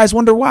 etc. And guys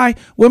wonder why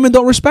women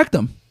don't respect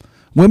them.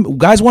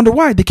 Guys wonder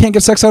why they can't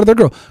get sex out of their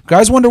girl.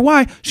 Guys wonder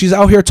why she's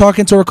out here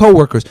talking to her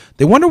coworkers.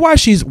 They wonder why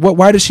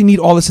why does she need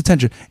all this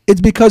attention? It's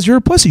because you're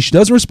a pussy. She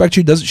doesn't respect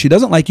you. She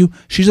doesn't like you.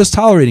 She's just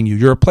tolerating you.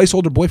 You're a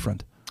placeholder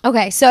boyfriend.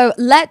 Okay, so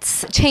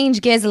let's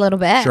change gears a little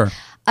bit. Sure.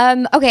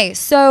 Okay,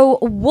 so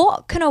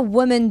what can a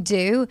woman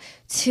do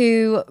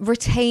to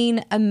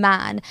retain a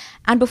man?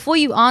 And before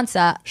you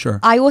answer, Sure.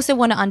 I also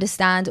want to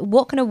understand,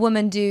 what can a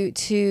woman do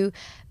to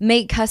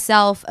make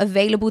herself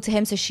available to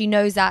him so he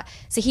knows that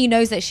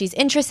she's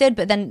interested,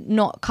 but then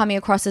not coming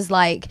across as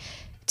like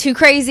too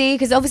crazy?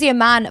 Because obviously a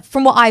man,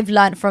 from what I've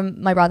learned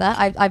from my brother,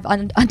 I've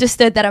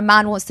understood that a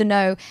man wants to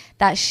know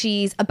that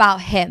she's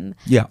about him.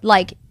 Yeah.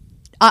 Like,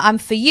 I'm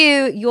for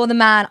you, you're the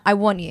man, I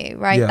want you,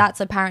 right? Yeah. That's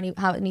apparently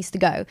how it needs to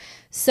go.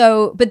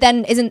 So, but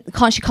then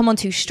can't she come on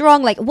too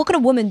strong? Like, what can a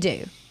woman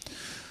do?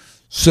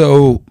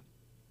 So,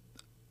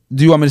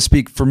 do you want me to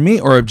speak for me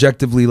or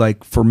objectively,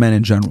 like for men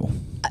in general?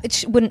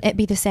 Wouldn't it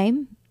be the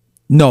same?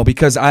 No,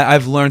 because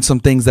I've learned some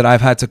things that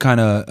I've had to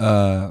kind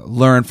of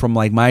learn from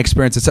like my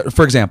experience.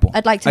 For example,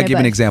 I'd like to know I'll give you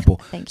an both.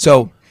 example. Thank you.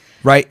 So,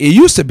 right, it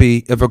used to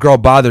be if a girl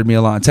bothered me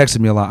a lot and texted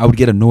me a lot, I would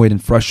get annoyed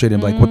and frustrated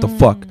and be like, what the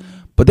fuck?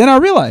 But then I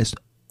realized,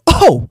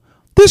 oh,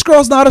 this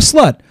girl's not a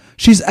slut.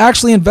 She's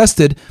actually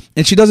invested,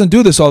 and she doesn't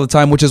do this all the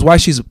time, which is why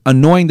she's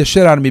annoying the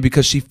shit out of me,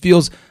 because she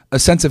feels a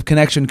sense of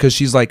connection, because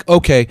she's like,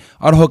 okay,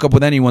 I don't hook up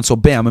with anyone, so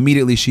bam,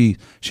 immediately she's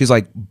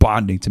like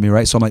bonding to me,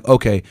 right? So I'm like,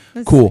 okay,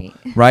 That's cool,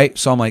 sweet. right?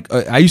 So I'm like,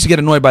 I used to get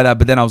annoyed by that,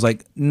 but then I was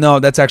like, no,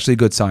 that's actually a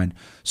good sign.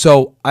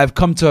 So I've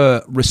come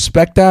to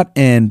respect that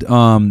and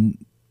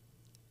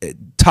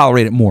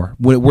tolerate it more,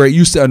 where it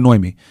used to annoy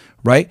me,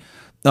 right?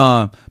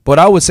 But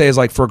I would say is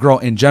like for a girl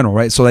in general,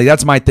 right? So like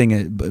that's my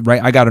thing,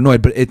 right? I got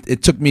annoyed, but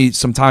it took me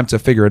some time to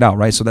figure it out,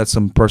 right? So that's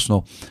some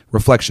personal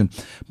reflection.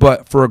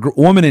 But for a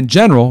woman in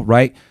general,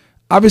 right?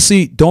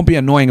 Obviously, don't be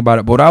annoying about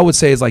it. But what I would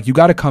say is like you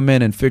got to come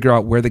in and figure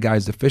out where the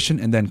guy's deficient,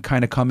 and then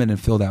kind of come in and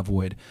fill that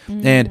void.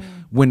 And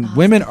when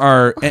women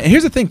are, and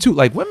here's the thing too,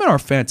 like women are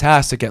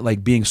fantastic at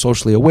like being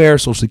socially aware,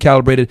 socially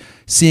calibrated,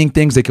 seeing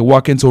things. They can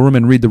walk into a room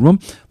and read the room.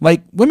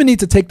 Like women need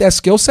to take that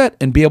skill set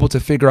and be able to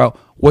figure out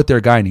what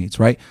their guy needs,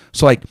 right?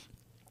 So like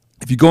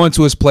if you go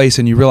into his place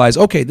and you realize,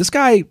 okay, this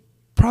guy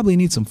probably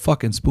needs some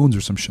fucking spoons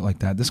or some shit like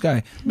that. This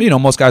guy, you know,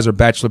 most guys are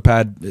bachelor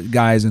pad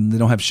guys and they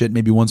don't have shit,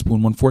 maybe one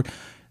spoon, one fork.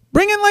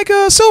 Bring in like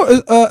a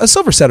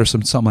silver set or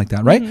something like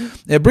that, right?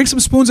 Bring some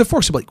spoons and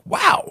forks. You'll be like,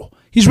 wow,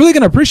 he's really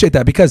going to appreciate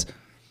that, because,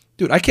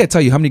 dude, I can't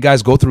tell you how many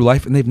guys go through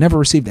life and they've never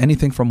received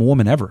anything from a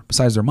woman ever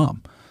besides their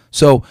mom.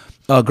 So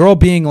a girl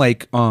being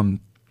like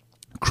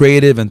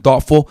creative and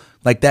thoughtful,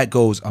 like that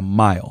goes a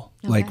mile,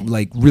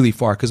 like really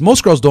far, because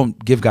most girls don't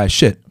give guys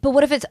shit. But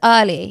what if it's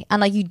early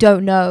and like you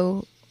don't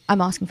know? I'm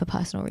asking for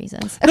personal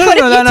reasons. No,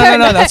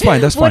 that's fine.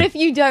 That's fine. What if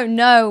you don't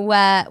know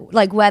where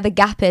the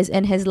gap is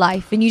in his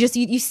life, and you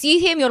see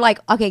him, you're like,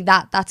 okay,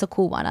 that's a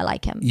cool one. I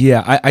like him.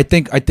 Yeah, I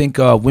think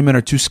women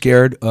are too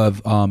scared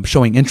of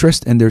showing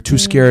interest, and they're too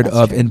scared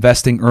of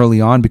investing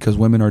early on, because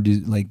women are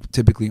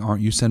typically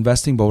aren't used to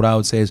investing. But what I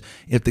would say is,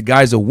 if the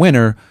guy's a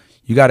winner,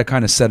 you got to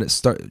kind of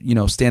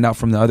stand out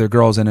from the other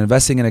girls, and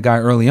investing in a guy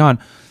early on.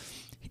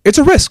 It's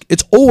a risk.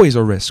 It's always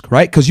a risk,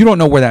 right? Because you don't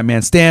know where that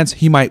man stands.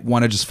 He might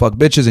want to just fuck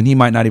bitches, and he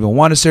might not even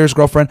want a serious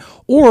girlfriend.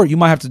 Or you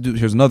might have to do,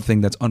 here's another thing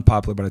that's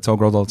unpopular, but I tell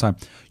girls all the time.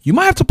 You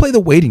might have to play the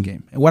waiting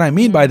game. And what I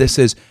mean by this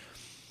is,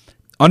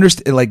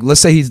 understand, like, let's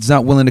say he's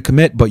not willing to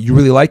commit, but you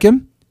really like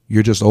him.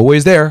 You're just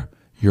always there.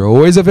 You're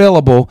always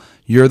available.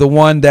 You're the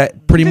one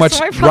that pretty much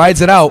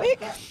rides it out.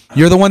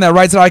 You're the one that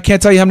rides it out. I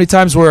can't tell you how many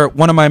times where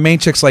one of my main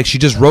chicks, like, she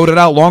just rode it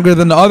out longer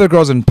than the other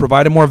girls and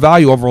provided more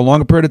value over a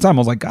longer period of time.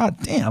 I was like, God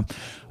damn.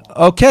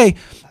 Okay.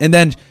 And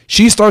then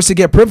she starts to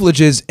get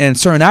privileges and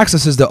certain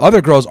accesses that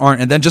other girls aren't.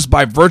 And then just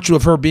by virtue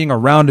of her being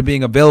around and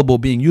being available,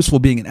 being useful,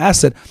 being an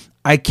asset,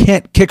 I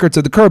can't kick her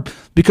to the curb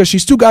because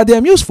she's too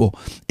goddamn useful.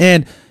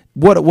 And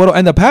what'll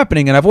end up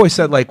happening, and I've always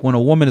said, like, when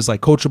a woman is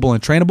like coachable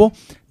and trainable,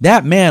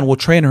 that man will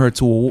train her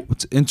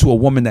into a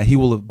woman that he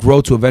will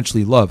grow to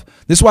eventually love.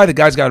 This is why the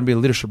guy's got to be a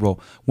leadership role.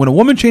 When a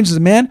woman changes a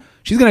man,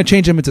 she's going to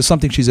change him into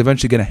something she's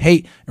eventually going to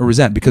hate and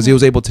resent, because he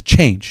was able to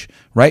change,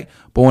 right?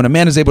 But when a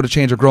man is able to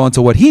change a girl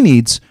into what he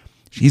needs,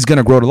 he's going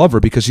to grow to love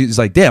her, because he's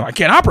like, damn, I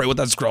can't operate with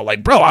this girl.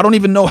 Like, bro, I don't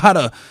even know how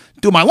to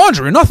do my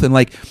laundry or nothing.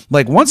 Like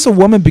once a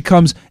woman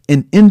becomes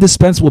an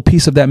indispensable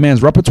piece of that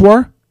man's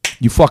repertoire,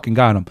 you fucking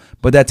got him.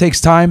 But that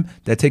takes time,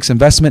 that takes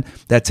investment,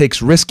 that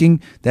takes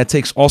risking, that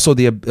takes also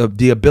the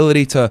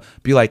ability to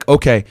be like,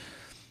 okay,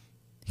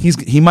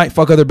 he might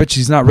fuck other bitches,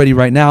 he's not ready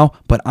right now,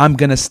 but I'm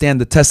going to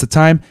stand the test of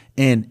time.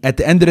 And at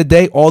the end of the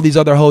day, all these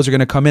other hoes are going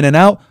to come in and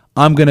out.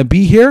 I'm going to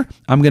be here.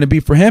 I'm going to be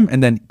for him.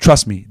 And then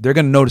trust me, they're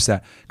going to notice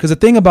that. Because the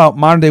thing about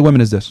modern day women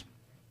is this.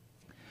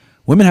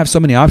 Women have so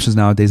many options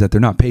nowadays that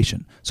they're not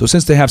patient. So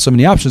since they have so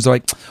many options, they're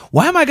like,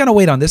 why am I going to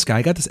wait on this guy?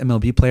 I got this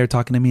MLB player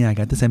talking to me. I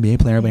got this NBA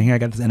player over here. I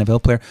got this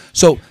NFL player.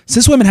 So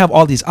since women have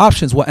all these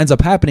options, what ends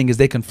up happening is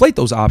they conflate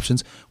those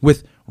options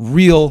with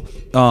real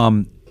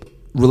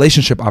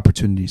relationship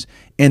opportunities.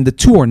 And the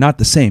two are not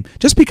the same.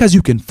 Just because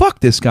you can fuck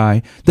this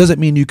guy doesn't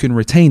mean you can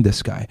retain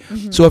this guy.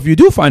 Mm-hmm. So if you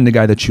do find the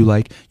guy that you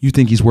like, you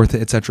think he's worth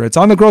it, etc., it's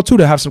on the girl too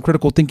to have some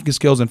critical thinking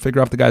skills and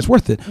figure out if the guy's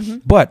worth it. Mm-hmm.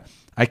 But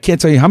I can't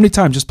tell you how many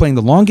times just playing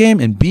the long game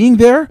and being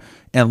there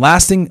and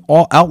outlasting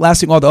all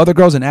the other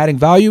girls and adding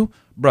value,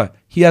 bruh,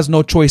 he has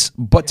no choice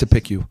but to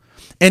pick you.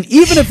 And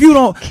even if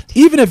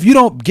you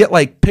don't get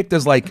like picked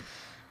as like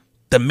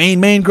the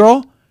main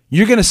girl,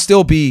 you're gonna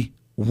still be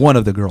one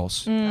of the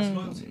girls.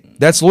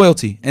 That's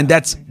loyalty, and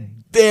that's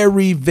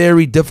very,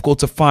 very difficult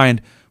to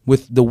find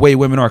with the way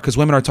women are, because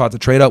women are taught to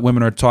trade up,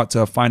 women are taught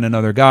to find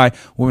another guy,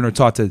 women are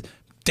taught to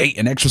date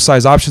and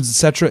exercise options,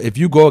 etc. If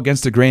you go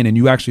against the grain and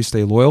you actually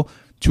stay loyal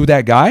to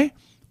that guy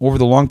over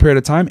the long period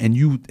of time, and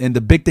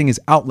the big thing is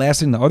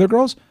outlasting the other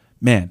girls,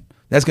 man,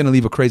 that's gonna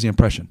leave a crazy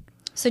impression.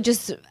 So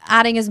just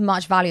adding as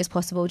much value as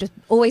possible, just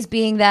always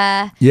being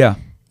there. Yeah.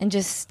 And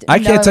just I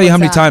can't tell you how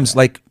many times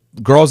like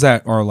girls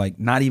that are like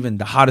not even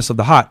the hottest of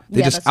the hot,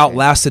 they just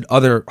outlasted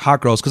other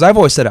hot girls. Because I've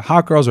always said it,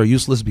 hot girls are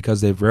useless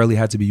because they've rarely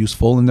had to be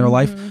useful in their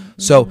life.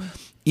 So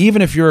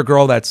even if you're a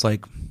girl that's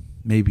like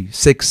maybe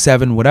 6,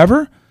 7,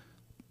 whatever,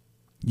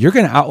 you're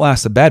gonna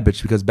outlast a bad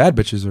bitch because bad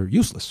bitches are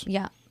useless.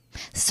 Yeah,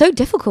 so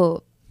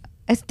difficult.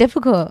 It's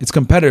difficult. It's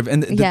competitive,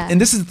 and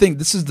this is the thing.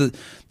 This is the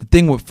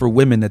thing for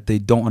women that they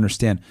don't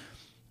understand.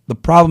 The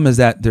problem is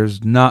that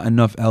there's not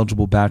enough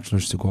eligible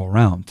bachelors to go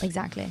around.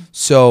 Exactly.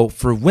 So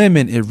for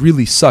women, it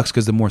really sucks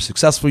because the more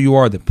successful you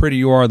are, the prettier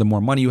you are, the more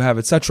money you have,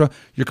 etc.,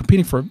 you're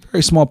competing for a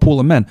very small pool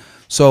of men.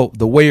 So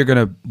the way you're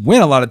going to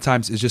win a lot of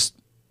times is just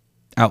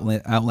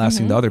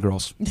outlasting the other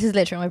girls. This is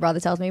literally what my brother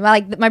tells me.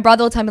 My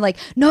brother will tell me like,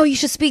 no, you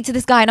should speak to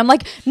this guy. And I'm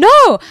like,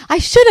 no, I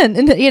shouldn't.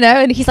 And,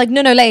 and he's like,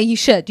 no, Layah, you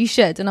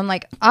should. And I'm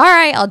like, all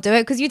right, I'll do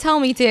it because you tell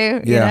me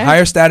to. Yeah,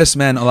 higher status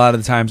men a lot of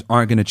the times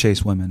aren't going to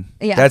chase women.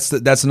 Yeah.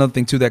 That's another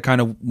thing too that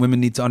kind of women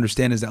need to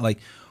understand is that like,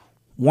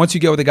 once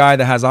you get with a guy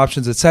that has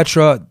options,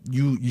 etc.,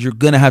 you're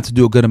going to have to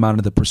do a good amount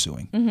of the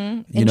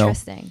pursuing.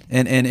 Interesting.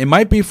 And it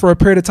might be for a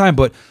period of time,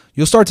 but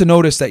you'll start to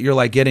notice that you're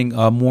like getting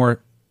a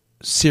more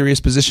serious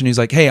position. He's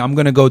like, hey, I'm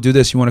gonna go do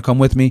this, you want to come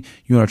with me,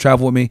 you want to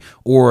travel with me?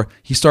 Or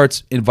he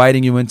starts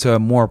inviting you into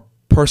more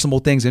personal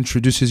things,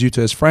 introduces you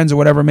to his friends or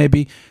whatever it may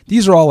be.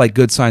 These are all like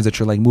good signs that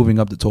you're like moving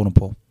up the totem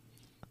pole.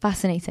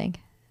 Fascinating.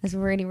 That's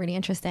really, really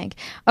interesting.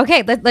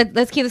 Okay,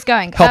 let's keep this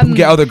going. Help him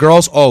get other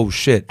girls. Oh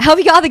shit, help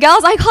you get other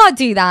girls? I can't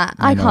do that.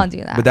 I can't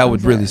do that. But that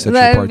would really set you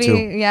apart too.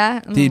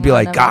 Yeah, he'd be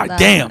like, god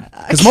damn,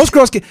 because most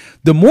girls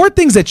the more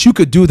things that you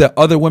could do that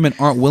other women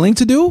aren't willing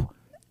to do.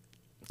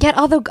 Get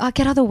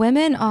other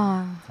women.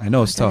 Oh, I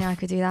know it's tough. I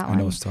could do that. I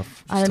know it's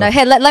tough. I don't know.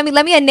 Hey, let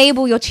me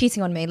enable your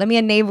cheating on me. Let me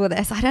enable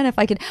this. I don't know if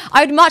I could.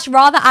 I would much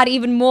rather add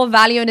even more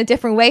value in a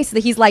different way, so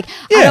that he's like,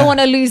 I don't want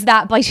to lose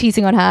that by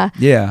cheating on her.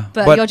 Yeah,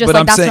 but you're just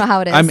like, that's not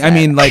how it is. I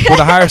mean, like with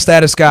a higher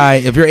status guy,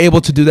 if you're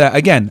able to do that,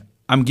 again,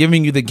 I'm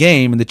giving you the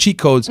game and the cheat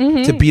codes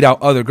to beat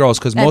out other girls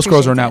because most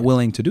girls are not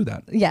willing to do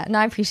that. Yeah, no,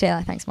 I appreciate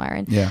that. Thanks,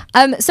 Myron. Yeah.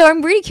 So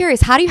I'm really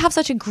curious, how do you have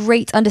such a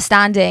great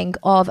understanding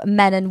of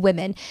men and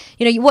women?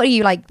 What are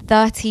you like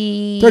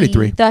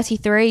 33?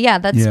 33. Yeah,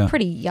 that's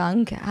pretty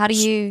young. How do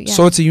you? Yeah.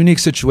 So it's a unique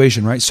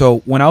situation, right?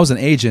 So when I was an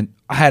agent,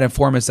 I had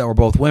informants that were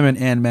both women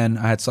and men.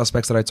 I had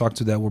suspects that I talked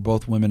to that were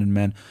both women and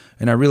men.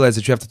 And I realized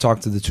that you have to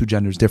talk to the two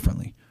genders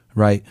differently,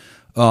 right?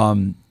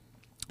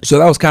 So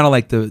that was kind of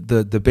like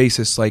the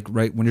basis, like,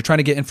 right, when you're trying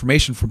to get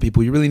information from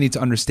people, you really need to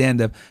understand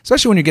them,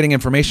 especially when you're getting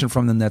information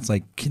from them that's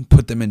like can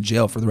put them in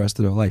jail for the rest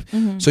of their life.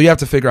 So you have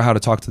to figure out how to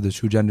talk to the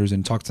two genders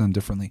and talk to them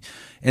differently.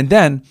 And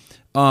then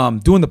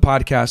doing the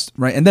podcast,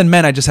 right? And then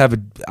men, I just have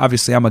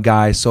obviously I'm a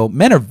guy, so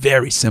men are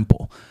very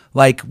simple.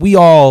 Like we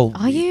all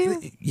are you?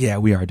 Yeah,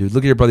 we are, dude.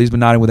 Look at your brother; he's been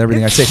nodding with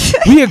everything I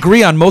say. We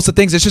agree on most of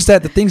the things. It's just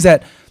that the things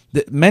that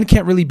men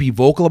can't really be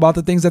vocal about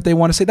the things that they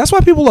want to say. That's why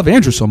people love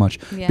Andrew so much,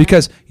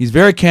 because he's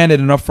very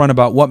candid and upfront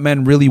about what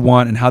men really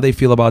want and how they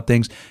feel about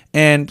things.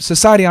 And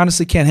society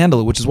honestly can't handle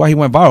it, which is why he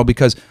went viral,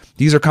 because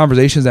these are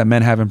conversations that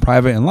men have in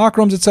private in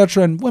locker rooms,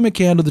 etc. And women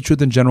can't handle the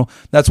truth in general.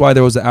 That's why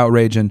there was the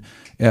outrage, and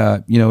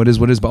it is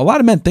what it is. But a lot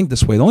of men think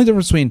this way. The only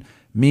difference between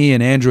me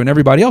and Andrew and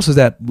everybody else is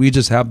that we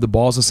just have the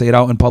balls to say it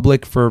out in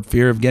public for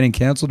fear of getting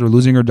canceled or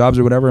losing our jobs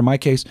or whatever. In my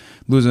case,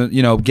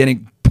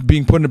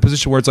 being put in a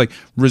position where it's like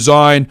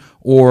resign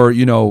or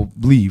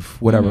leave,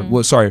 whatever.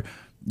 Well, sorry,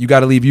 you got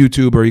to leave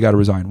YouTube or you got to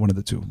resign, one of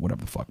the two,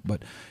 whatever the fuck.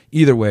 But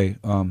either way,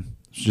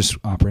 just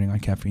operating on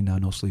caffeine now,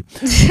 no sleep.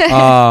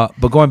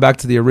 But going back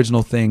to the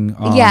original thing,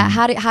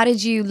 how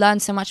did you learn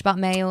so much about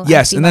male?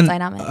 Yes, and then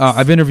dynamics?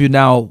 I've interviewed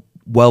now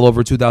well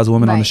over 2,000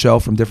 women on the show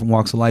from different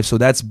walks of life, so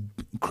that's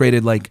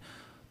created like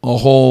a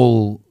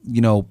whole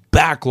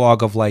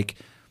backlog of like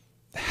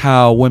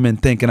how women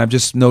think, and I've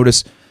just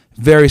noticed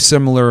very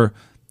similar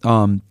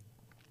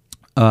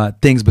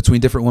things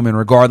between different women,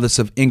 regardless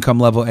of income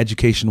level,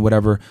 education,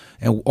 whatever.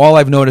 And all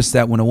I've noticed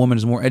that when a woman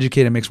is more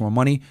educated, makes more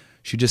money,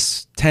 she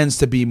just tends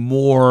to be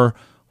more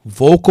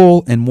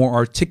vocal and more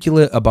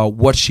articulate about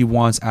what she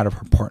wants out of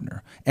her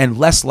partner, and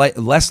less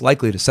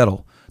likely to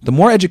settle. The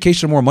more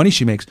education, more money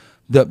she makes,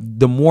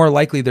 the more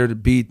likely there to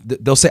be.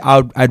 They'll say,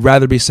 "I'd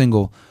rather be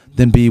single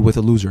than be with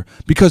a loser."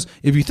 Because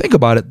if you think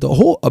about it,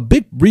 a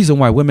big reason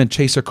why women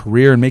chase a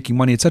career and making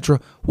money, etc.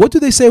 What do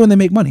they say when they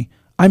make money?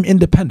 I'm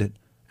independent.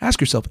 Ask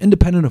yourself,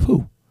 independent of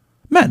who?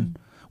 Men.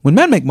 When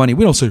men make money,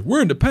 we don't say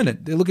we're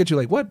independent. They look at you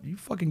like, what? You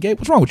fucking gay?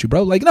 What's wrong with you,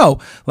 bro? Like, no.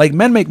 Like,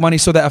 men make money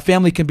so that a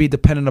family can be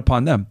dependent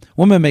upon them.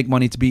 Women make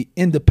money to be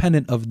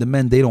independent of the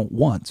men they don't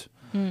want.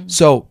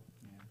 So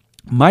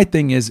My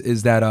thing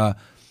is that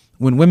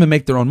when women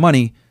make their own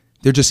money,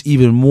 they're just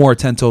even more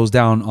 10 toes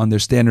down on their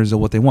standards of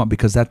what they want,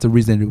 because that's the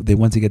reason they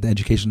went to get the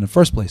education in the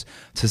first place,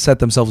 to set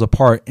themselves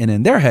apart and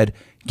in their head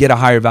get a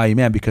higher value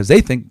man, because they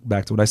think,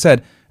 back to what I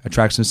said,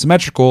 attraction is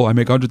symmetrical. I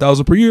make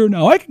 100,000 per year.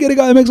 Now I can get a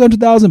guy that makes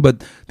 100,000,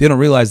 but they don't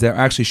realize they're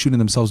actually shooting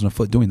themselves in the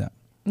foot doing that.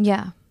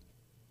 Yeah.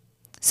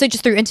 So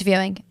just through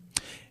interviewing,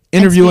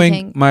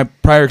 my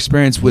prior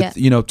experience with,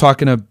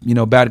 talking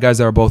to, bad guys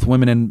that are both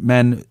women and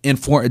men,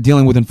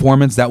 dealing with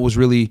informants, that was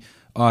really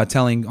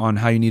telling on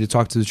how you need to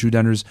talk to the true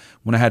genders.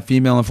 When I had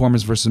female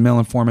informants versus male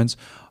informants.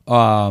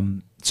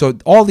 So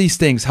all these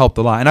things helped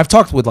a lot. And I've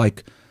talked with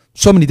like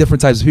so many different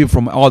types of people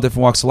from all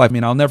different walks of life. I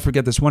mean, I'll never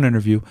forget this one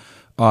interview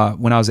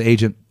when I was an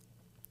agent.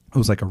 It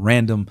was like a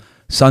random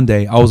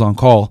Sunday. I was on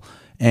call,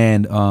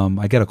 and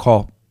I get a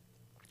call.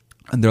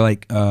 And they're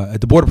like at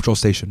the Border Patrol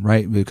station,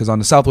 right? Because on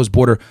the southwest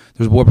border,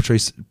 there's Border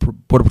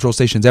Patrol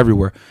stations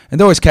everywhere. And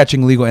they're always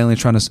catching illegal aliens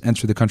trying to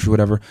enter the country,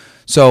 whatever.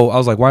 So I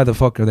was like, why the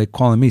fuck are they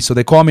calling me? So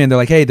they call me and they're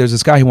like, hey, there's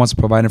this guy who wants to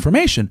provide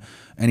information.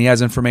 And he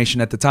has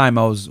information. At the time,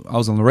 I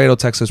was in Laredo,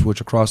 Texas,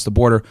 which across the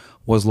border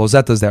was Los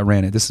Zetas that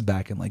ran it. This is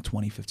back in like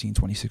 2015,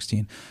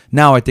 2016.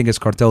 Now I think it's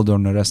Cartel del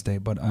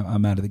Noreste, but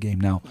I'm out of the game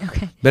now.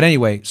 Okay. But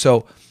anyway,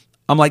 so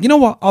I'm like, you know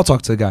what? I'll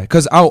talk to the guy.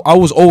 Because I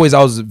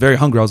was very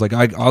hungry. I was like,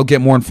 I'll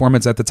get more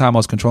informants. At the time, I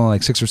was controlling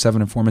like 6 or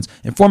 7 informants.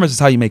 Informants is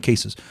how you make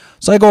cases.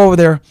 So I go over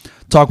there,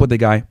 talk with the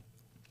guy,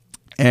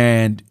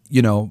 and,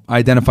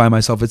 identify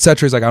myself,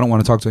 etc. He's like, I don't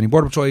want to talk to any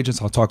Border Patrol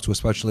agents. I'll talk to a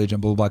special agent,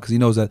 blah, blah, blah. Because he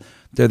knows that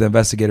they're the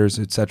investigators,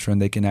 etc.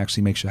 And they can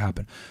actually make shit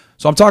happen.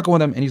 So I'm talking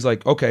with him, and he's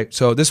like, okay,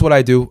 so this is what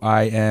I do.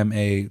 I am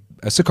a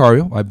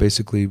sicario. I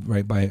basically,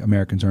 right, by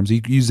American terms.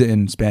 He used it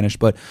in Spanish,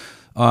 but...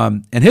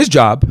 and his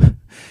job,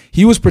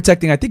 he was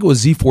protecting, I think it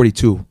was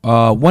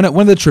Z42, one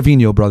of the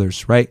Trevino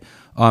brothers, right?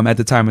 At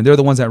the time, and they're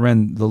the ones that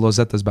ran the Los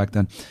Zetas back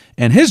then.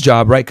 And his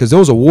job, right, because there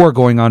was a war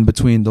going on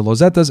between the Los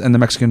Zetas and the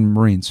Mexican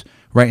Marines,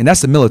 right? And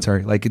that's the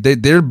military. Like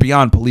they're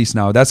beyond police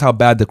now. That's how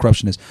bad the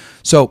corruption is.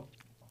 So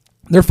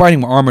they're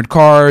fighting with armored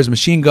cars,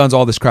 machine guns,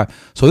 all this crap.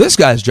 So this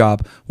guy's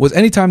job was,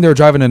 anytime they were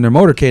driving in their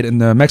motorcade and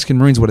the Mexican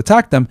Marines would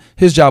attack them,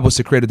 his job was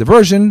to create a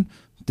diversion,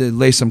 to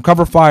lay some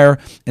cover fire,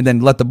 and then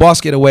let the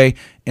boss get away.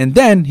 And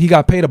then he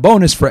got paid a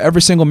bonus for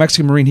every single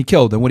Mexican Marine he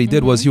killed. And what he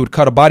did was he would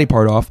cut a body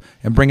part off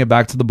and bring it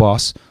back to the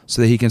boss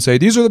so that he can say,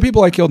 these are the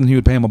people I killed. And he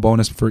would pay him a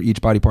bonus for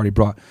each body part he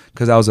brought,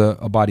 because that was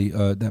a body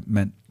that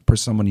meant for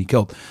someone he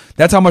killed.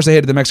 That's how much they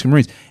hated the Mexican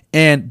Marines.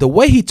 And the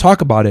way he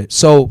talked about it,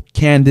 so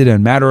candid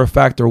and matter of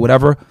fact or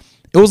whatever,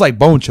 it was like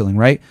bone chilling,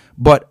 right?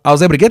 But I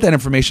was able to get that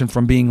information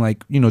from being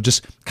like,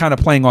 just kind of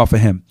playing off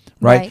of him,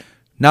 right?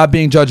 Not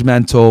being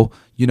judgmental,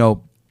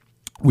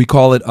 we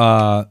call it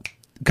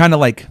kind of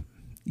like,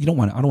 I don't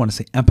want to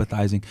say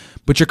empathizing,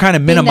 but you're kind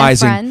of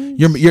minimizing.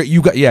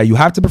 You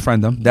have to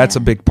befriend them. That's a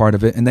big part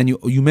of it, and then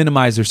you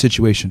minimize their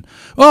situation.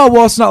 Oh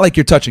well, it's not like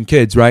you're touching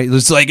kids, right?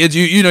 It's like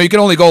you can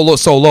only go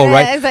so low,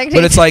 right? Exactly.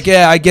 But it's like,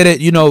 I get it.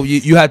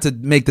 You had to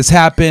make this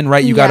happen,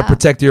 right? You got to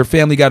protect your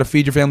family, got to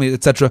feed your family,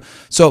 etc.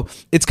 So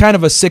it's kind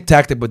of a sick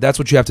tactic, but that's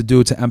what you have to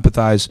do to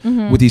empathize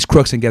with these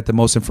crooks and get the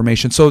most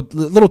information. So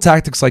little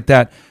tactics like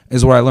that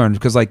is what I learned,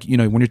 because like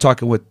when you're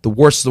talking with the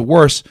worst of the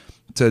worst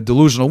to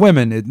delusional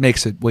women, it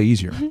makes it way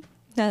easier.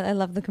 I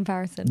love the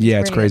comparison.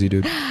 Yeah, it's crazy,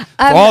 dude.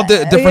 All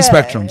different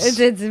spectrums.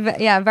 It's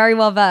very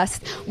well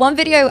versed. One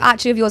video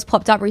actually of yours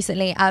popped up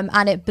recently,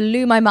 and it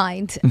blew my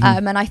mind.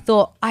 And I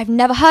thought, I've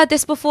never heard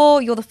this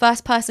before. You're the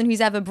first person who's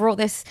ever brought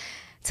this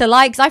to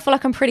light, because I feel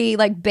like I'm pretty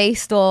like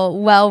based or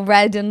well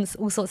read and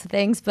all sorts of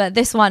things, but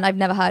this one I've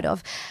never heard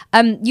of.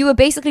 You were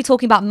basically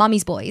talking about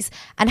mummy's boys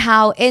and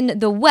how in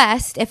the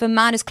West, if a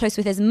man is close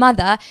with his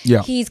mother,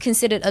 he's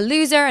considered a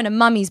loser and a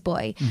mummy's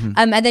boy.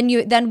 And then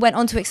you went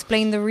on to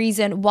explain the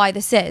reason why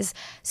this is.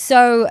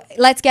 So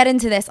let's get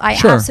into this. I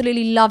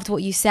absolutely loved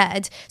what you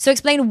said. So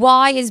explain,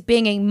 why is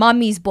being a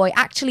mummy's boy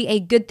actually a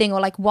good thing, or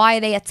like why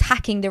are they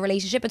attacking the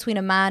relationship between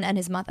a man and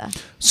his mother?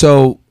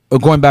 So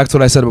going back to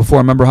what I said before,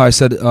 remember how I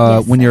said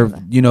when you're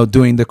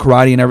doing the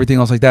karate and everything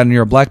else like that, and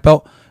you're a black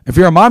belt, if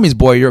you're a mommy's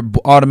boy, you're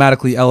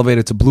automatically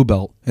elevated to blue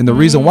belt. And the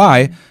reason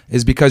why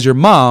is because your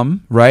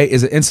mom, right,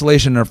 is an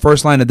installation in her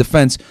first line of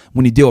defense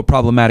when you deal with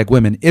problematic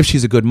women, if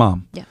she's a good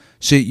mom.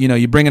 She,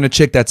 you bring in a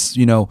chick that's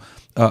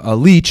a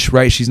leech,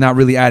 right? She's not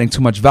really adding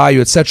too much value,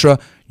 etc.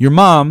 Your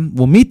mom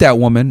will meet that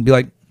woman, be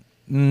like,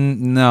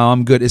 no,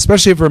 I'm good.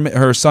 Especially if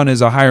her son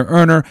is a higher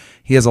earner,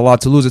 he has a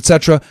lot to lose,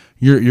 etc.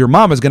 Your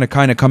mom is going to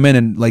kind of come in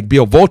and like be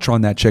a vulture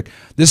on that chick.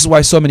 This is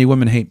why so many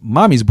women hate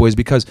mommy's boys,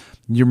 because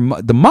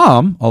the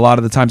mom a lot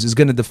of the times is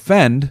going to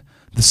defend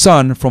the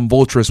son from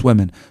vulturous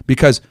women,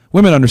 because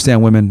women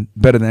understand women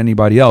better than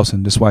anybody else,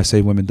 and this is why I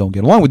say women don't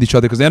get along with each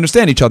other, because they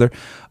understand each other.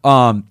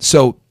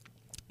 So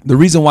the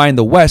reason why in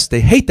the West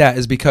they hate that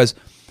is because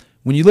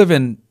when you live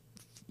in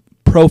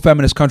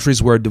pro-feminist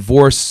countries where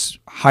divorce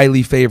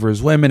highly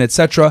favors women,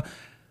 etc.,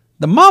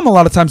 the mom a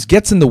lot of times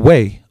gets in the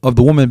way of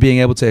the woman being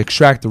able to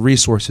extract the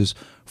resources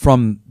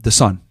from the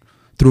son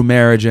through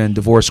marriage and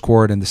divorce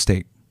court and the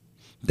state.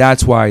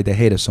 That's why they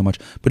hate us so much.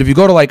 But if you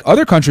go to like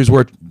other countries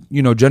where,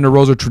 you know, gender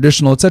roles are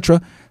traditional,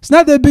 etc., it's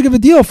not that big of a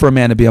deal for a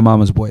man to be a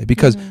mama's boy,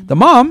 because the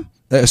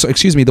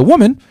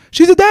woman,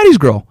 she's a daddy's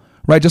girl,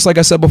 right? Just like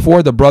I said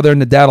before, the brother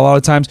and the dad a lot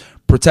of times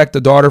protect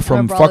the daughter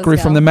from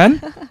fuckery from the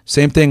men.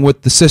 Same thing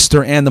with the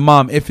sister and the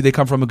mom. If they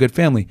come from a good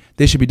family,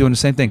 they should be doing the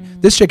same thing.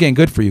 This chick ain't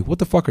good for you. What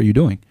the fuck are you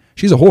doing?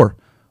 She's a whore.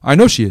 I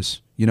know she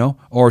is, you know,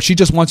 or she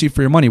just wants you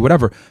for your money,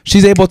 whatever.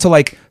 She's able to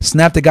like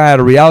snap the guy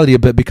out of reality a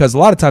bit, because a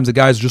lot of times the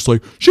guy's just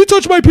like, she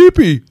touched my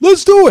pee-pee,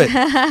 let's do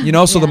it. You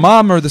know, so the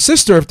mom or the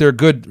sister, if they're a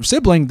good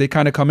sibling, they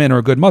kind of come in, or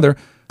a good mother,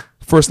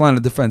 first line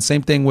of defense.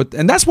 Same thing with,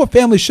 and that's what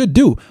families should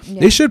do.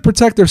 They should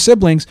protect their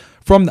siblings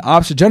from the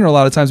opposite gender a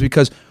lot of times,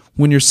 because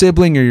when your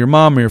sibling or your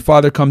mom or your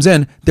father comes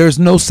in, there's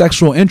no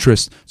sexual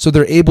interest. So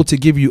they're able to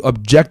give you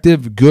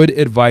objective, good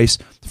advice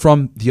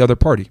from the other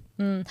party.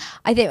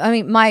 I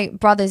mean, my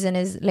brother's in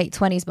his late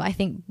 20s, but I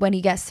think when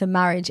he gets to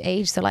marriage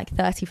age, so like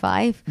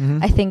 35,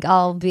 I think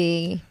I'll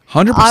be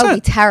 100%. I'll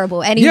be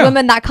terrible. Any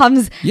woman that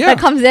comes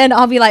in,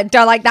 I'll be like,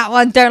 don't like that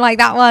one, don't like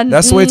that one.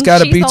 That's the way it's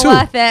got to be too.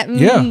 Worth it.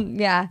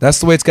 Yeah. That's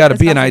the way it's got to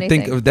be. And I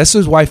think this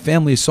is why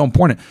family is so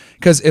important,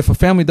 because if a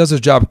family does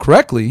its job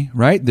correctly,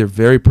 right, they're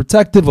very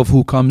protective of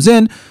who comes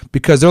in,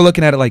 because they're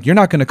looking at it like, you're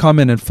not going to come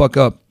in and fuck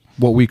up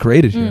what we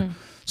created here.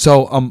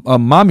 So a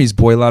mommy's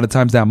boy, a lot of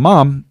times that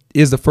mom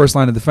is the first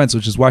line of defense,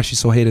 which is why she's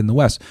so hated in the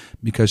West,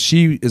 because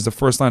she is the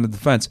first line of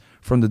defense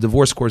from the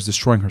divorce courts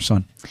destroying her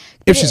son,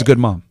 if she's a good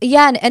mom.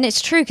 Yeah, and it's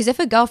true, because if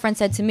a girlfriend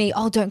said to me,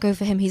 oh, don't go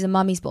for him, he's a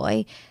mummy's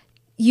boy,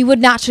 you would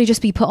naturally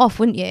just be put off,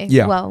 wouldn't you?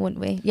 Yeah. Well,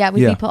 wouldn't we? Yeah,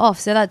 we'd be put off.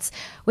 So that's,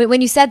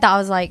 when you said that, I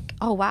was like,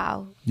 oh,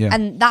 wow. Yeah.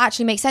 And that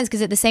actually makes sense,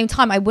 because at the same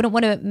time, I wouldn't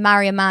want to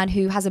marry a man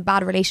who has a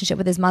bad relationship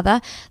with his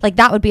mother. Like,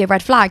 that would be a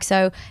red flag.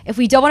 So if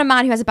we don't want a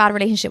man who has a bad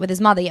relationship with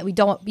his mother, yet we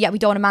don't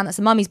want a man that's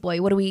a mummy's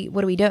boy, what are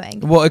we doing?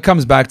 Well, it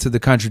comes back to the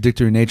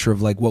contradictory nature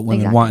of like what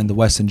women want in the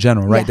West in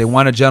general, right? Yes. They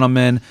want a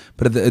gentleman,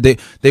 but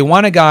they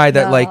want a guy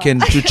that like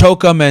can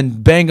choke them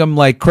and bang them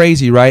like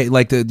crazy, right?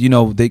 Like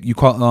you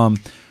call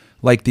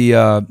like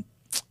the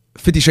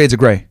 50 Shades of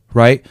Grey,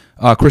 right?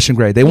 Christian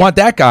Grey. They want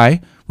that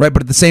guy, right?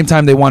 But at the same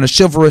time, they want a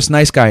chivalrous,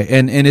 nice guy.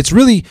 And it's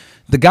really,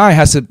 the guy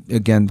has to,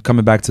 again,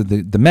 coming back to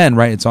the men,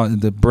 right? It's on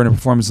the burden of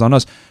performance is on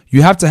us.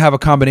 You have to have a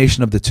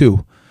combination of the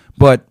two.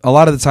 But a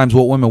lot of the times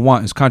what women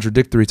want is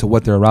contradictory to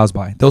what they're aroused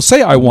by. They'll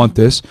say, I want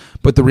this,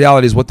 but the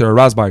reality is what they're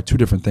aroused by are two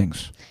different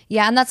things.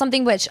 Yeah, and that's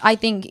something which I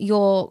think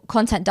your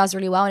content does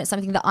really well, and it's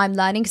something that I'm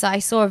learning, because I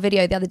saw a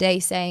video the other day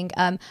saying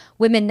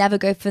women never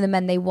go for the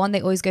men they want,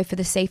 they always go for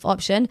the safe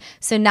option.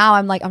 So now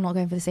I'm like, I'm not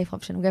going for the safe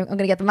option. I'm going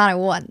to get the man I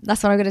want.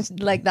 That's what I'm going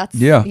to, like, that's,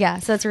 yeah.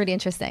 So that's really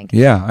interesting.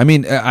 Yeah, I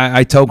mean,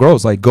 I tell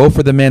girls, like, go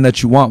for the man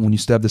that you want when you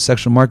still have the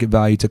sexual market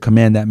value to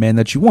command that man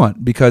that you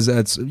want, because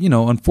it's,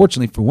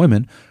 unfortunately for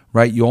women,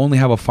 right, you only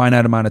have a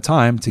finite amount of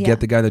time to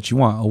get the guy that you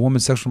want. A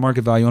woman's sexual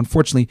market value,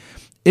 unfortunately,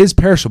 is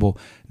perishable.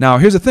 Now,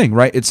 here's the thing,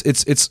 right?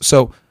 It's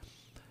so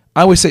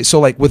I always say,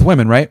 so like with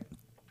women, right?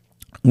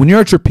 When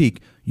you're at your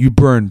peak, you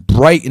burn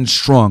bright and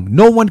strong.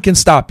 No one can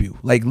stop you.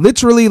 Like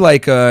literally,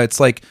 like it's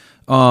like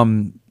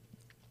I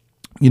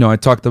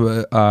talked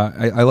about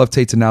I love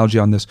Tate's analogy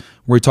on this,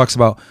 where he talks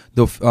about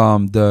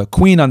the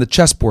queen on the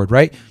chessboard,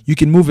 right? You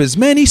can move as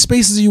many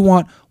spaces as you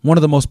want, one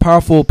of the most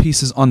powerful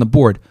pieces on the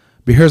board.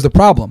 But here's the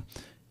problem.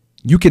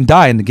 You can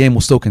die and the game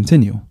will still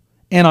continue.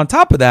 And on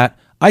top of that,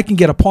 I can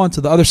get a pawn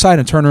to the other side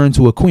and turn her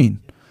into a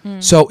queen.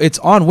 So it's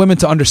on women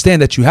to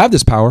understand that you have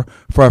this power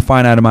for a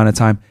finite amount of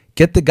time.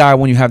 Get the guy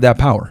when you have that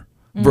power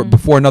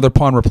before another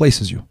pawn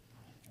replaces you.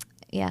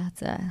 Yeah,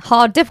 it's a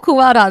hard, difficult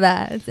world out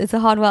there. It's a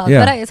hard world,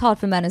 but it's hard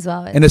for men as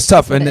well. And it's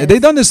tough. And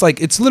they've done this,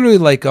 like, it's literally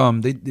like,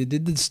 they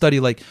did this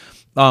study, like,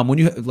 when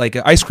you, like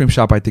an ice cream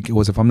shop, I think it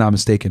was, if I'm not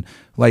mistaken,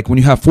 like when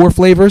you have 4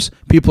 flavors,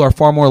 people are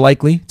far more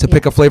likely to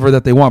pick a flavor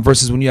that they want,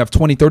 versus when you have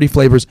 20, 30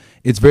 flavors,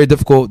 it's very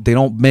difficult. They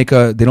don't make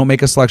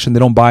a selection, they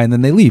don't buy, and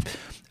then they leave.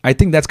 I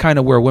think that's kind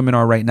of where women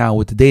are right now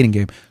with the dating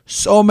game.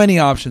 So many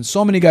options,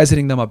 so many guys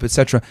hitting them up,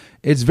 etc.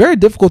 It's very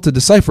difficult to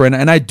decipher.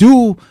 And I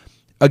do,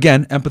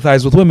 again,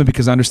 empathize with women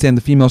because I understand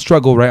the female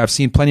struggle, right? I've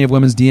seen plenty of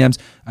women's DMs.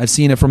 I've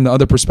seen it from the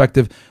other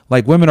perspective.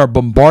 Like, women are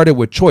bombarded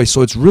with choice.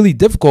 So it's really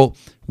difficult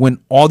when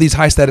all these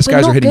high status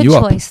guys are hitting you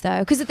up. Not good choice, though,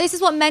 because this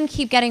is what men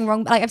keep getting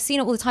wrong. Like, I've seen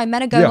it all the time.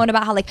 Men are going on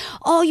about how, like,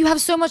 oh, you have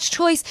so much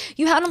choice.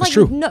 You have, and I'm like,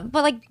 true. No,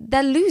 but like,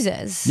 they're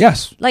losers.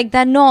 Yes. Like,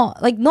 they're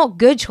not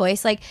good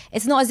choice. Like,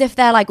 it's not as if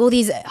they're like all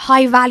these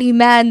high value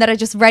men that are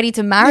just ready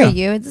to marry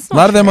you. It's not a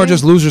lot of them are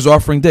just losers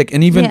offering dick,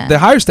 and even the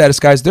higher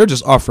status guys, they're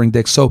just offering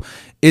dick. So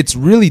it's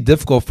really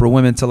difficult for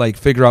women to like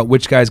figure out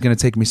which guy's going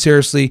to take me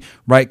seriously,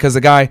 right? Because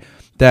the guy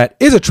that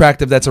is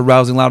attractive, that's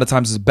arousing, a lot of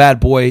times is a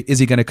bad boy. Is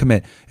he going to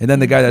commit? And then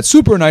the guy that's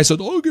super nice says,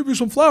 "Oh, I'll give you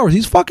some flowers."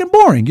 He's fucking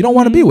boring. You don't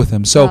want to be with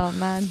him. So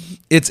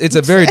it's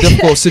a very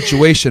difficult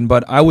situation.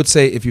 But I would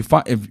say if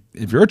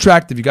you're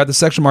attractive, you got the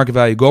sexual market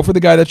value, go for the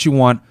guy that you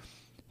want.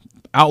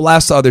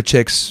 Outlast the other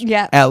chicks.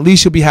 Yeah. At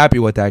least you'll be happy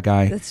with that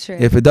guy. That's true.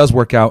 If it does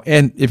work out,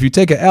 and if you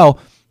take an L,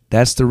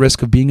 that's the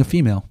risk of being a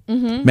female.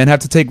 Men have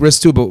to take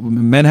risks too, but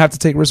men have to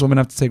take risks, women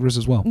have to take risks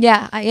as well.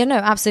 Yeah,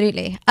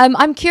 absolutely.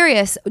 I'm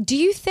curious, do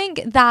you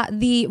think that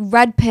the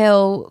red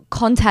pill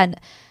content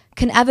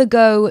can ever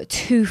go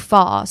too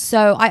far?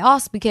 So I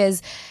ask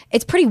because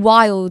it's pretty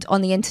wild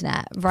on the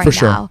internet right For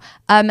sure. now.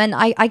 And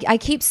I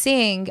keep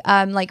seeing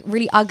like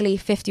really ugly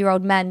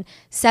 50-year-old men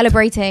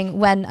celebrating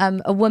when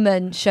a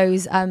woman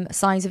shows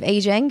signs of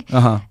aging.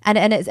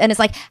 And it's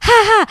like, ha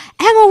ha,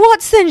 Emma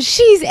Watson,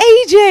 she's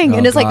aging.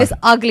 And it's like this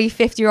ugly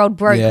 50-year-old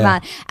broke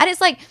man. And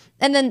it's like,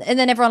 and then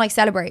everyone like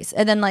celebrates.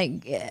 And then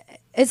like,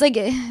 it's like,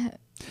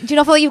 do you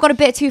not feel like you've got a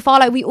bit too far?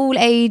 Like we all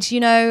age,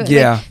 you know?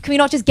 Yeah. Like, can we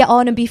not just get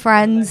on and be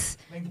friends?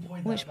 Make the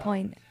point Which that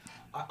point?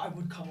 I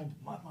would come on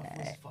my voice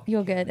is fucking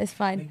You're good. It's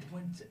fine. Make the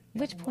point that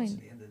Which everyone's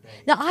point? at the end of the day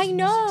No, is I more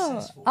know.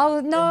 successful Oh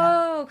than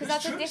no, because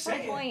that. that's a It's true,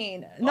 different say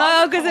it. point. Oh, No,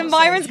 I because then can't say it.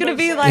 Myron's gonna You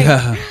be don't like, say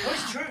it. No,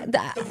 it's true.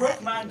 The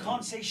broke man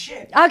can't say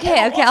shit. Okay,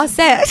 Emma okay, I'll Watson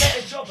say did it. a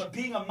better job at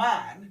being a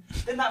man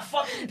than that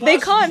fucking person they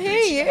can't who's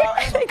hear bitching you.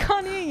 about Emma. They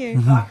can't hear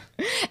you. Like,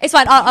 It's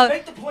fine. I'll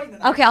make the point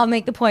that okay, I'll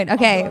make the point.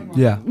 Okay.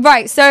 Yeah.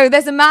 Right. So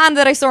there's a man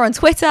that I saw on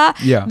Twitter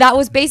Yeah. that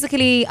was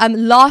basically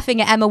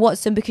laughing at Emma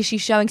Watson because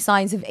she's showing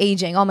signs of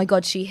aging. Oh my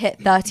God, she hit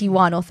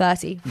 31 or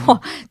 30.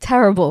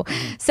 Terrible.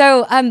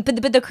 So,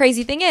 but the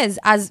crazy thing is,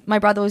 as my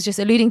brother was just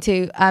alluding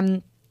to,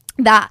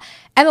 that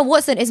Emma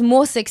Watson is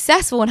more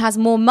successful and has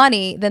more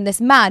money than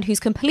this man who's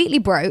completely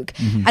broke,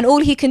 and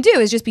all he can do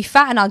is just be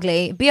fat and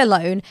ugly, be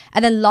alone,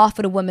 and then laugh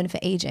at a woman for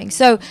aging.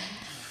 So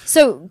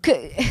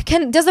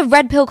does the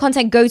red pill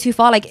content go too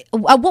far? Like,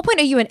 at what point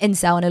are you an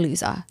incel and a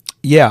loser?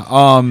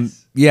 Yeah.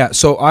 Yeah.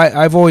 So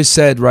I've always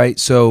said, right.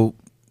 So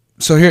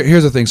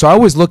here's the thing. So I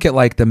always look at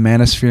like the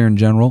manosphere in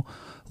general.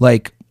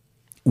 Like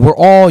we're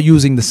all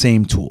using the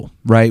same tool,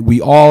 right?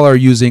 We all are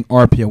using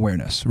RP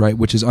awareness, right?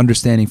 Which is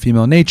understanding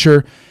female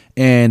nature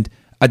and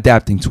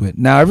adapting to it.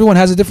 Now everyone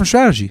has a different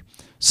strategy.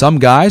 Some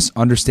guys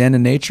understand the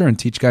nature and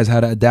teach guys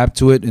how to adapt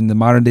to it in the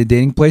modern day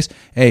dating place.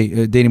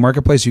 Hey, dating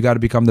marketplace, you got to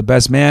become the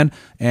best man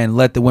and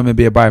let the women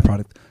be a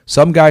byproduct.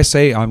 Some guys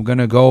say, I'm going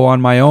to go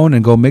on my own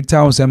and go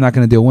MGTOW and say I'm not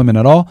going to deal with women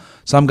at all.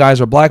 Some guys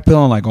are black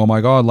pilling like, oh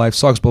my God, life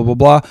sucks, blah, blah,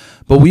 blah.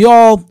 But we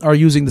all are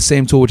using the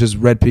same tool, which is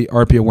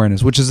RP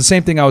awareness, which is the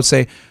same thing I would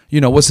say,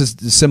 what's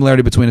the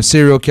similarity between a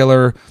serial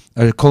killer,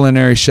 a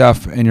culinary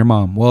chef, and your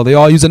mom? Well, they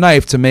all use a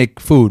knife to make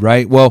food,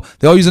 right? Well,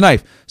 they all use a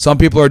knife. Some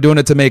people are doing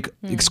it to make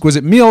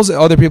exquisite meals.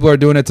 Other people are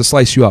doing it to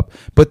slice you up.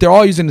 But they're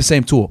all using the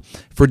same tool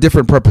for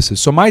different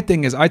purposes. So my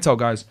thing is, I tell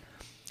guys,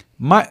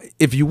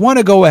 if you want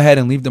to go ahead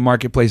and leave the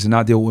marketplace and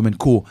not deal with women,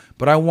 cool.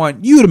 But I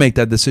want you to make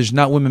that decision,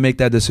 not women make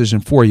that decision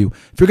for you.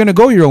 If you're going to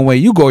go your own way,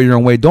 you go your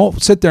own way.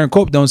 Don't sit there and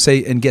cope. Don't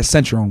say and get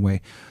sent your own way.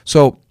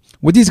 So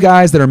with these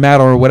guys that are mad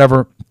or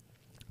whatever,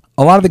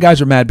 a lot of the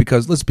guys are mad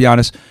because, let's be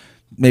honest,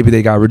 maybe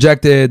they got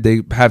rejected.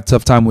 They have a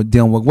tough time with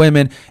dealing with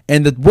women.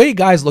 And the way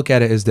guys look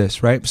at it is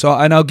this, right? So,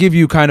 and I'll give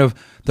you kind of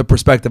the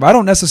perspective. I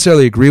don't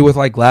necessarily agree with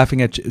like laughing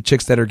at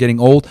chicks that are getting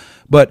old.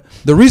 But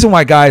the reason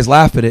why guys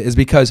laugh at it is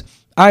because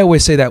I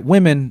always say that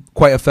women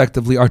quite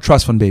effectively are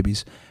trust fund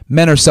babies.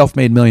 Men are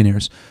self-made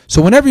millionaires.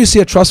 So whenever you see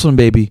a trust fund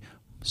baby,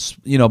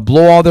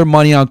 blow all their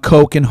money on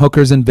coke and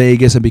hookers in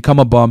Vegas and become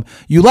a bum,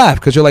 you laugh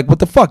because you're like, what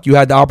the fuck? You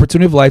had the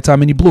opportunity of a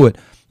lifetime and you blew it.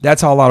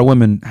 That's how a lot of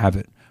women have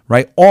it,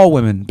 right? All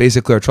women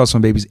basically are trust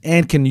fund babies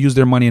and can use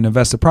their money and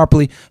invest it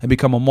properly and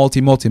become a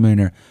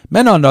multi-millionaire.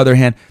 Men, on the other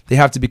hand, they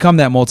have to become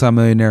that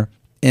multi-millionaire.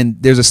 And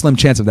there's a slim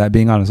chance of that,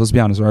 being honest. Let's be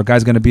honest. Are a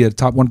guys going to be at the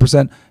top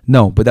 1%?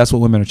 No, but that's what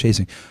women are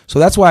chasing. So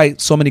that's why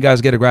so many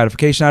guys get a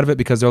gratification out of it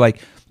because they're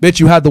like,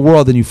 bitch, you had the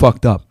world and you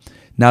fucked up.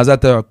 Now, is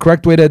that the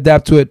correct way to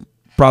adapt to it?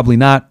 Probably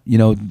not.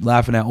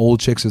 Laughing at old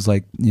chicks is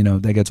like,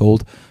 that gets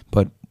old,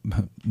 but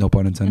no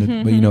pun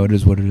intended. But it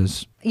is what it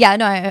is. Yeah,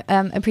 no, I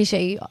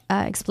appreciate you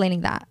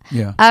explaining that.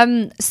 Yeah.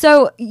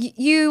 So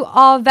you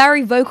are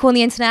very vocal on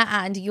the internet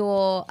and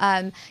your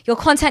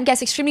content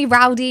gets extremely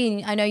rowdy.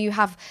 And I know you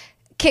have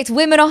kicked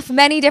women off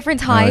many different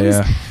times.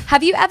 Yeah.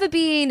 Have you ever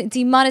been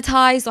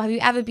demonetized or have you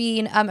ever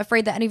been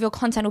afraid that any of your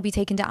content will be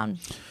taken down?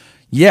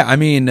 Yeah, I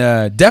mean,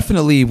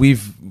 definitely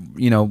we've,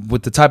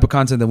 with the type of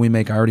content that we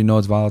make, I already know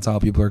it's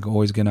volatile. People are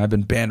always I've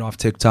been banned off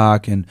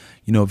TikTok and,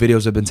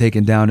 videos have been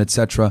taken down,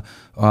 etc.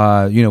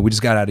 We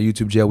just got out of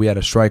YouTube jail. We had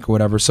a strike or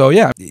whatever. So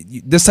yeah,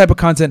 this type of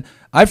content,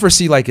 I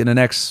foresee like in the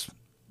next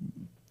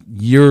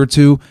year or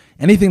two,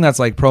 anything that's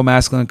like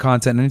pro-masculine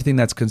content, anything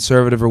that's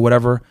conservative or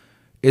whatever,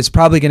 it's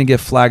probably going to get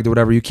flagged or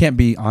whatever. You can't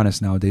be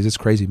honest nowadays. It's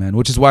crazy, man,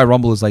 which is why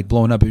Rumble is like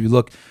blowing up. If you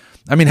look,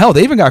 I mean, hell,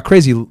 they even got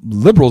crazy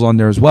liberals on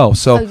there as well.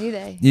 So do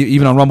they?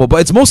 Even on Rumble, but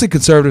it's mostly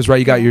conservatives, right?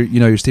 You got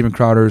your Steven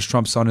Crowders,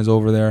 Trump's son is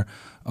over there.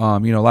 A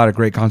lot of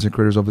great content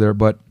creators over there,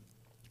 but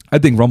I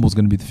think Rumble's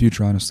going to be the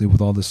future, honestly,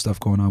 with all this stuff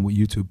going on with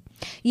YouTube.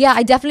 Yeah,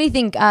 I definitely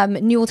think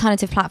new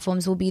alternative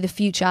platforms will be the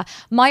future.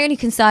 My only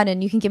concern,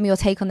 and you can give me your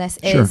take on this,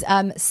 is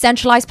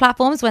centralized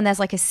platforms when there's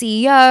like a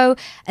CEO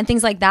and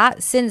things like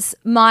that. Since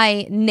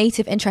my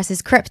native interest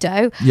is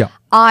crypto,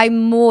 I'm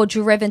more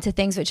driven to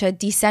things which are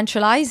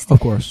decentralized. Of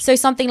course. So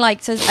something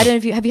like, I don't know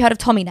if have you heard of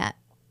TommyNet?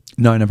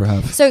 No, I never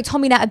have. So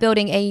TommyNet are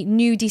building a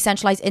new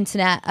decentralized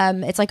internet.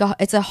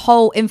 It's a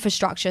whole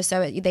infrastructure.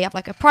 So they have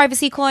like a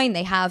privacy coin,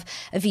 they have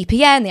a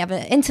VPN, they have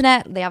an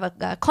internet, they have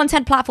a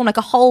content platform, like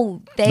a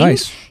whole thing.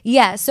 Nice.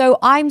 Yeah. So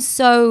I'm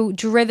so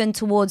driven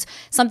towards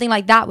something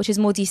like that, which is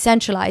more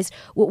decentralized.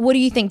 What do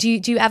you think? Do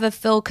you ever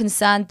feel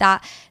concerned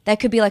that there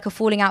could be like a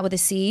falling out with a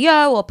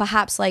CEO, or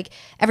perhaps like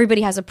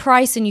everybody has a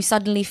price and you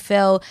suddenly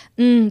feel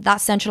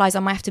that's centralized, I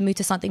might have to move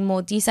to something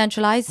more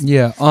decentralized?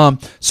 Yeah.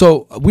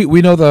 So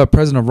we know the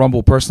president of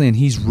Rumble personally, and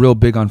he's real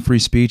big on free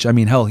speech. I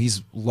mean, hell,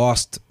 he's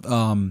lost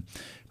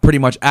pretty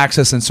much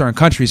access in certain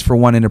countries for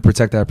wanting to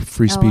protect that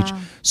free speech. Wow.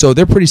 So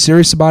they're pretty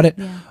serious about it.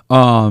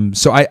 Yeah.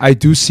 So I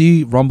do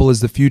see Rumble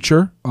as the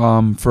future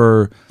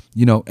for,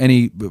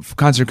 any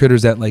content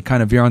creators that like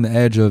kind of veer on the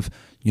edge of,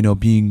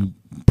 being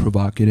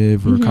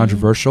provocative or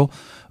controversial.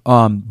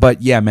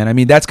 But yeah, man, I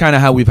mean, that's kind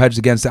of how we've hedged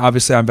against it.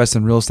 Obviously, I invest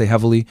in real estate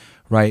heavily,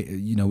 right?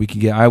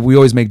 We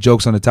always make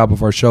jokes on the top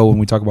of our show when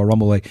we talk about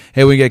Rumble, like,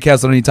 hey, we can get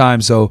canceled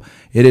anytime. So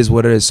it is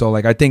what it is. So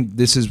like, I think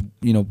this is,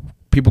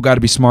 people got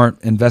to be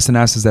smart, invest in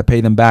assets that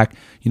pay them back.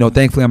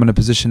 Thankfully, I'm in a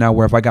position now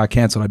where if I got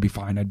canceled, I'd be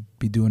fine. I'd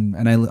be doing,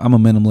 and I'm a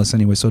minimalist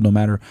anyway, so no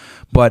matter.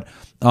 But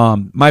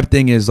my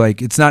thing is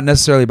like, it's not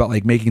necessarily about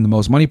like making the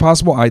most money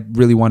possible. I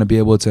really want to be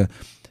able to,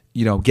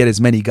 get as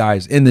many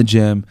guys in the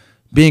gym,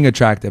 being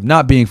attractive,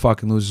 not being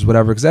fucking losers,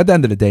 whatever. Because at the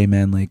end of the day,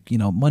 man, like,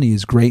 money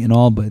is great and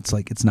all, but it's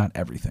like, it's not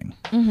everything.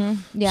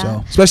 Yeah.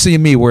 So, especially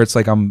in me, where it's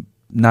like, I'm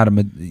not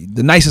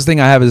the nicest thing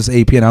I have is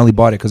this AP, and I only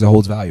bought it because it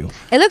holds value.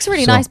 It looks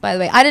really nice, by the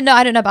way. I don't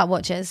know about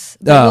watches.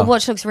 The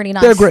watch looks really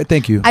nice. They're great.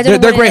 Thank you. I don't know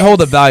they're what great it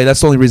hold is. of value. That's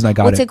the only reason I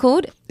got What's it. it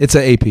called? It's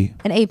an AP.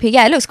 An AP.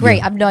 Yeah, it looks great.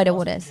 Yeah. I have no idea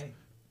what it is. PK.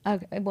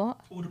 Okay, what?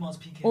 Audemars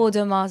PK.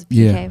 Audemars PK,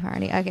 Yeah.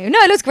 apparently. Okay. No,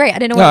 it looks great. I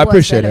didn't know what No, I it was.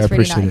 appreciate so it. I looks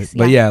really appreciate nice. it.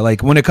 But yeah,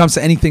 like when it comes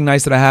to anything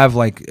nice that I have,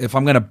 like if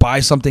I'm gonna buy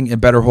something,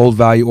 it better hold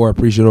value or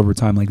appreciate over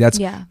time. Like that's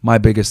my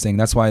biggest thing.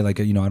 That's why like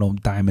I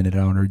don't diamond it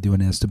out or do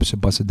any stupid shit,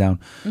 bust it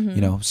down.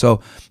 So,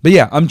 but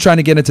yeah, I'm trying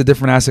to get into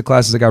different asset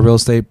classes. I got real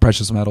estate,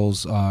 precious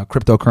metals,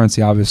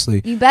 cryptocurrency,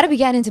 obviously. You better be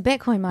getting into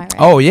Bitcoin, Myron.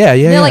 Oh yeah.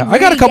 Like, I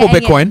got a couple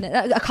Bitcoin.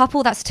 A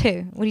couple. That's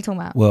two. What are you talking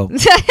about? Well,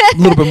 a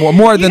little bit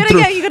more than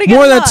three.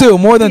 More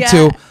than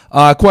two.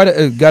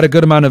 Got a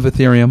good amount of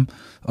Ethereum.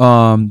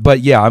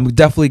 But yeah, I'm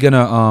definitely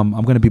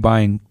gonna be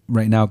buying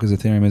right now because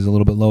Ethereum is a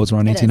little bit low. It's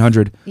around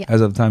 1,800 as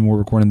of the time we're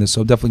recording this.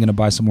 So definitely gonna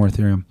buy some more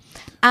Ethereum.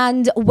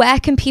 And where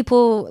can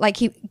people like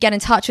get in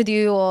touch with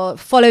you or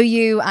follow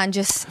you and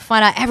just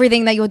find out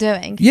everything that you're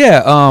doing?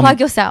 Yeah, plug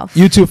yourself.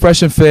 YouTube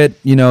Fresh and Fit.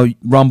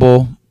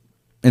 Rumble,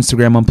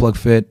 Instagram Unplug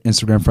Fit,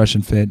 Instagram Fresh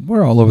and Fit.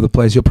 We're all over the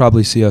place. You'll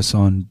probably see us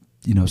on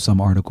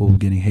some article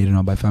getting hated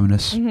on by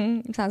feminists.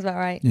 Sounds about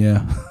right.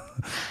 Yeah.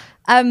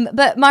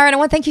 But Myron, I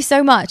want to thank you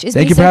so much. It's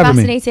been so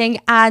fascinating.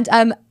 And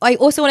I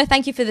also want to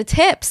thank you for the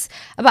tips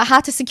about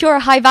how to secure a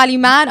high value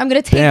man. I'm going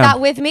to take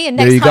that with me. And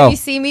next time you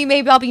see me,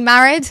 maybe I'll be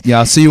married. Yeah,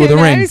 I'll see you with a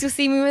ring. You'll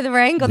see me with a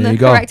ring on the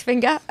correct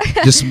finger.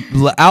 Just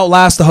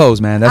outlast the hose,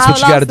 man. That's what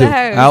you got to do.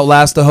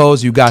 Outlast the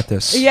hose. You got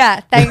this.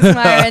 Yeah. Thanks,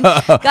 Myron.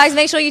 Guys,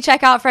 make sure you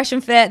check out Fresh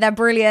and Fit. They're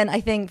brilliant,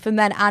 I think, for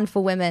men and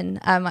for women.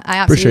 I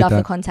absolutely love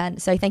the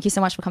content. So thank you so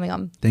much for coming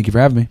on. Thank you for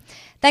having me.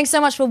 Thanks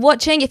so much for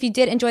watching. If you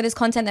did enjoy this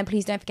content, then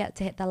please don't forget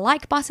to hit the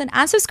like button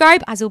and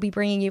subscribe, as we'll be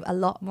bringing you a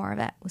lot more of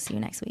it. We'll see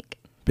you next week.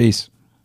 Peace.